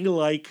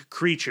 Krang-like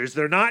creatures.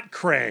 They're not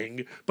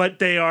Krang, but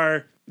they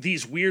are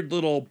these weird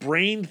little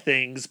brain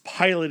things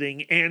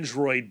piloting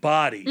android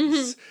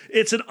bodies.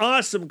 It's an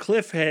awesome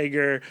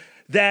cliffhanger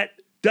that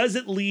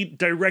doesn't lead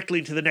directly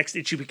into the next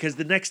issue because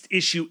the next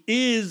issue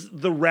is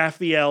the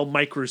Raphael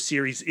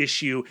micro-series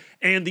issue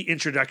and the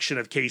introduction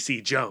of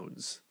Casey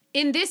Jones.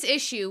 In this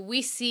issue,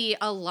 we see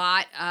a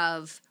lot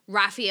of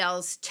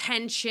Raphael's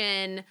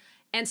tension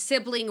and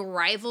sibling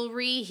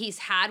rivalry he's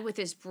had with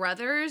his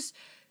brothers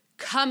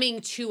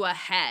coming to a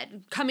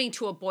head, coming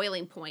to a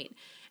boiling point.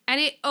 And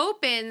it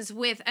opens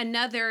with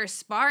another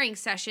sparring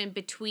session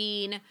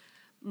between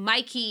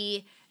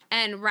Mikey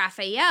and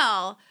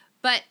Raphael,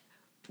 but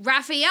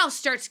Raphael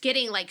starts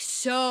getting like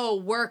so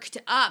worked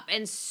up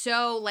and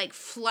so like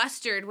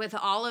flustered with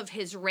all of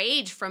his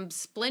rage from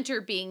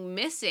Splinter being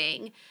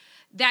missing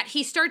that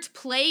he starts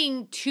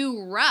playing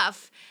too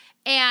rough.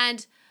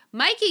 And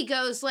Mikey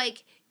goes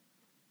like,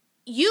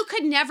 you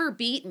could never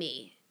beat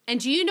me. And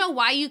do you know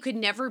why you could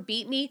never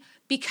beat me?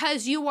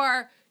 Because you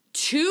are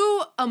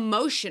too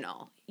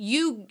emotional.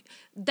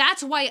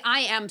 That's why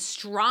I am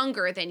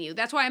stronger than you.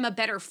 That's why I'm a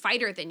better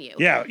fighter than you.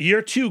 Yeah,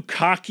 you're too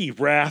cocky,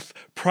 Raph.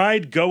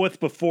 Pride goeth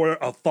before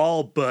a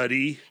fall,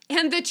 buddy.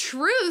 And the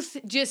truth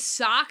just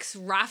socks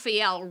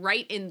Raphael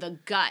right in the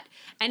gut.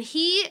 And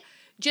he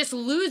just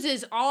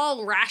loses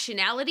all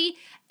rationality.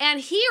 And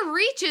he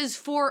reaches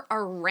for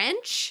a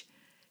wrench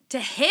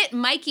to hit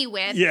Mikey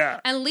with.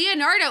 Yeah. And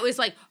Leonardo is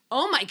like,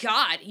 oh my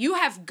God, you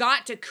have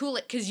got to cool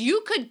it because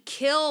you could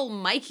kill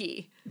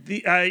Mikey.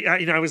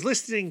 I was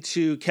listening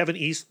to Kevin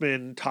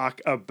Eastman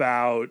talk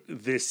about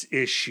this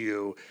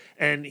issue,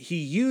 and he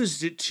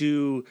used it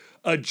to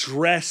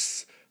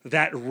address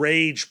that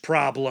rage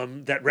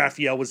problem that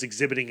Raphael was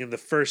exhibiting in the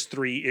first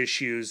 3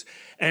 issues.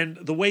 And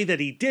the way that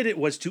he did it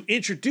was to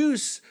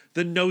introduce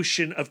the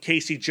notion of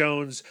Casey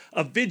Jones,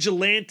 a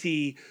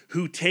vigilante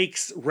who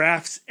takes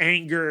Raph's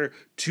anger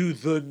to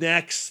the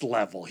next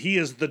level. He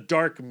is the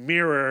dark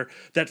mirror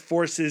that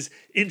forces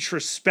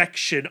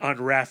introspection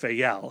on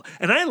Raphael.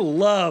 And I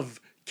love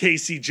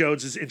Casey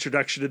Jones's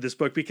introduction to this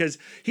book because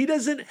he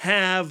doesn't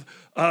have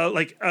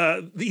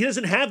he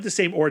doesn't have the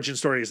same origin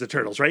story as the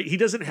Turtles, right? He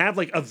doesn't have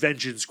like a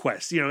vengeance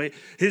quest. You know,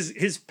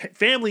 his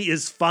family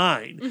is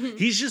fine. Mm-hmm.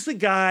 He's just a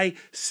guy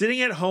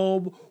sitting at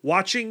home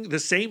watching the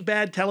same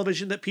bad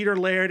television that Peter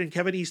Laird and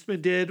Kevin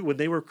Eastman did when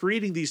they were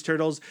creating these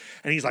Turtles,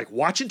 and he's like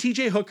watching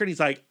T.J. Hooker, and he's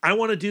like, I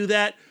want to do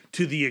that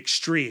to the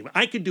extreme.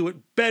 I can do it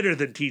better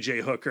than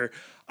T.J. Hooker.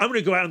 I'm going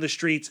to go out on the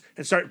streets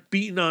and start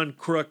beating on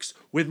crooks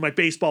with my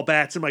baseball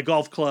bats and my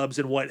golf clubs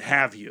and what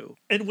have you.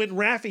 And when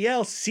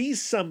Raphael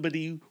sees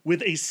somebody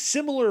with a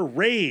similar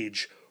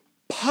rage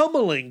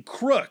pummeling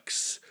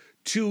crooks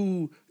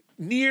to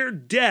near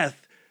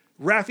death,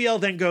 Raphael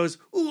then goes,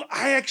 ooh,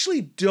 I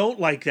actually don't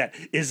like that.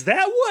 Is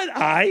that what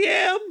I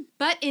am?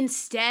 But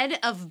instead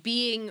of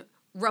being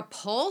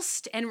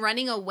repulsed and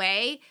running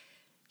away,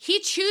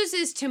 he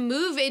chooses to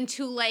move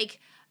into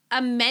like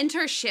a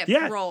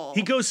mentorship role.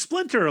 He goes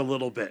Splinter a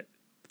little bit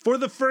for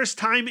the first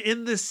time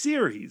in this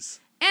series.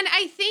 And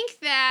I think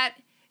that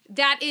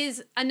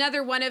is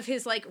another one of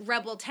his like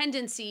rebel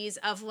tendencies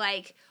of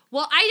like,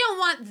 well, I don't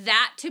want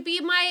that to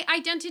be my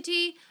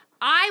identity.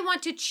 I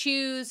want to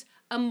choose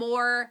a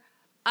more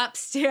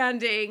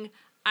upstanding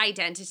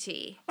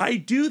identity. I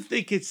do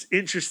think it's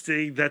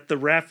interesting that the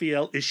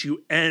Raphael issue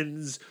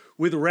ends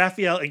with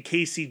Raphael and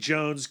Casey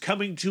Jones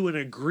coming to an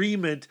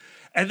agreement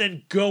and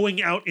then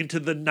going out into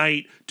the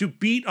night to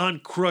beat on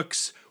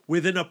crooks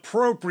with an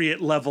appropriate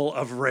level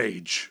of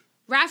rage.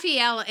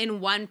 Raphael in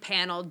one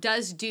panel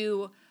does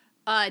do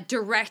a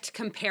direct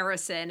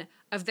comparison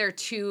of their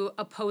 2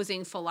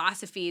 opposing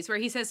philosophies where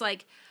he says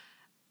like,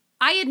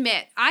 I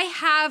admit, I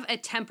have a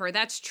temper,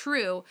 that's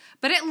true,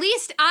 but at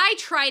least I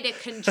try to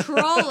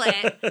control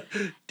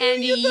it,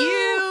 and you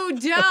don't.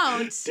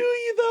 Do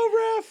you though,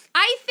 Raph?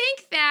 I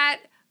think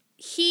that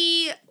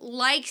he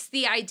likes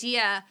the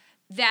idea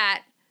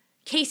that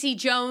Casey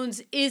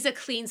Jones is a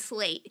clean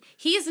slate.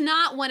 He's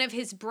not one of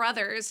his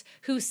brothers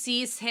who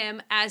sees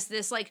him as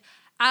this like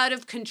out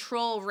of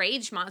control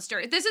rage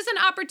monster. This is an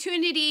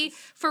opportunity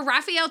for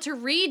Raphael to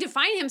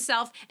redefine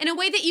himself in a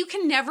way that you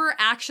can never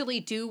actually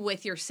do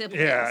with your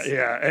siblings.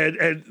 Yeah.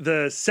 And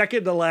the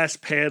second to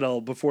last panel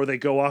before they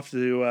go off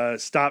to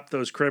stop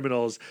those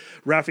criminals,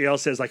 Raphael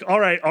says like, all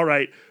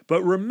right.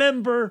 But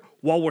remember,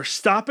 while we're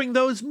stopping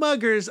those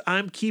muggers,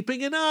 I'm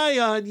keeping an eye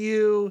on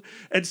you.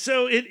 And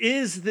so it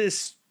is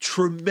this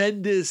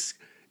tremendous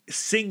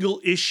single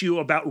issue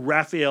about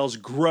Raphael's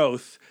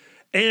growth.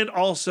 And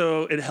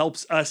also it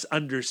helps us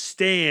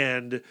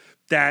understand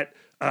that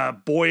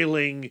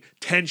boiling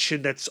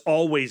tension that's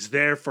always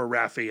there for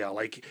Raphael.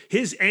 Like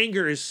his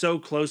anger is so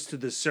close to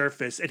the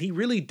surface and he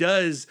really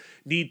does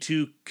need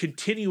to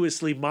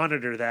continuously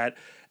monitor that.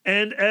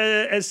 And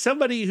as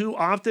somebody who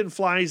often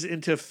flies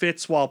into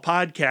fits while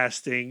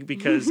podcasting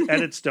because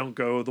edits don't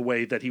go the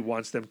way that he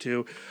wants them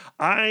to,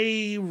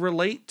 I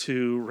relate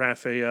to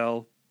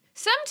Raphael.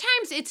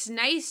 Sometimes it's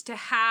nice to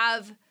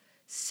have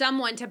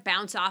someone to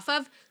bounce off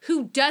of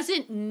who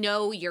doesn't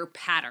know your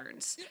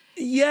patterns.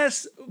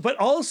 Yes, but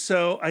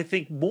also, I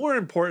think more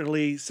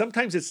importantly,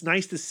 sometimes it's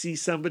nice to see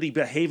somebody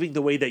behaving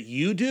the way that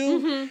you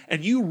do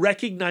and you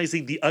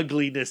recognizing the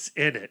ugliness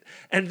in it.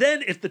 And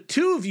then if the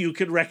 2 of you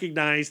can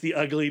recognize the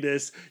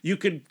ugliness, you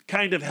can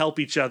kind of help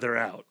each other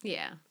out.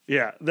 Yeah.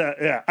 Yeah.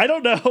 I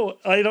don't know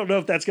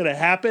if that's going to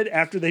happen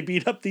after they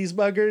beat up these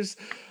muggers,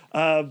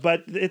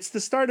 but it's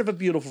the start of a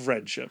beautiful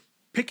friendship.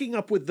 picking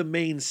up with the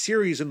main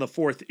series in the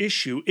 4th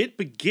issue, it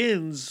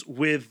begins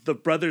with the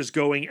brothers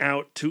going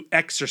out to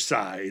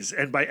exercise,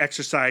 and by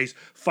exercise,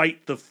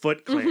 fight the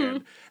Foot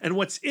Clan. And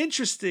what's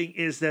interesting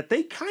is that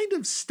they kind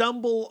of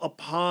stumble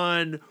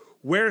upon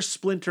where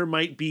Splinter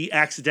might be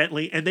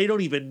accidentally, and they don't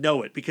even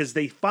know it because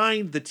they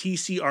find the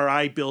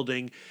TCRI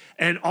building,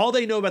 and all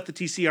they know about the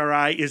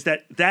TCRI is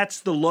that that's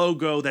the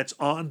logo that's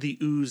on the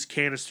ooze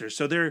canister.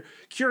 So their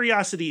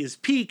curiosity is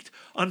piqued.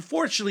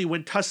 Unfortunately,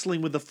 when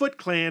tussling with the Foot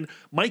Clan,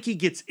 Mikey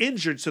gets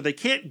injured, so they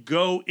can't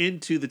go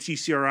into the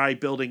TCRI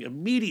building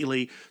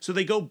immediately, so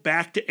they go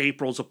back to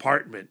April's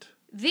apartment.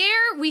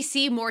 There we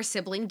see more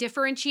sibling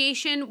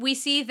differentiation. We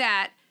see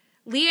that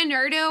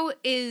Leonardo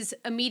is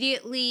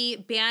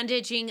immediately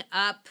bandaging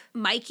up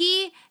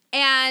Mikey,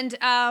 and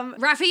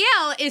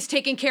Raphael is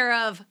taking care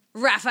of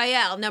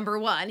Raphael, number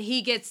one.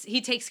 He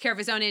takes care of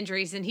his own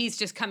injuries, and he's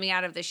just coming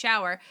out of the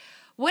shower.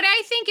 What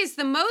I think is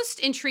the most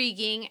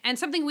intriguing, and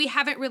something we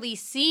haven't really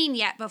seen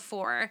yet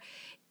before,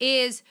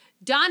 is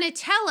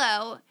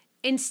Donatello,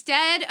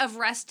 instead of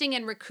resting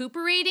and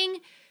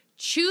recuperating,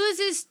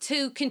 chooses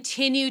to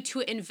continue to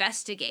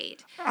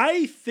investigate.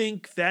 I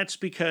think that's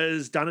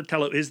because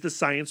Donatello is the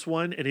science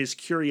one and his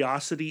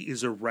curiosity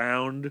is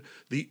around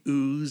the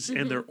ooze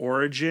and their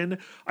origin.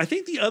 I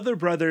think the other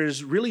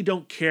brothers really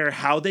don't care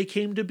how they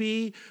came to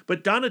be,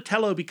 but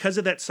Donatello, because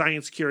of that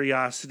science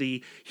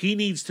curiosity, he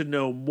needs to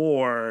know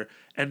more,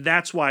 and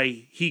that's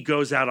why he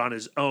goes out on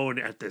his own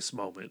at this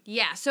moment.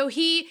 Yeah, so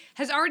he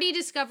has already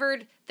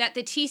discovered that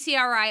the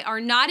TCRI are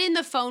not in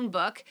the phone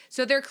book,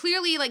 so they're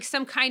clearly like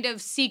some kind of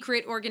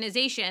secret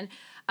organization.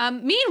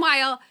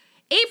 Meanwhile,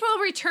 April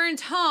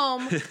returns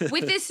home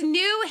with this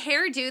new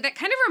hairdo that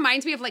kind of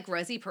reminds me of like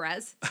Rosie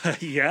Perez.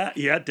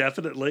 Yeah,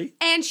 definitely.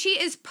 And she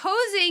is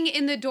posing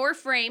in the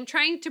doorframe,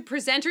 trying to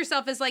present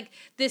herself as like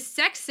this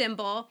sex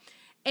symbol.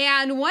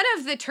 And one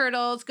of the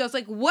turtles goes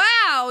like,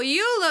 "Wow,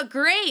 you look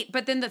great."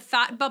 But then the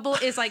thought bubble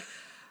is like,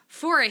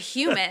 "For a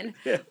human,"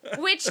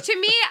 which to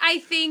me, I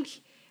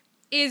think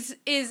is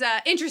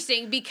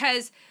interesting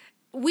because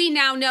we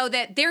now know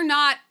that they're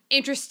not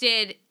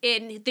interested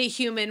in the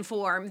human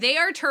form. They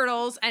are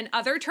turtles, and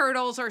other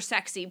turtles are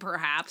sexy,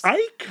 perhaps.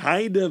 I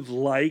kind of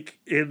like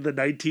in the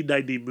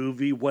 1990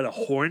 movie what a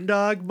horn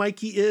dog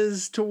Mikey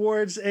is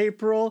towards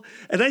April,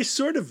 and I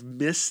sort of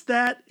miss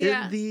that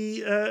in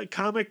the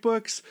comic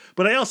books,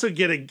 but I also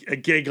get a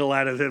giggle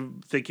out of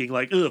him thinking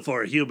like, "Ugh,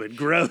 for a human,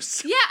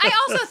 gross." Yeah, I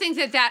also think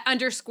that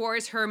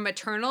underscores her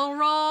maternal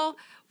role,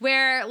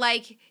 where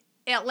like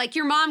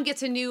your mom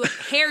gets a new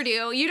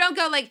hairdo. You don't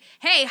go like,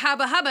 "Hey,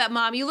 hubba hubba,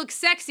 mom, you look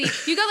sexy."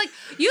 You go like,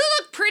 "You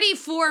look pretty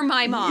for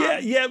my mom."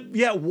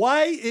 Yeah.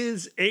 Why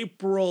is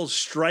April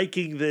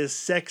striking this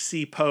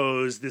sexy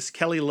pose, this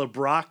Kelly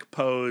LeBrock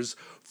pose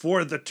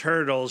for the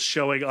turtles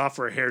showing off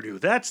her hairdo?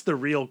 That's the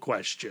real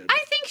question.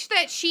 I think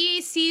that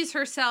she sees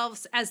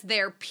herself as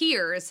their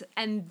peers,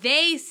 and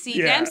they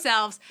see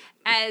themselves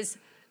as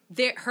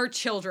her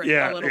children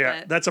a little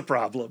bit. That's a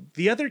problem.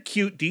 The other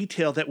cute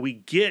detail that we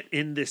get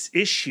in this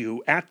issue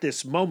at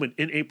this moment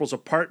in April's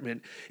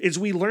apartment is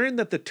we learn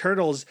that the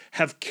turtles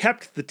have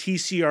kept the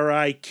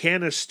TCRI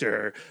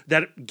canister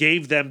that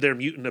gave them their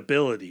mutant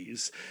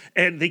abilities,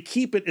 and they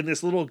keep it in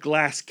this little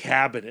glass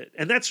cabinet,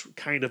 and that's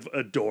kind of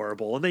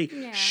adorable. And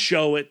they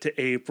show it to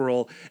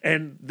April,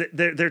 and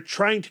they're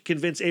trying to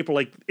convince April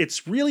like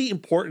it's really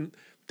important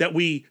that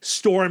we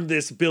storm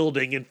this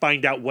building and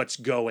find out what's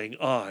going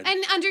on.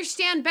 And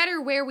understand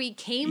better where we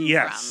came from.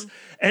 Yes,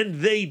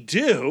 and they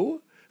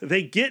do.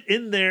 They get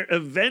in there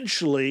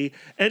eventually,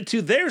 and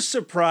to their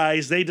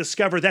surprise, they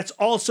discover that's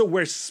also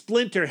where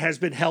Splinter has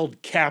been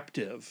held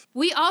captive.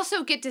 We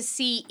also get to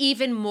see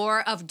even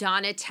more of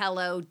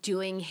Donatello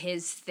doing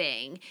his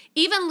thing.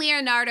 Even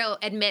Leonardo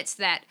admits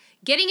that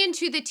getting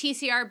into the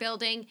TCR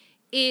building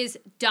is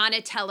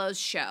Donatello's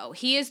show.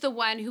 He is the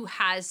one who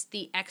has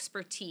the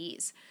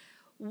expertise.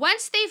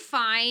 Once they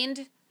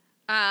find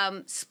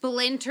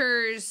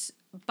Splinter's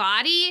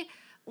body,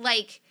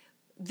 like,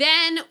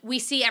 then we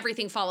see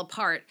everything fall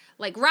apart.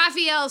 Like,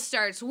 Raphael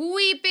starts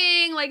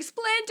weeping, like,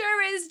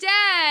 Splinter is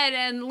dead.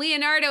 And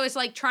Leonardo is,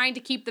 like, trying to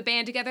keep the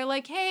band together,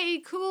 like,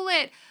 hey, cool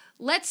it.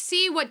 Let's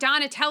see what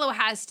Donatello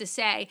has to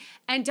say.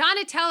 And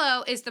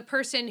Donatello is the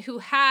person who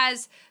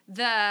has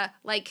the,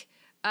 like,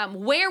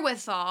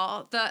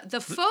 wherewithal, the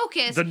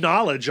focus. The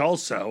knowledge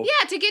also.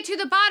 Yeah, to get to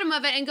the bottom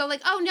of it and go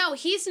like, oh no,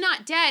 he's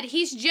not dead.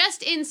 He's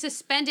just in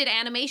suspended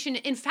animation.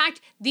 In fact,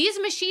 these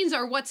machines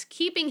are what's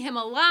keeping him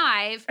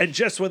alive. And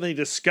just when they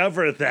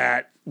discover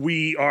that,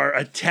 we are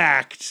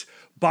attacked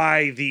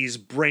by these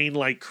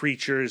brain-like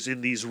creatures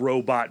in these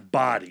robot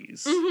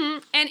bodies. Mm-hmm.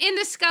 And in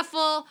the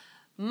scuffle,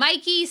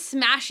 Mikey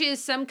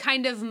smashes some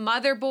kind of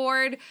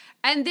motherboard,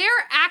 and they're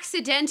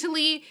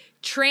accidentally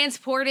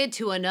transported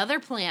to another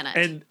planet.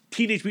 And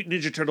Teenage Mutant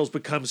Ninja Turtles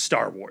becomes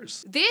Star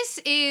Wars. This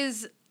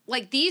is,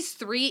 like, these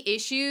 3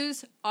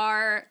 issues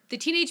are the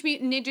Teenage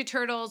Mutant Ninja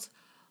Turtles'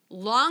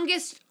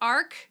 longest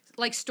arc,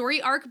 like,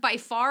 story arc by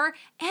far,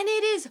 and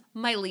it is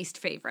my least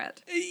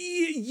favorite.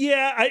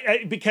 Yeah,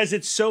 I because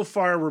it's so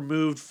far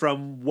removed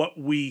from what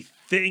we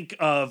think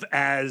of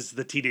as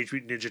the Teenage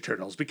Mutant Ninja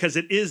Turtles, because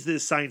it is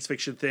this science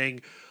fiction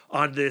thing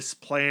on this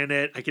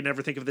planet. I can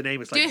never think of the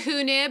name. It's like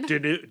Dahunib.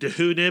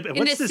 Dahunib. And In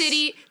what's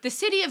the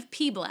city of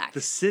P Black. The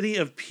city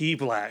of P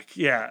Black.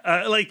 Yeah.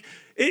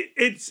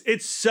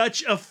 It's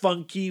such a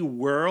funky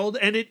world,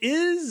 and it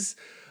is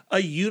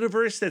a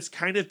universe that's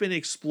kind of been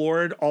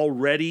explored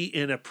already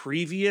in a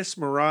previous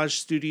Mirage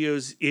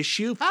Studios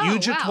issue.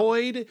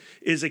 Fugitoid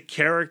is a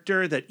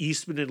character that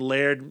Eastman and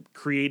Laird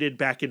created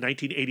back in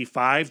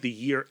 1985, the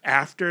year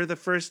after the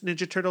first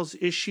Ninja Turtles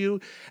issue,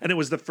 and it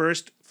was the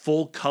first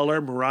full-color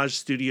Mirage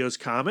Studios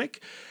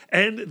comic.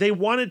 And they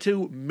wanted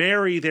to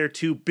marry their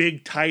two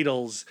big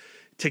titles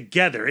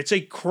together. It's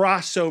a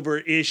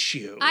crossover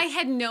issue. I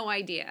had no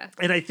idea.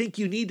 And I think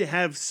you need to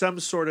have some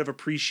sort of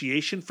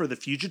appreciation for the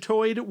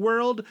Fugitoid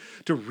world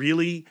to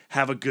really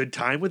have a good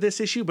time with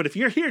this issue. But if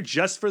you're here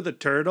just for the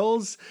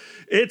Turtles,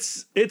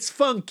 it's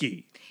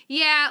funky.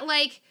 Yeah,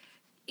 like,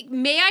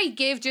 may I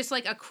give just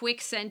like a quick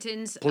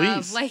sentence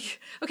Please. of like,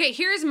 okay,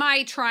 here's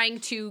my trying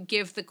to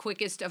give the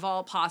quickest of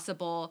all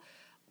possible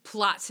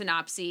plot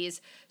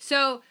synopses.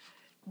 So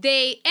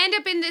they end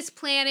up in this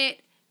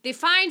planet, they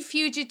find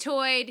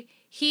Fugitoid.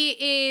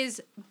 He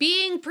is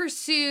being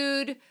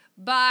pursued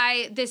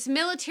by this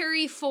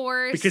military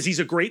force. Because he's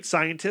a great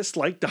scientist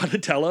like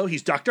Donatello.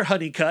 He's Dr.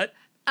 Honeycutt.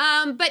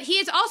 But he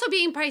is also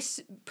being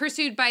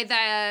pursued by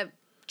the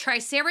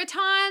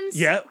Triceratons.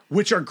 Yeah,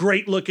 which are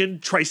great looking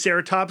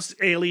Triceratops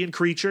alien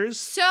creatures.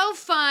 So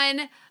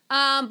fun.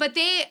 But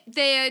the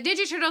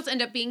Ninja Turtles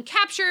end up being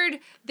captured.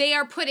 They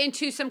are put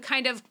into some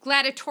kind of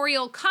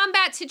gladiatorial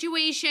combat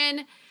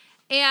situation.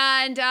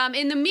 And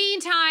in the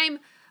meantime,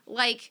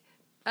 like,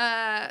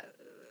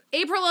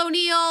 April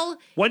O'Neil.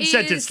 One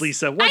sentence,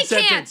 Lisa. One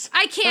sentence.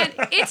 I can't.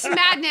 It's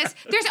madness.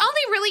 There's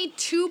only really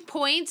 2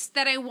 points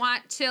that I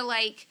want to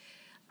like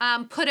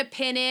put a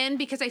pin in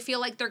because I feel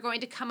like they're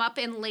going to come up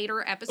in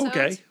later episodes.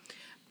 Okay.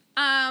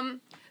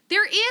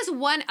 There is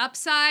one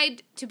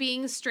upside to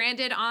being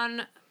stranded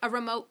on a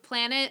remote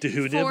planet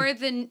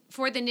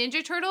for the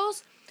Ninja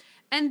Turtles,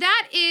 and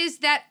that is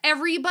that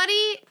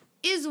everybody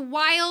is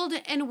wild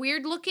and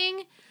weird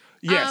looking.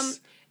 Yes.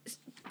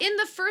 In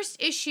the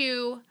first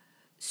issue,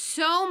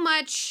 so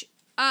much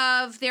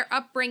of their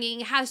upbringing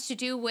has to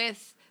do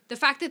with the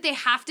fact that they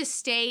have to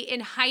stay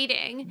in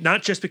hiding.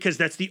 Not just because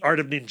that's the art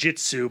of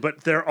ninjutsu,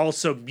 but they're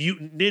also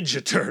mutant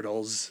ninja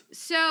turtles.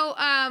 So,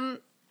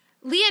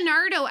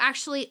 Leonardo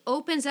actually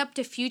opens up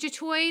to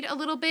Fugitoid a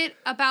little bit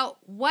about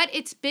what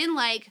it's been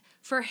like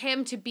for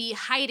him to be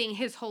hiding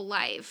his whole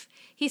life.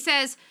 He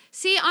says,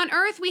 see, on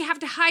Earth we have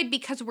to hide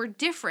because we're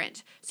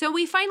different. So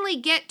we finally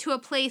get to a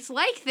place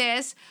like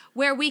this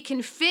where we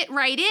can fit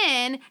right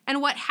in,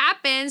 and what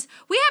happens?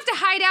 We have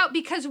to hide out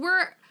because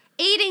we're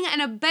aiding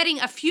and abetting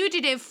a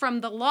fugitive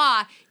from the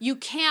law. You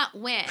can't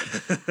win.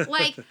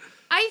 Like,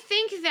 I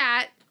think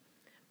that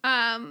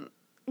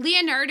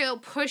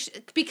Leonardo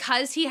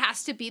because he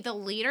has to be the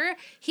leader,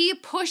 he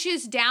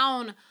pushes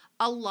down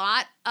a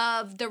lot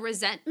of the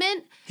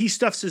resentment. He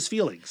stuffs his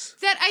feelings.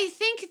 That I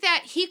think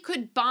that he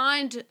could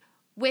bond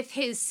with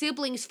his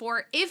siblings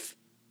for if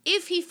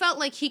he felt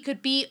like he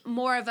could be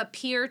more of a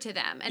peer to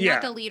them and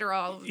not the leader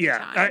all the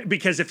time.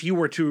 Because if you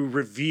were to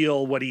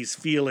reveal what he's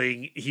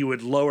feeling, he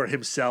would lower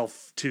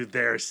himself to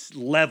their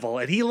level.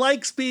 And he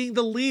likes being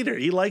the leader.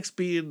 He likes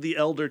being the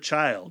elder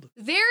child.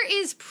 There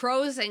is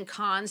pros and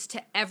cons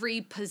to every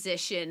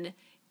position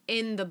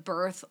in the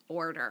birth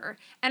order.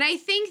 And I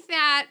think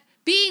that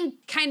being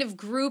kind of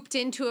grouped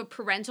into a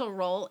parental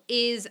role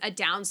is a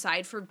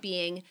downside for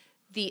being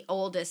the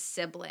oldest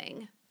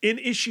sibling. In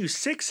issue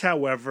 6,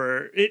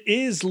 however, it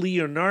is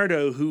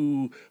Leonardo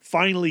who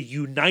finally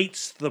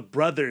unites the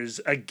brothers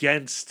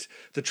against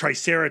the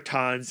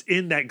Triceratons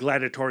in that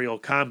gladiatorial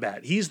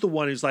combat. He's the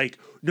one who's like,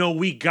 no,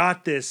 we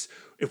got this.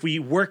 If we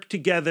work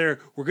together,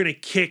 we're going to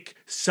kick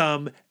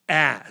some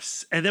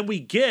ass. And then we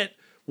get,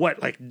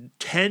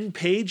 9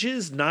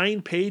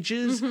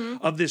 pages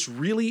of this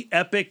really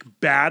epic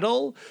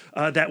battle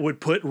that would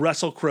put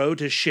Russell Crowe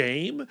to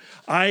shame.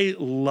 I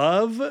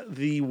love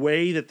the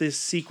way that this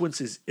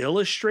sequence is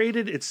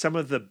illustrated. It's some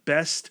of the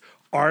best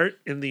art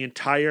in the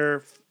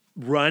entire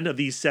run of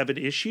these 7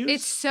 issues.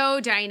 It's so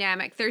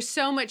dynamic. There's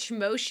so much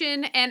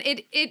motion, and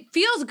it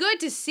feels good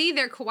to see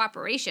their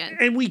cooperation.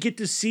 And we get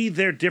to see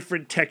their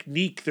different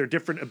technique, their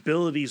different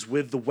abilities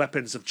with the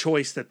weapons of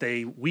choice that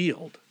they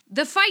wield.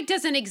 The fight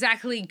doesn't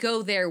exactly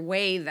go their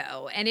way,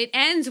 though, and it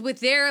ends with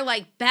their,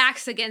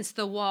 backs against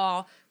the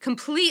wall,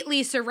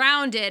 completely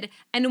surrounded,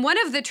 and one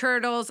of the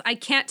turtles, I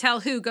can't tell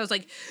who, goes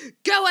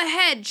go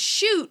ahead,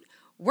 shoot!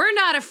 We're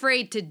not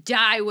afraid to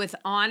die with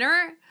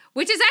honor,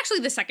 which is actually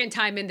the second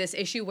time in this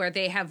issue where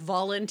they have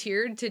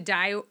volunteered to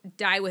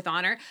die with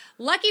honor.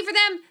 Lucky for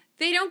them,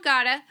 they don't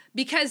gotta,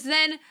 because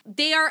then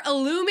they are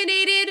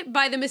illuminated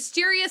by the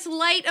mysterious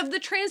light of the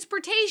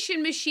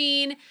transportation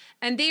machine,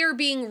 and they are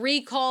being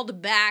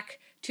recalled back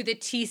to the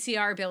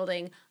TCR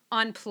building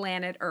on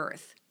planet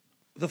Earth.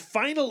 The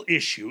final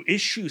issue,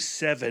 issue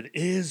 7,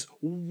 is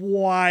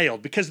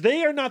wild because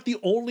they are not the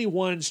only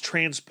ones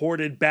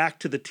transported back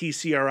to the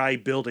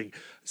TCRI building.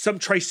 Some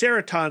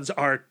Triceratons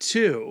are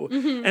too.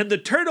 And the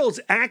turtles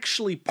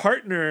actually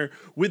partner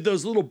with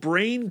those little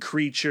brain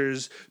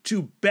creatures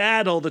to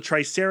battle the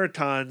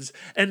Triceratons,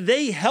 and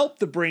they help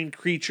the brain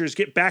creatures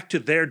get back to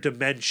their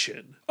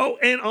dimension. Oh,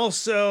 and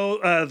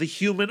also the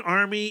human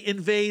army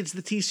invades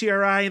the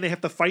TCRI and they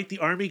have to fight the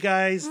army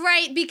guys.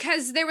 Right,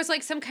 because there was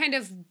like some kind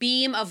of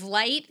beam of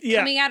light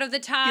coming out of the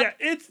top.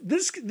 Yeah,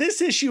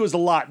 this issue is a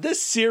lot.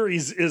 This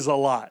series is a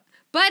lot.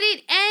 But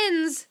it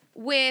ends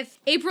with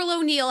April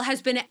O'Neil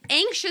has been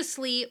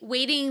anxiously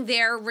waiting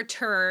their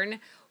return,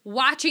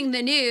 watching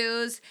the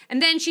news, and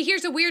then she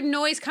hears a weird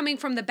noise coming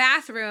from the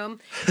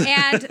bathroom,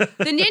 and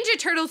the Ninja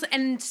Turtles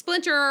and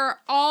Splinter are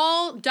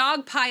all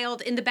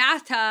dogpiled in the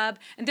bathtub,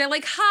 and they're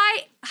like,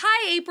 hi,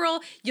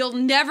 April, you'll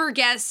never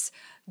guess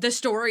the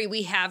story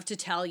we have to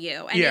tell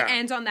you. And it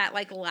ends on that,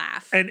 like,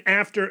 laugh. And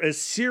after a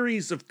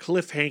series of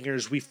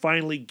cliffhangers, we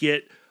finally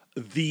get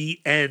the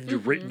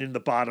end written in the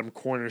bottom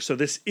corner. So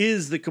this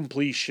is the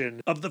completion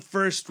of the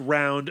first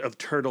round of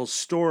Turtle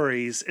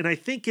stories. And I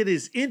think it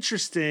is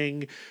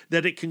interesting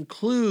that it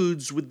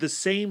concludes with the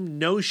same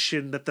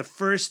notion that the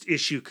first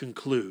issue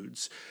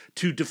concludes.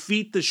 To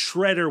defeat the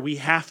Shredder, we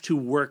have to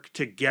work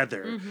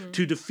together.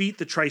 To defeat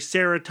the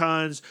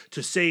Triceratons,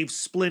 to save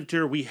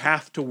Splinter, we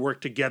have to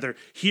work together.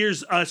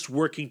 Here's us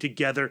working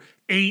together.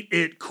 Ain't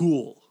it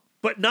cool?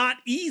 But not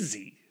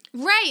easy.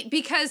 Right,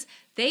 because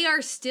they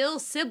are still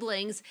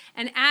siblings,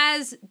 and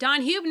as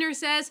Don Huebner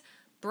says,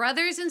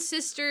 brothers and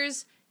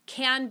sisters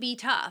can be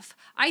tough.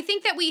 I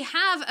think that we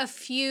have a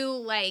few,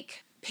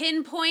 like,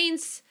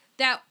 pinpoints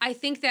that I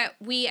think that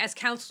we as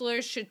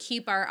counselors should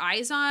keep our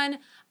eyes on.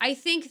 I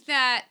think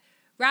that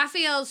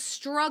Raphael's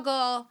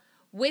struggle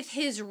with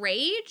his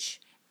rage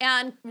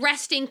and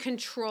wresting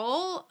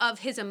control of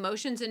his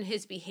emotions and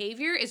his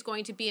behavior is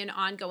going to be an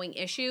ongoing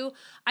issue.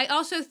 I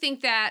also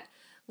think that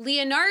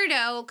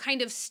Leonardo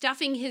kind of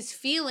stuffing his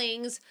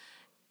feelings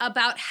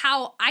about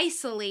how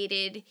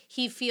isolated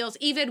he feels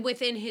even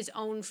within his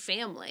own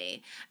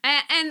family.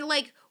 And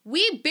like,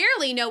 we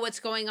barely know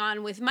what's going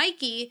on with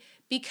Mikey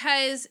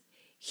because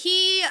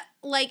he,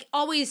 like,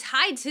 always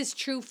hides his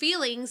true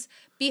feelings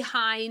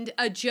behind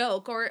a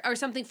joke or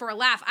something for a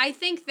laugh. I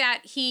think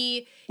that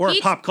he... Or a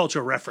pop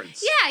culture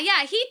reference.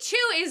 Yeah. He, too,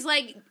 is,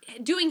 like,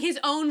 doing his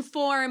own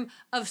form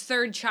of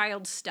third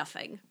child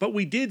stuffing. But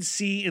we did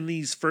see in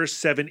these first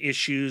 7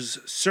 issues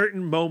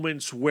certain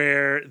moments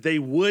where they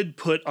would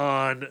put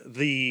on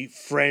the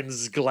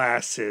friends'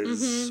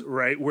 glasses,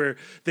 right? Where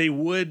they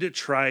would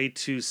try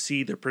to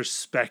see the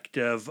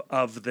perspective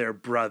of their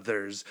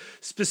brothers,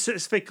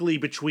 specifically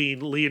between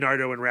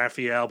Leonardo and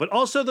Raphael, but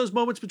also those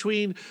moments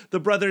between the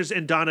brothers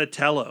and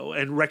Donatello,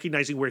 and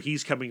recognizing where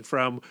he's coming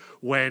from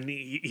when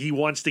he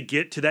wants to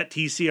get to that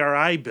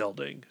TCRI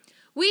building.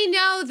 We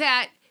know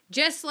that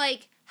just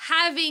like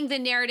having the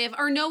narrative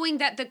or knowing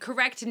that the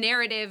correct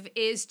narrative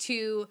is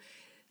to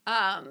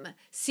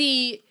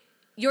see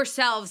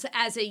yourselves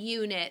as a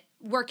unit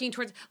working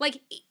towards,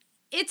 like,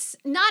 it's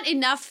not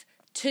enough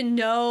to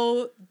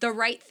know the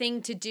right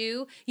thing to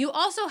do. You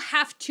also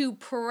have to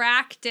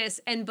practice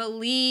and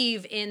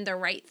believe in the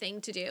right thing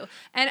to do.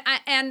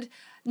 And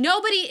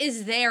nobody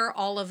is there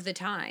all of the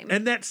time.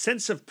 And that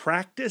sense of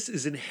practice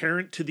is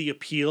inherent to the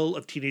appeal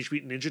of Teenage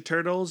Mutant Ninja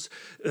Turtles.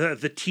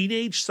 The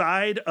teenage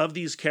side of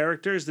these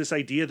characters, this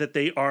idea that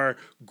they are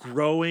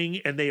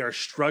growing and they are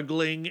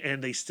struggling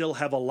and they still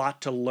have a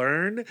lot to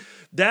learn,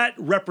 that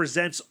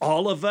represents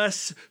all of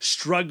us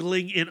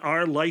struggling in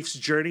our life's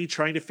journey,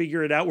 trying to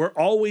figure it out. We're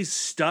always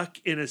stuck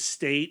in a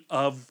state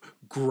of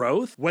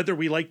growth, whether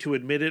we like to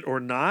admit it or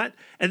not.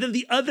 And then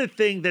the other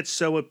thing that's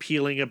so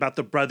appealing about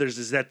the brothers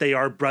is that they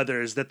are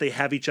brothers, that they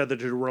have each other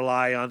to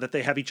rely on, that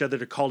they have each other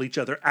to call each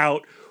other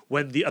out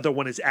when the other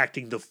one is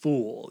acting the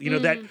fool. You know,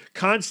 that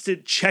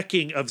constant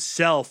checking of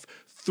self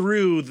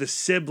through the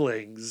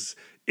siblings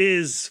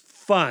is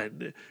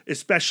fun,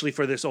 especially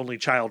for this only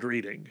child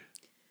reading.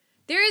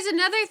 There is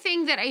another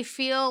thing that I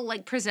feel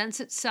like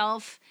presents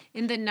itself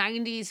in the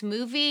 90s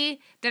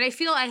movie that I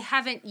feel I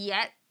haven't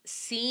yet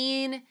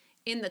seen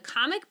in the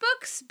comic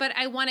books, but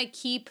I want to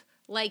keep,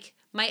 like,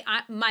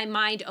 my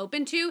mind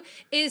open to,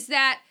 is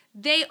that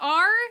they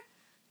are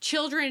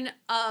children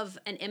of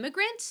an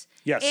immigrant.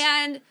 Yes.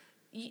 And,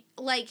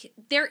 like,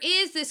 there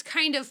is this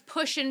kind of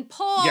push and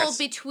pull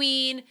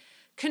between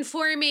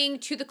conforming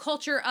to the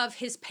culture of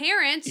his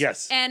parents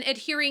and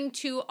adhering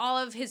to all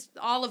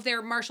of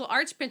their martial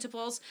arts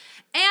principles,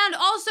 and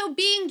also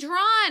being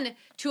drawn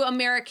to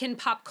American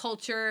pop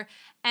culture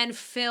and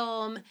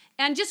film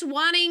and just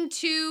wanting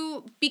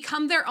to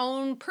become their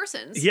own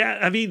persons. Yeah,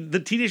 I mean, the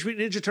Teenage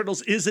Mutant Ninja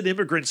Turtles is an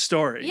immigrant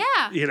story.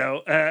 Yeah. You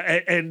know,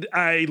 and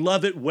I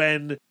love it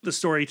when the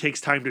story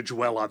takes time to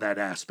dwell on that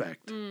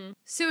aspect.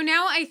 So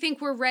now I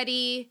think we're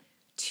ready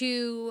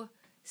to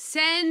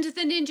send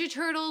the Ninja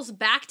Turtles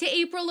back to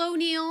April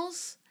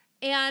O'Neil's,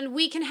 and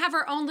we can have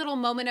our own little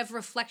moment of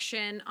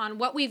reflection on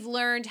what we've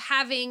learned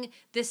having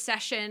this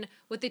session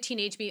with the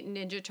Teenage Mutant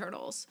Ninja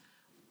Turtles.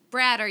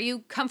 Brad, are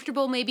you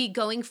comfortable maybe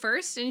going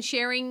first and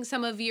sharing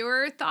some of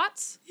your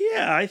thoughts?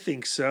 Yeah, I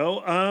think so.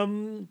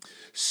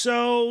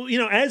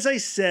 As I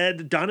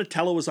said,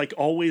 Donatello was like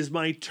always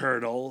my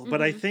turtle,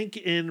 but I think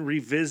in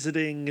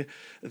revisiting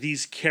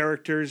these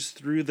characters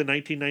through the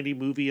 1990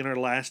 movie in our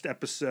last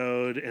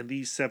episode and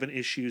these 7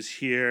 issues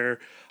here,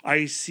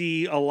 I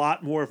see a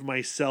lot more of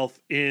myself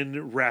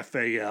in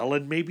Raphael,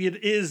 and maybe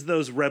it is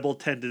those rebel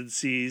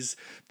tendencies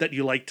that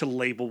you like to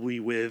label me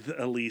with,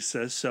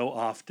 Elisa, so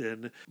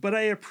often. But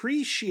I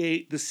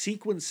appreciate the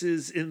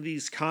sequences in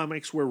these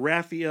comics where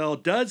Raphael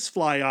does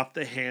fly off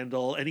the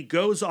handle and he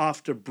goes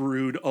off to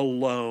Brood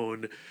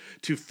alone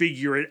to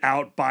figure it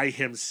out by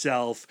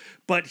himself,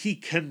 but he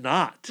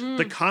cannot.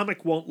 The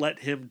comic won't let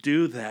him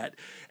do that.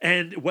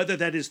 And whether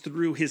that is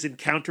through his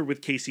encounter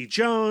with Casey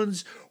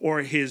Jones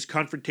or his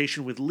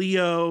confrontation with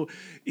Leo,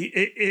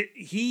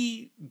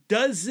 he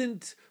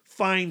doesn't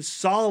find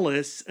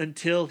solace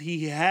until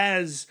he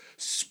has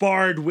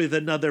sparred with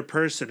another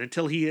person,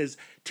 until he has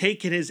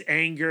taken his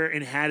anger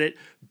and had it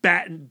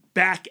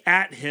back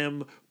at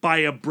him by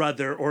a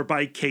brother or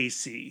by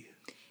Casey.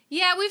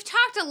 Yeah, we've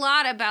talked a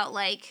lot about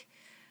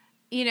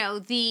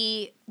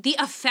the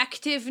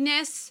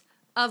effectiveness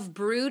of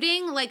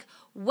brooding. Like,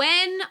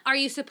 when are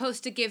you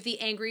supposed to give the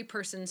angry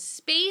person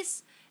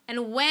space,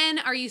 and when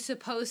are you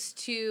supposed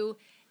to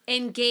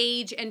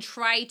engage and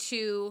try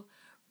to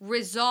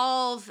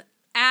resolve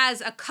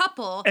as a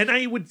couple? And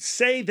I would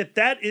say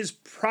that is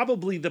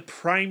probably the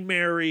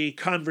primary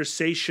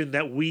conversation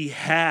that we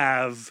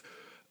have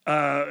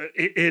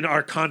in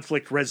our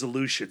conflict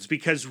resolutions,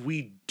 because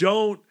we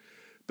don't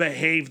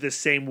behave the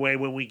same way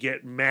when we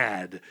get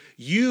mad.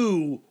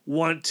 You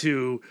want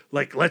to,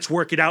 let's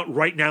work it out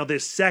right now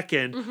this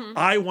second.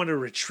 I want to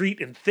retreat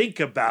and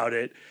think about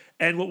it.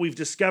 And what we've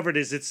discovered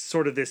is it's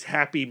sort of this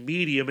happy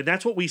medium. And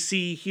that's what we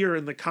see here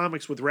in the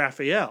comics with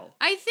Raphael.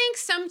 I think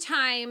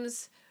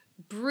sometimes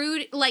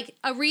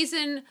a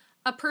reason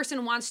a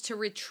person wants to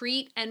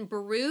retreat and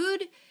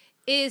brood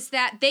is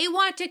that they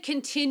want to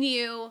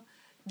continue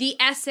the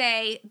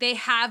essay they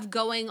have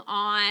going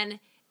on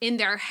in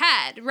their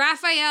head.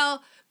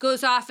 Raphael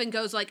goes off and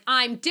goes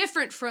I'm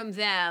different from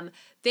them.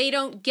 They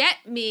don't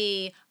get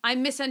me.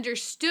 I'm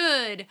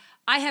misunderstood.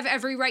 I have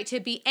every right to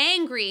be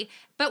angry.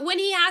 But when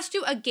he has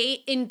to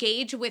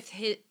engage with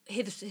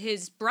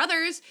his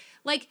brothers,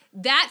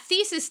 that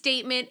thesis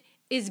statement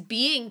is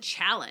being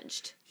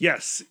challenged.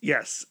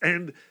 Yes.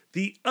 And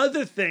the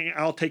other thing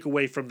I'll take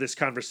away from this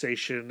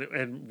conversation,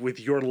 and with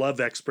your love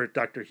expert,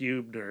 Dr.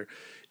 Huebner,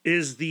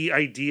 is the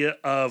idea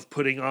of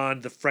putting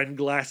on the friend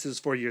glasses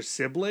for your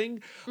sibling.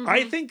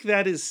 I think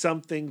that is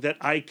something that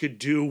I could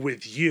do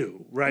with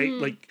you, right?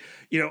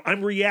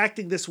 I'm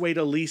reacting this way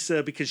to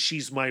Lisa because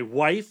she's my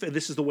wife, and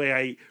this is the way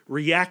I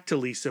react to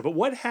Lisa. But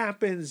what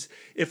happens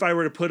if I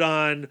were to put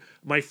on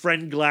my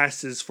friend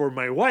glasses for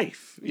my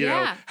wife? You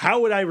know, how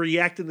would I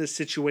react in this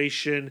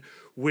situation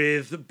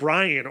with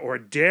Brian or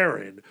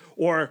Darren?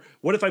 Or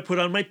what if I put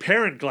on my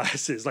parent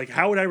glasses?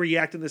 How would I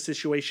react in this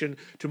situation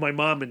to my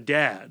mom and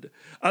dad?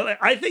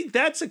 I think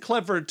that's a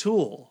clever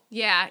tool.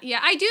 Yeah.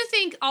 I do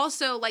think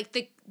also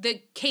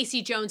the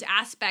Casey Jones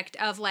aspect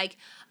of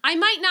I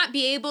might not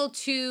be able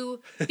to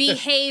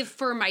behave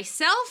for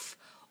myself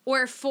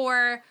or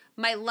for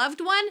my loved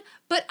one,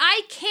 but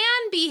I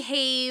can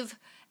behave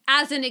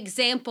as an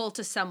example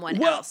to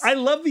someone else. Well, I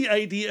love the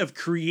idea of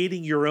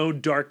creating your own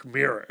dark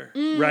mirror,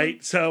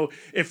 right? So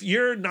if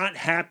you're not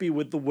happy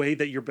with the way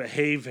that you're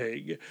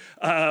behaving,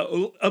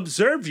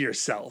 observe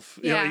yourself.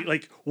 Yeah. You know,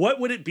 what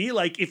would it be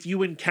like if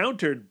you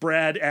encountered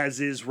Brad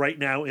as is right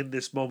now in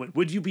this moment?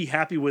 Would you be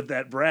happy with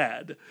that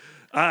Brad?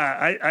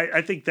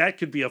 I think that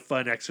could be a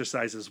fun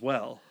exercise as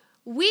well.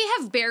 We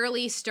have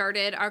barely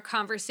started our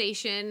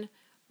conversation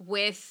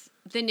with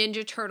the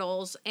Ninja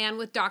Turtles and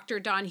with Dr.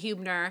 Don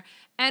Huebner.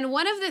 And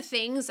one of the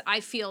things I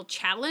feel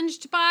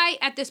challenged by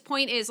at this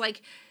point is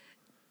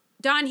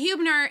Don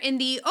Huebner in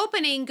the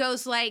opening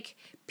goes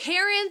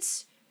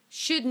parents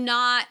should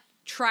not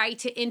try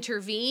to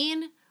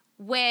intervene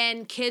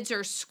when kids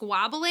are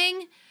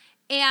squabbling.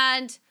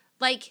 And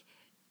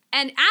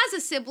as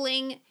a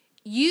sibling,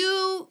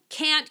 you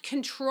can't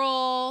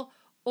control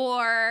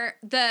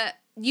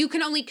you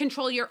can only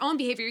control your own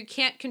behavior. You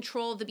can't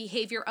control the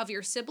behavior of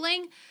your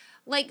sibling.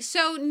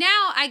 So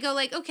now I go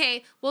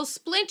okay, well,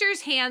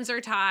 Splinter's hands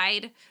are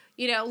tied.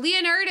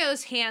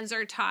 Leonardo's hands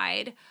are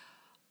tied.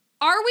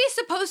 Are we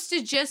supposed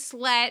to just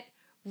let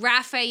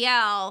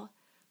Raphael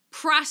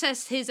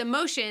process his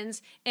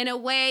emotions in a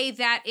way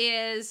that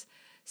is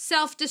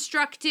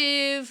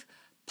self-destructive,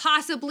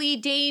 possibly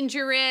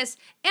dangerous,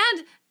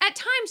 and at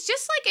times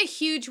just a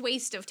huge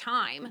waste of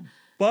time?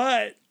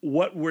 But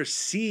what we're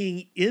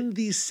seeing in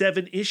these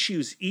 7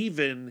 issues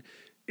even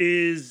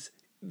is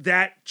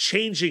that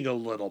changing a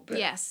little bit.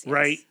 Yes.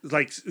 Right?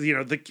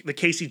 The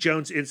Casey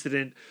Jones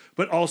incident,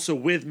 but also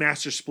with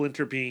Master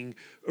Splinter being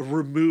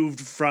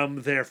removed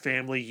from their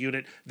family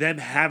unit, them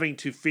having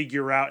to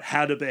figure out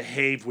how to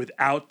behave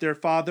without their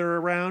father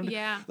around.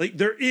 Yeah.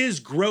 There is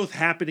growth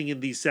happening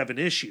in these 7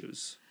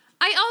 issues.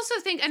 I also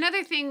think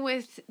another thing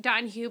with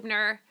Don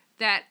Huebner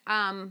that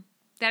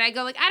that I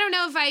go like, I don't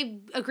know if I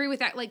agree with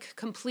that like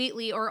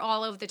completely or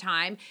all of the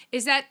time,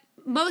 is that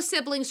most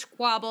sibling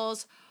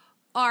squabbles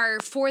are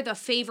for the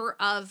favor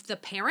of the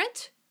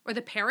parent or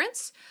the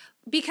parents,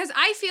 because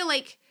I feel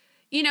like,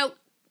 you know,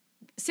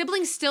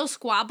 siblings still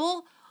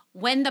squabble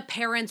when the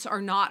parents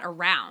are not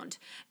around.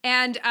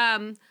 And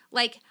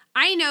like,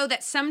 I know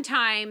that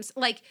sometimes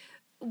like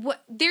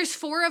there's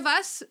 4 of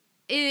us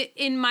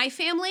in my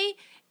family,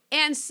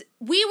 and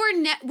we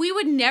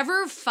would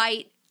never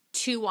fight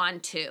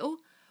 2-on-2.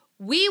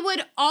 We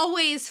would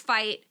always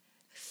fight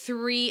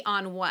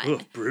 3-on-1.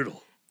 Ugh,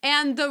 brutal.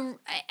 And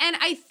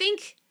I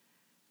think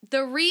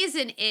the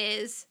reason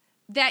is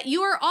that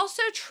you are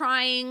also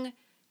trying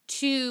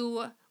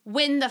to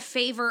win the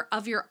favor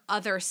of your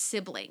other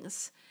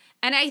siblings.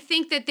 And I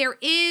think that there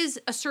is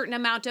a certain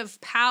amount of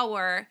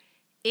power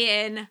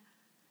in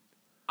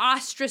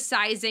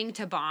ostracizing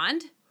to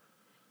bond.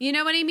 You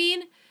know what I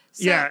mean?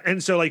 So, yeah,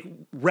 and so like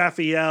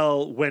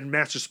Raphael, when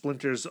Master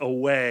Splinter's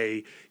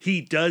away, he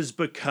does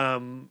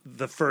become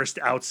the first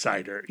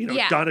outsider. You know,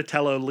 Yeah.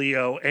 Donatello,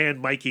 Leo,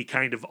 and Mikey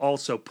kind of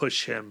also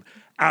push him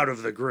out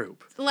of the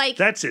group. like,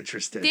 That's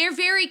interesting. they're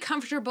very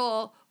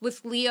comfortable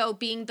with Leo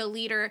being the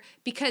leader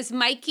because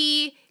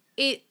Mikey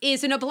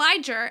is an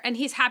obliger and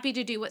he's happy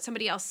to do what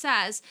somebody else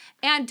says.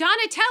 And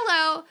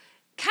Donatello,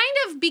 kind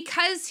of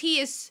because he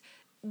is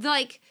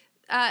like,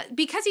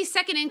 because he's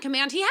second in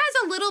command, he has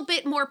a little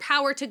bit more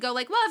power to go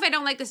like, well, if I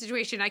don't like the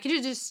situation, I can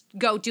just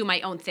go do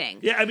my own thing.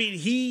 Yeah, I mean,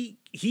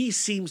 he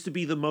seems to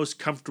be the most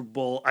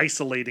comfortable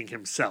isolating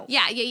himself.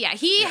 Yeah.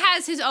 He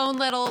has his own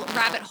little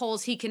rabbit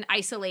holes he can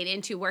isolate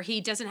into where he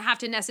doesn't have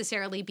to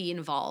necessarily be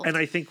involved. And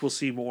I think we'll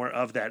see more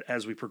of that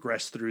as we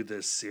progress through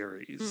this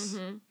series.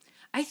 Mm-hmm.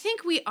 I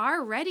think we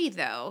are ready,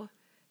 though,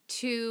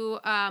 to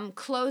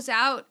close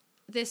out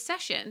this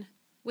session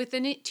with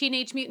the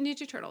Teenage Mutant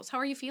Ninja Turtles. How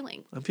are you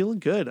feeling? I'm feeling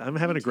good. I'm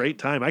having a great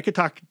time. I could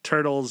talk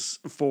turtles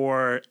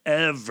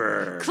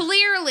forever.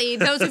 Clearly,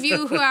 those of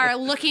you who are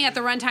looking at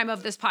the runtime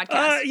of this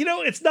podcast. You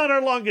know, it's not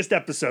our longest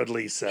episode,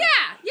 Lisa.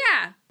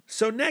 Yeah.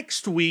 So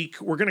next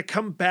week, we're going to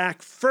come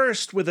back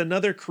first with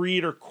another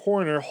Creator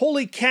Corner.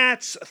 Holy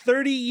cats,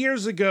 30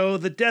 years ago,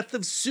 the death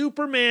of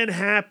Superman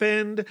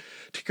happened.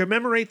 To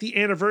commemorate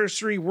the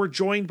anniversary, we're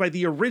joined by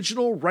the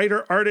original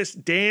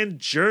writer-artist Dan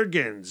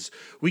Jurgens.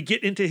 We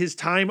get into his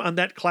time on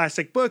that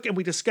classic book, and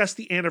we discuss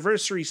the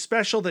anniversary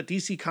special that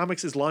DC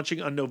Comics is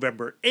launching on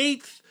November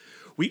 8th.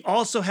 We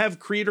also have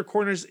Creator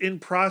Corners in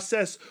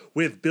process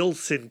with Bill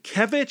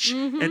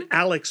Sienkiewicz and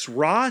Alex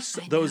Ross.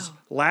 Those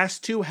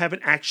last 2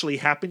 haven't actually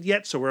happened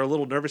yet, so we're a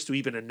little nervous to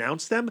even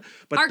announce them.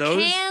 But Our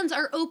those cans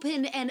are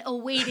open and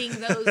awaiting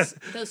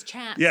those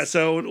chats. Yeah,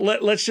 so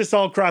let's just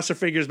all cross our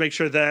fingers, make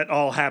sure that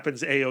all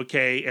happens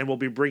A-OK, and we'll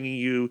be bringing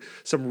you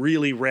some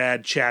really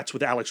rad chats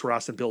with Alex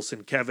Ross and Bill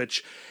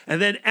Sienkiewicz.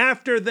 And then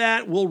after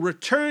that, we'll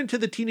return to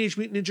the Teenage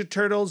Mutant Ninja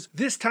Turtles,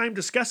 this time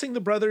discussing the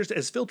brothers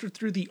as filtered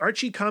through the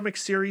Archie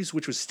Comics series,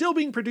 which was still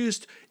being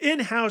produced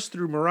in-house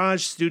through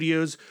Mirage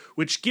Studios,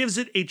 which gives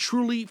it a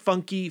truly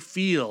funky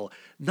feel.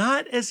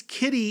 Not as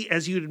kiddie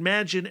as you'd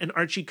imagine an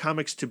Archie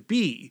Comics to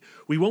be.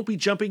 We won't be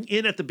jumping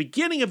in at the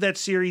beginning of that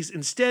series.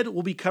 Instead,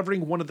 we'll be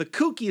covering one of the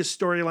kookiest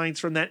storylines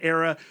from that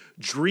era,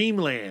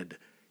 Dreamland.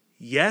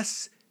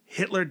 Yes,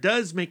 Hitler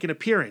does make an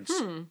appearance.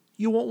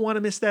 You won't want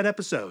to miss that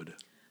episode.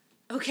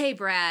 Okay,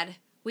 Brad,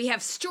 we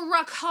have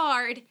struck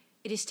hard.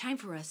 It is time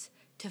for us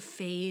to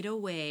fade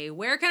away.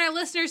 Where can our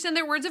listeners send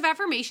their words of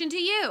affirmation to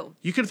you?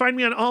 You can find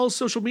me on all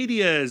social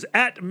medias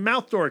at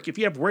MouthDork. If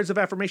you have words of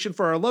affirmation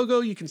for our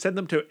logo, you can send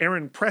them to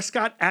Aaron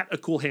Prescott at A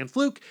Cool Hand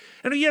Fluke.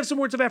 And if you have some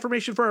words of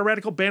affirmation for our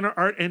radical banner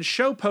art and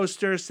show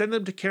posters, send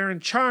them to Karen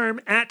Charm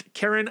at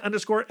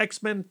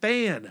Karen_X-Men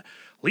fan.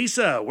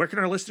 Lisa, where can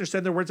our listeners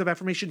send their words of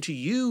affirmation to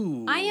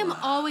you? I am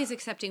always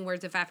accepting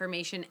words of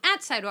affirmation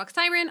at Sidewalk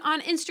Siren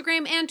on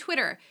Instagram and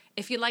Twitter.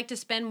 If you'd like to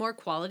spend more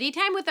quality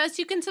time with us,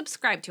 you can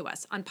subscribe to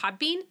us on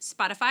Podbean,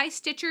 Spotify,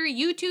 Stitcher,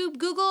 YouTube,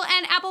 Google,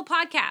 and Apple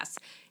Podcasts.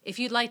 If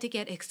you'd like to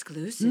get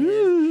exclusive,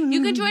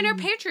 you can join our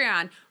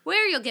Patreon,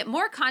 where you'll get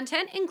more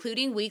content,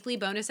 including weekly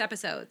bonus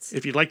episodes.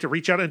 If you'd like to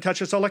reach out and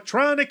touch us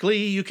electronically,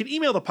 you can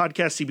email the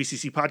podcast,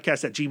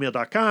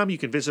 cbccpodcast@gmail.com. You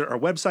can visit our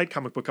website,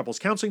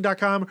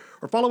 comicbookcouplescounseling.com,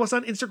 or follow us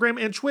on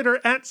Instagram and Twitter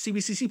at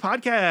CBCC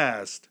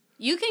Podcast.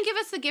 You can give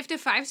us the gift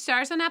of 5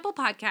 stars on Apple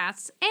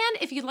Podcasts, and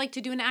if you'd like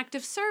to do an act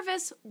of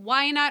service,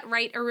 why not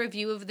write a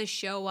review of the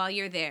show while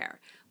you're there?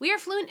 We are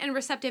fluent and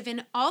receptive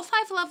in all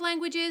 5 love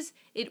languages.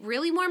 It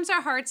really warms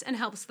our hearts and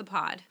helps the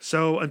pod.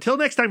 So until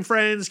next time,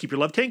 friends, keep your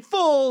love tank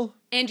full.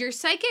 And your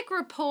psychic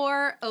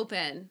rapport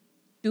open.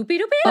 Doopy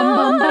doopy.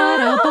 Bum bum ba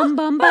da bum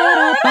bum ba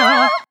da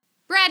ba.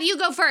 Brad, you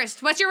go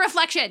first. What's your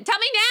reflection? Tell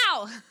me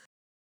now.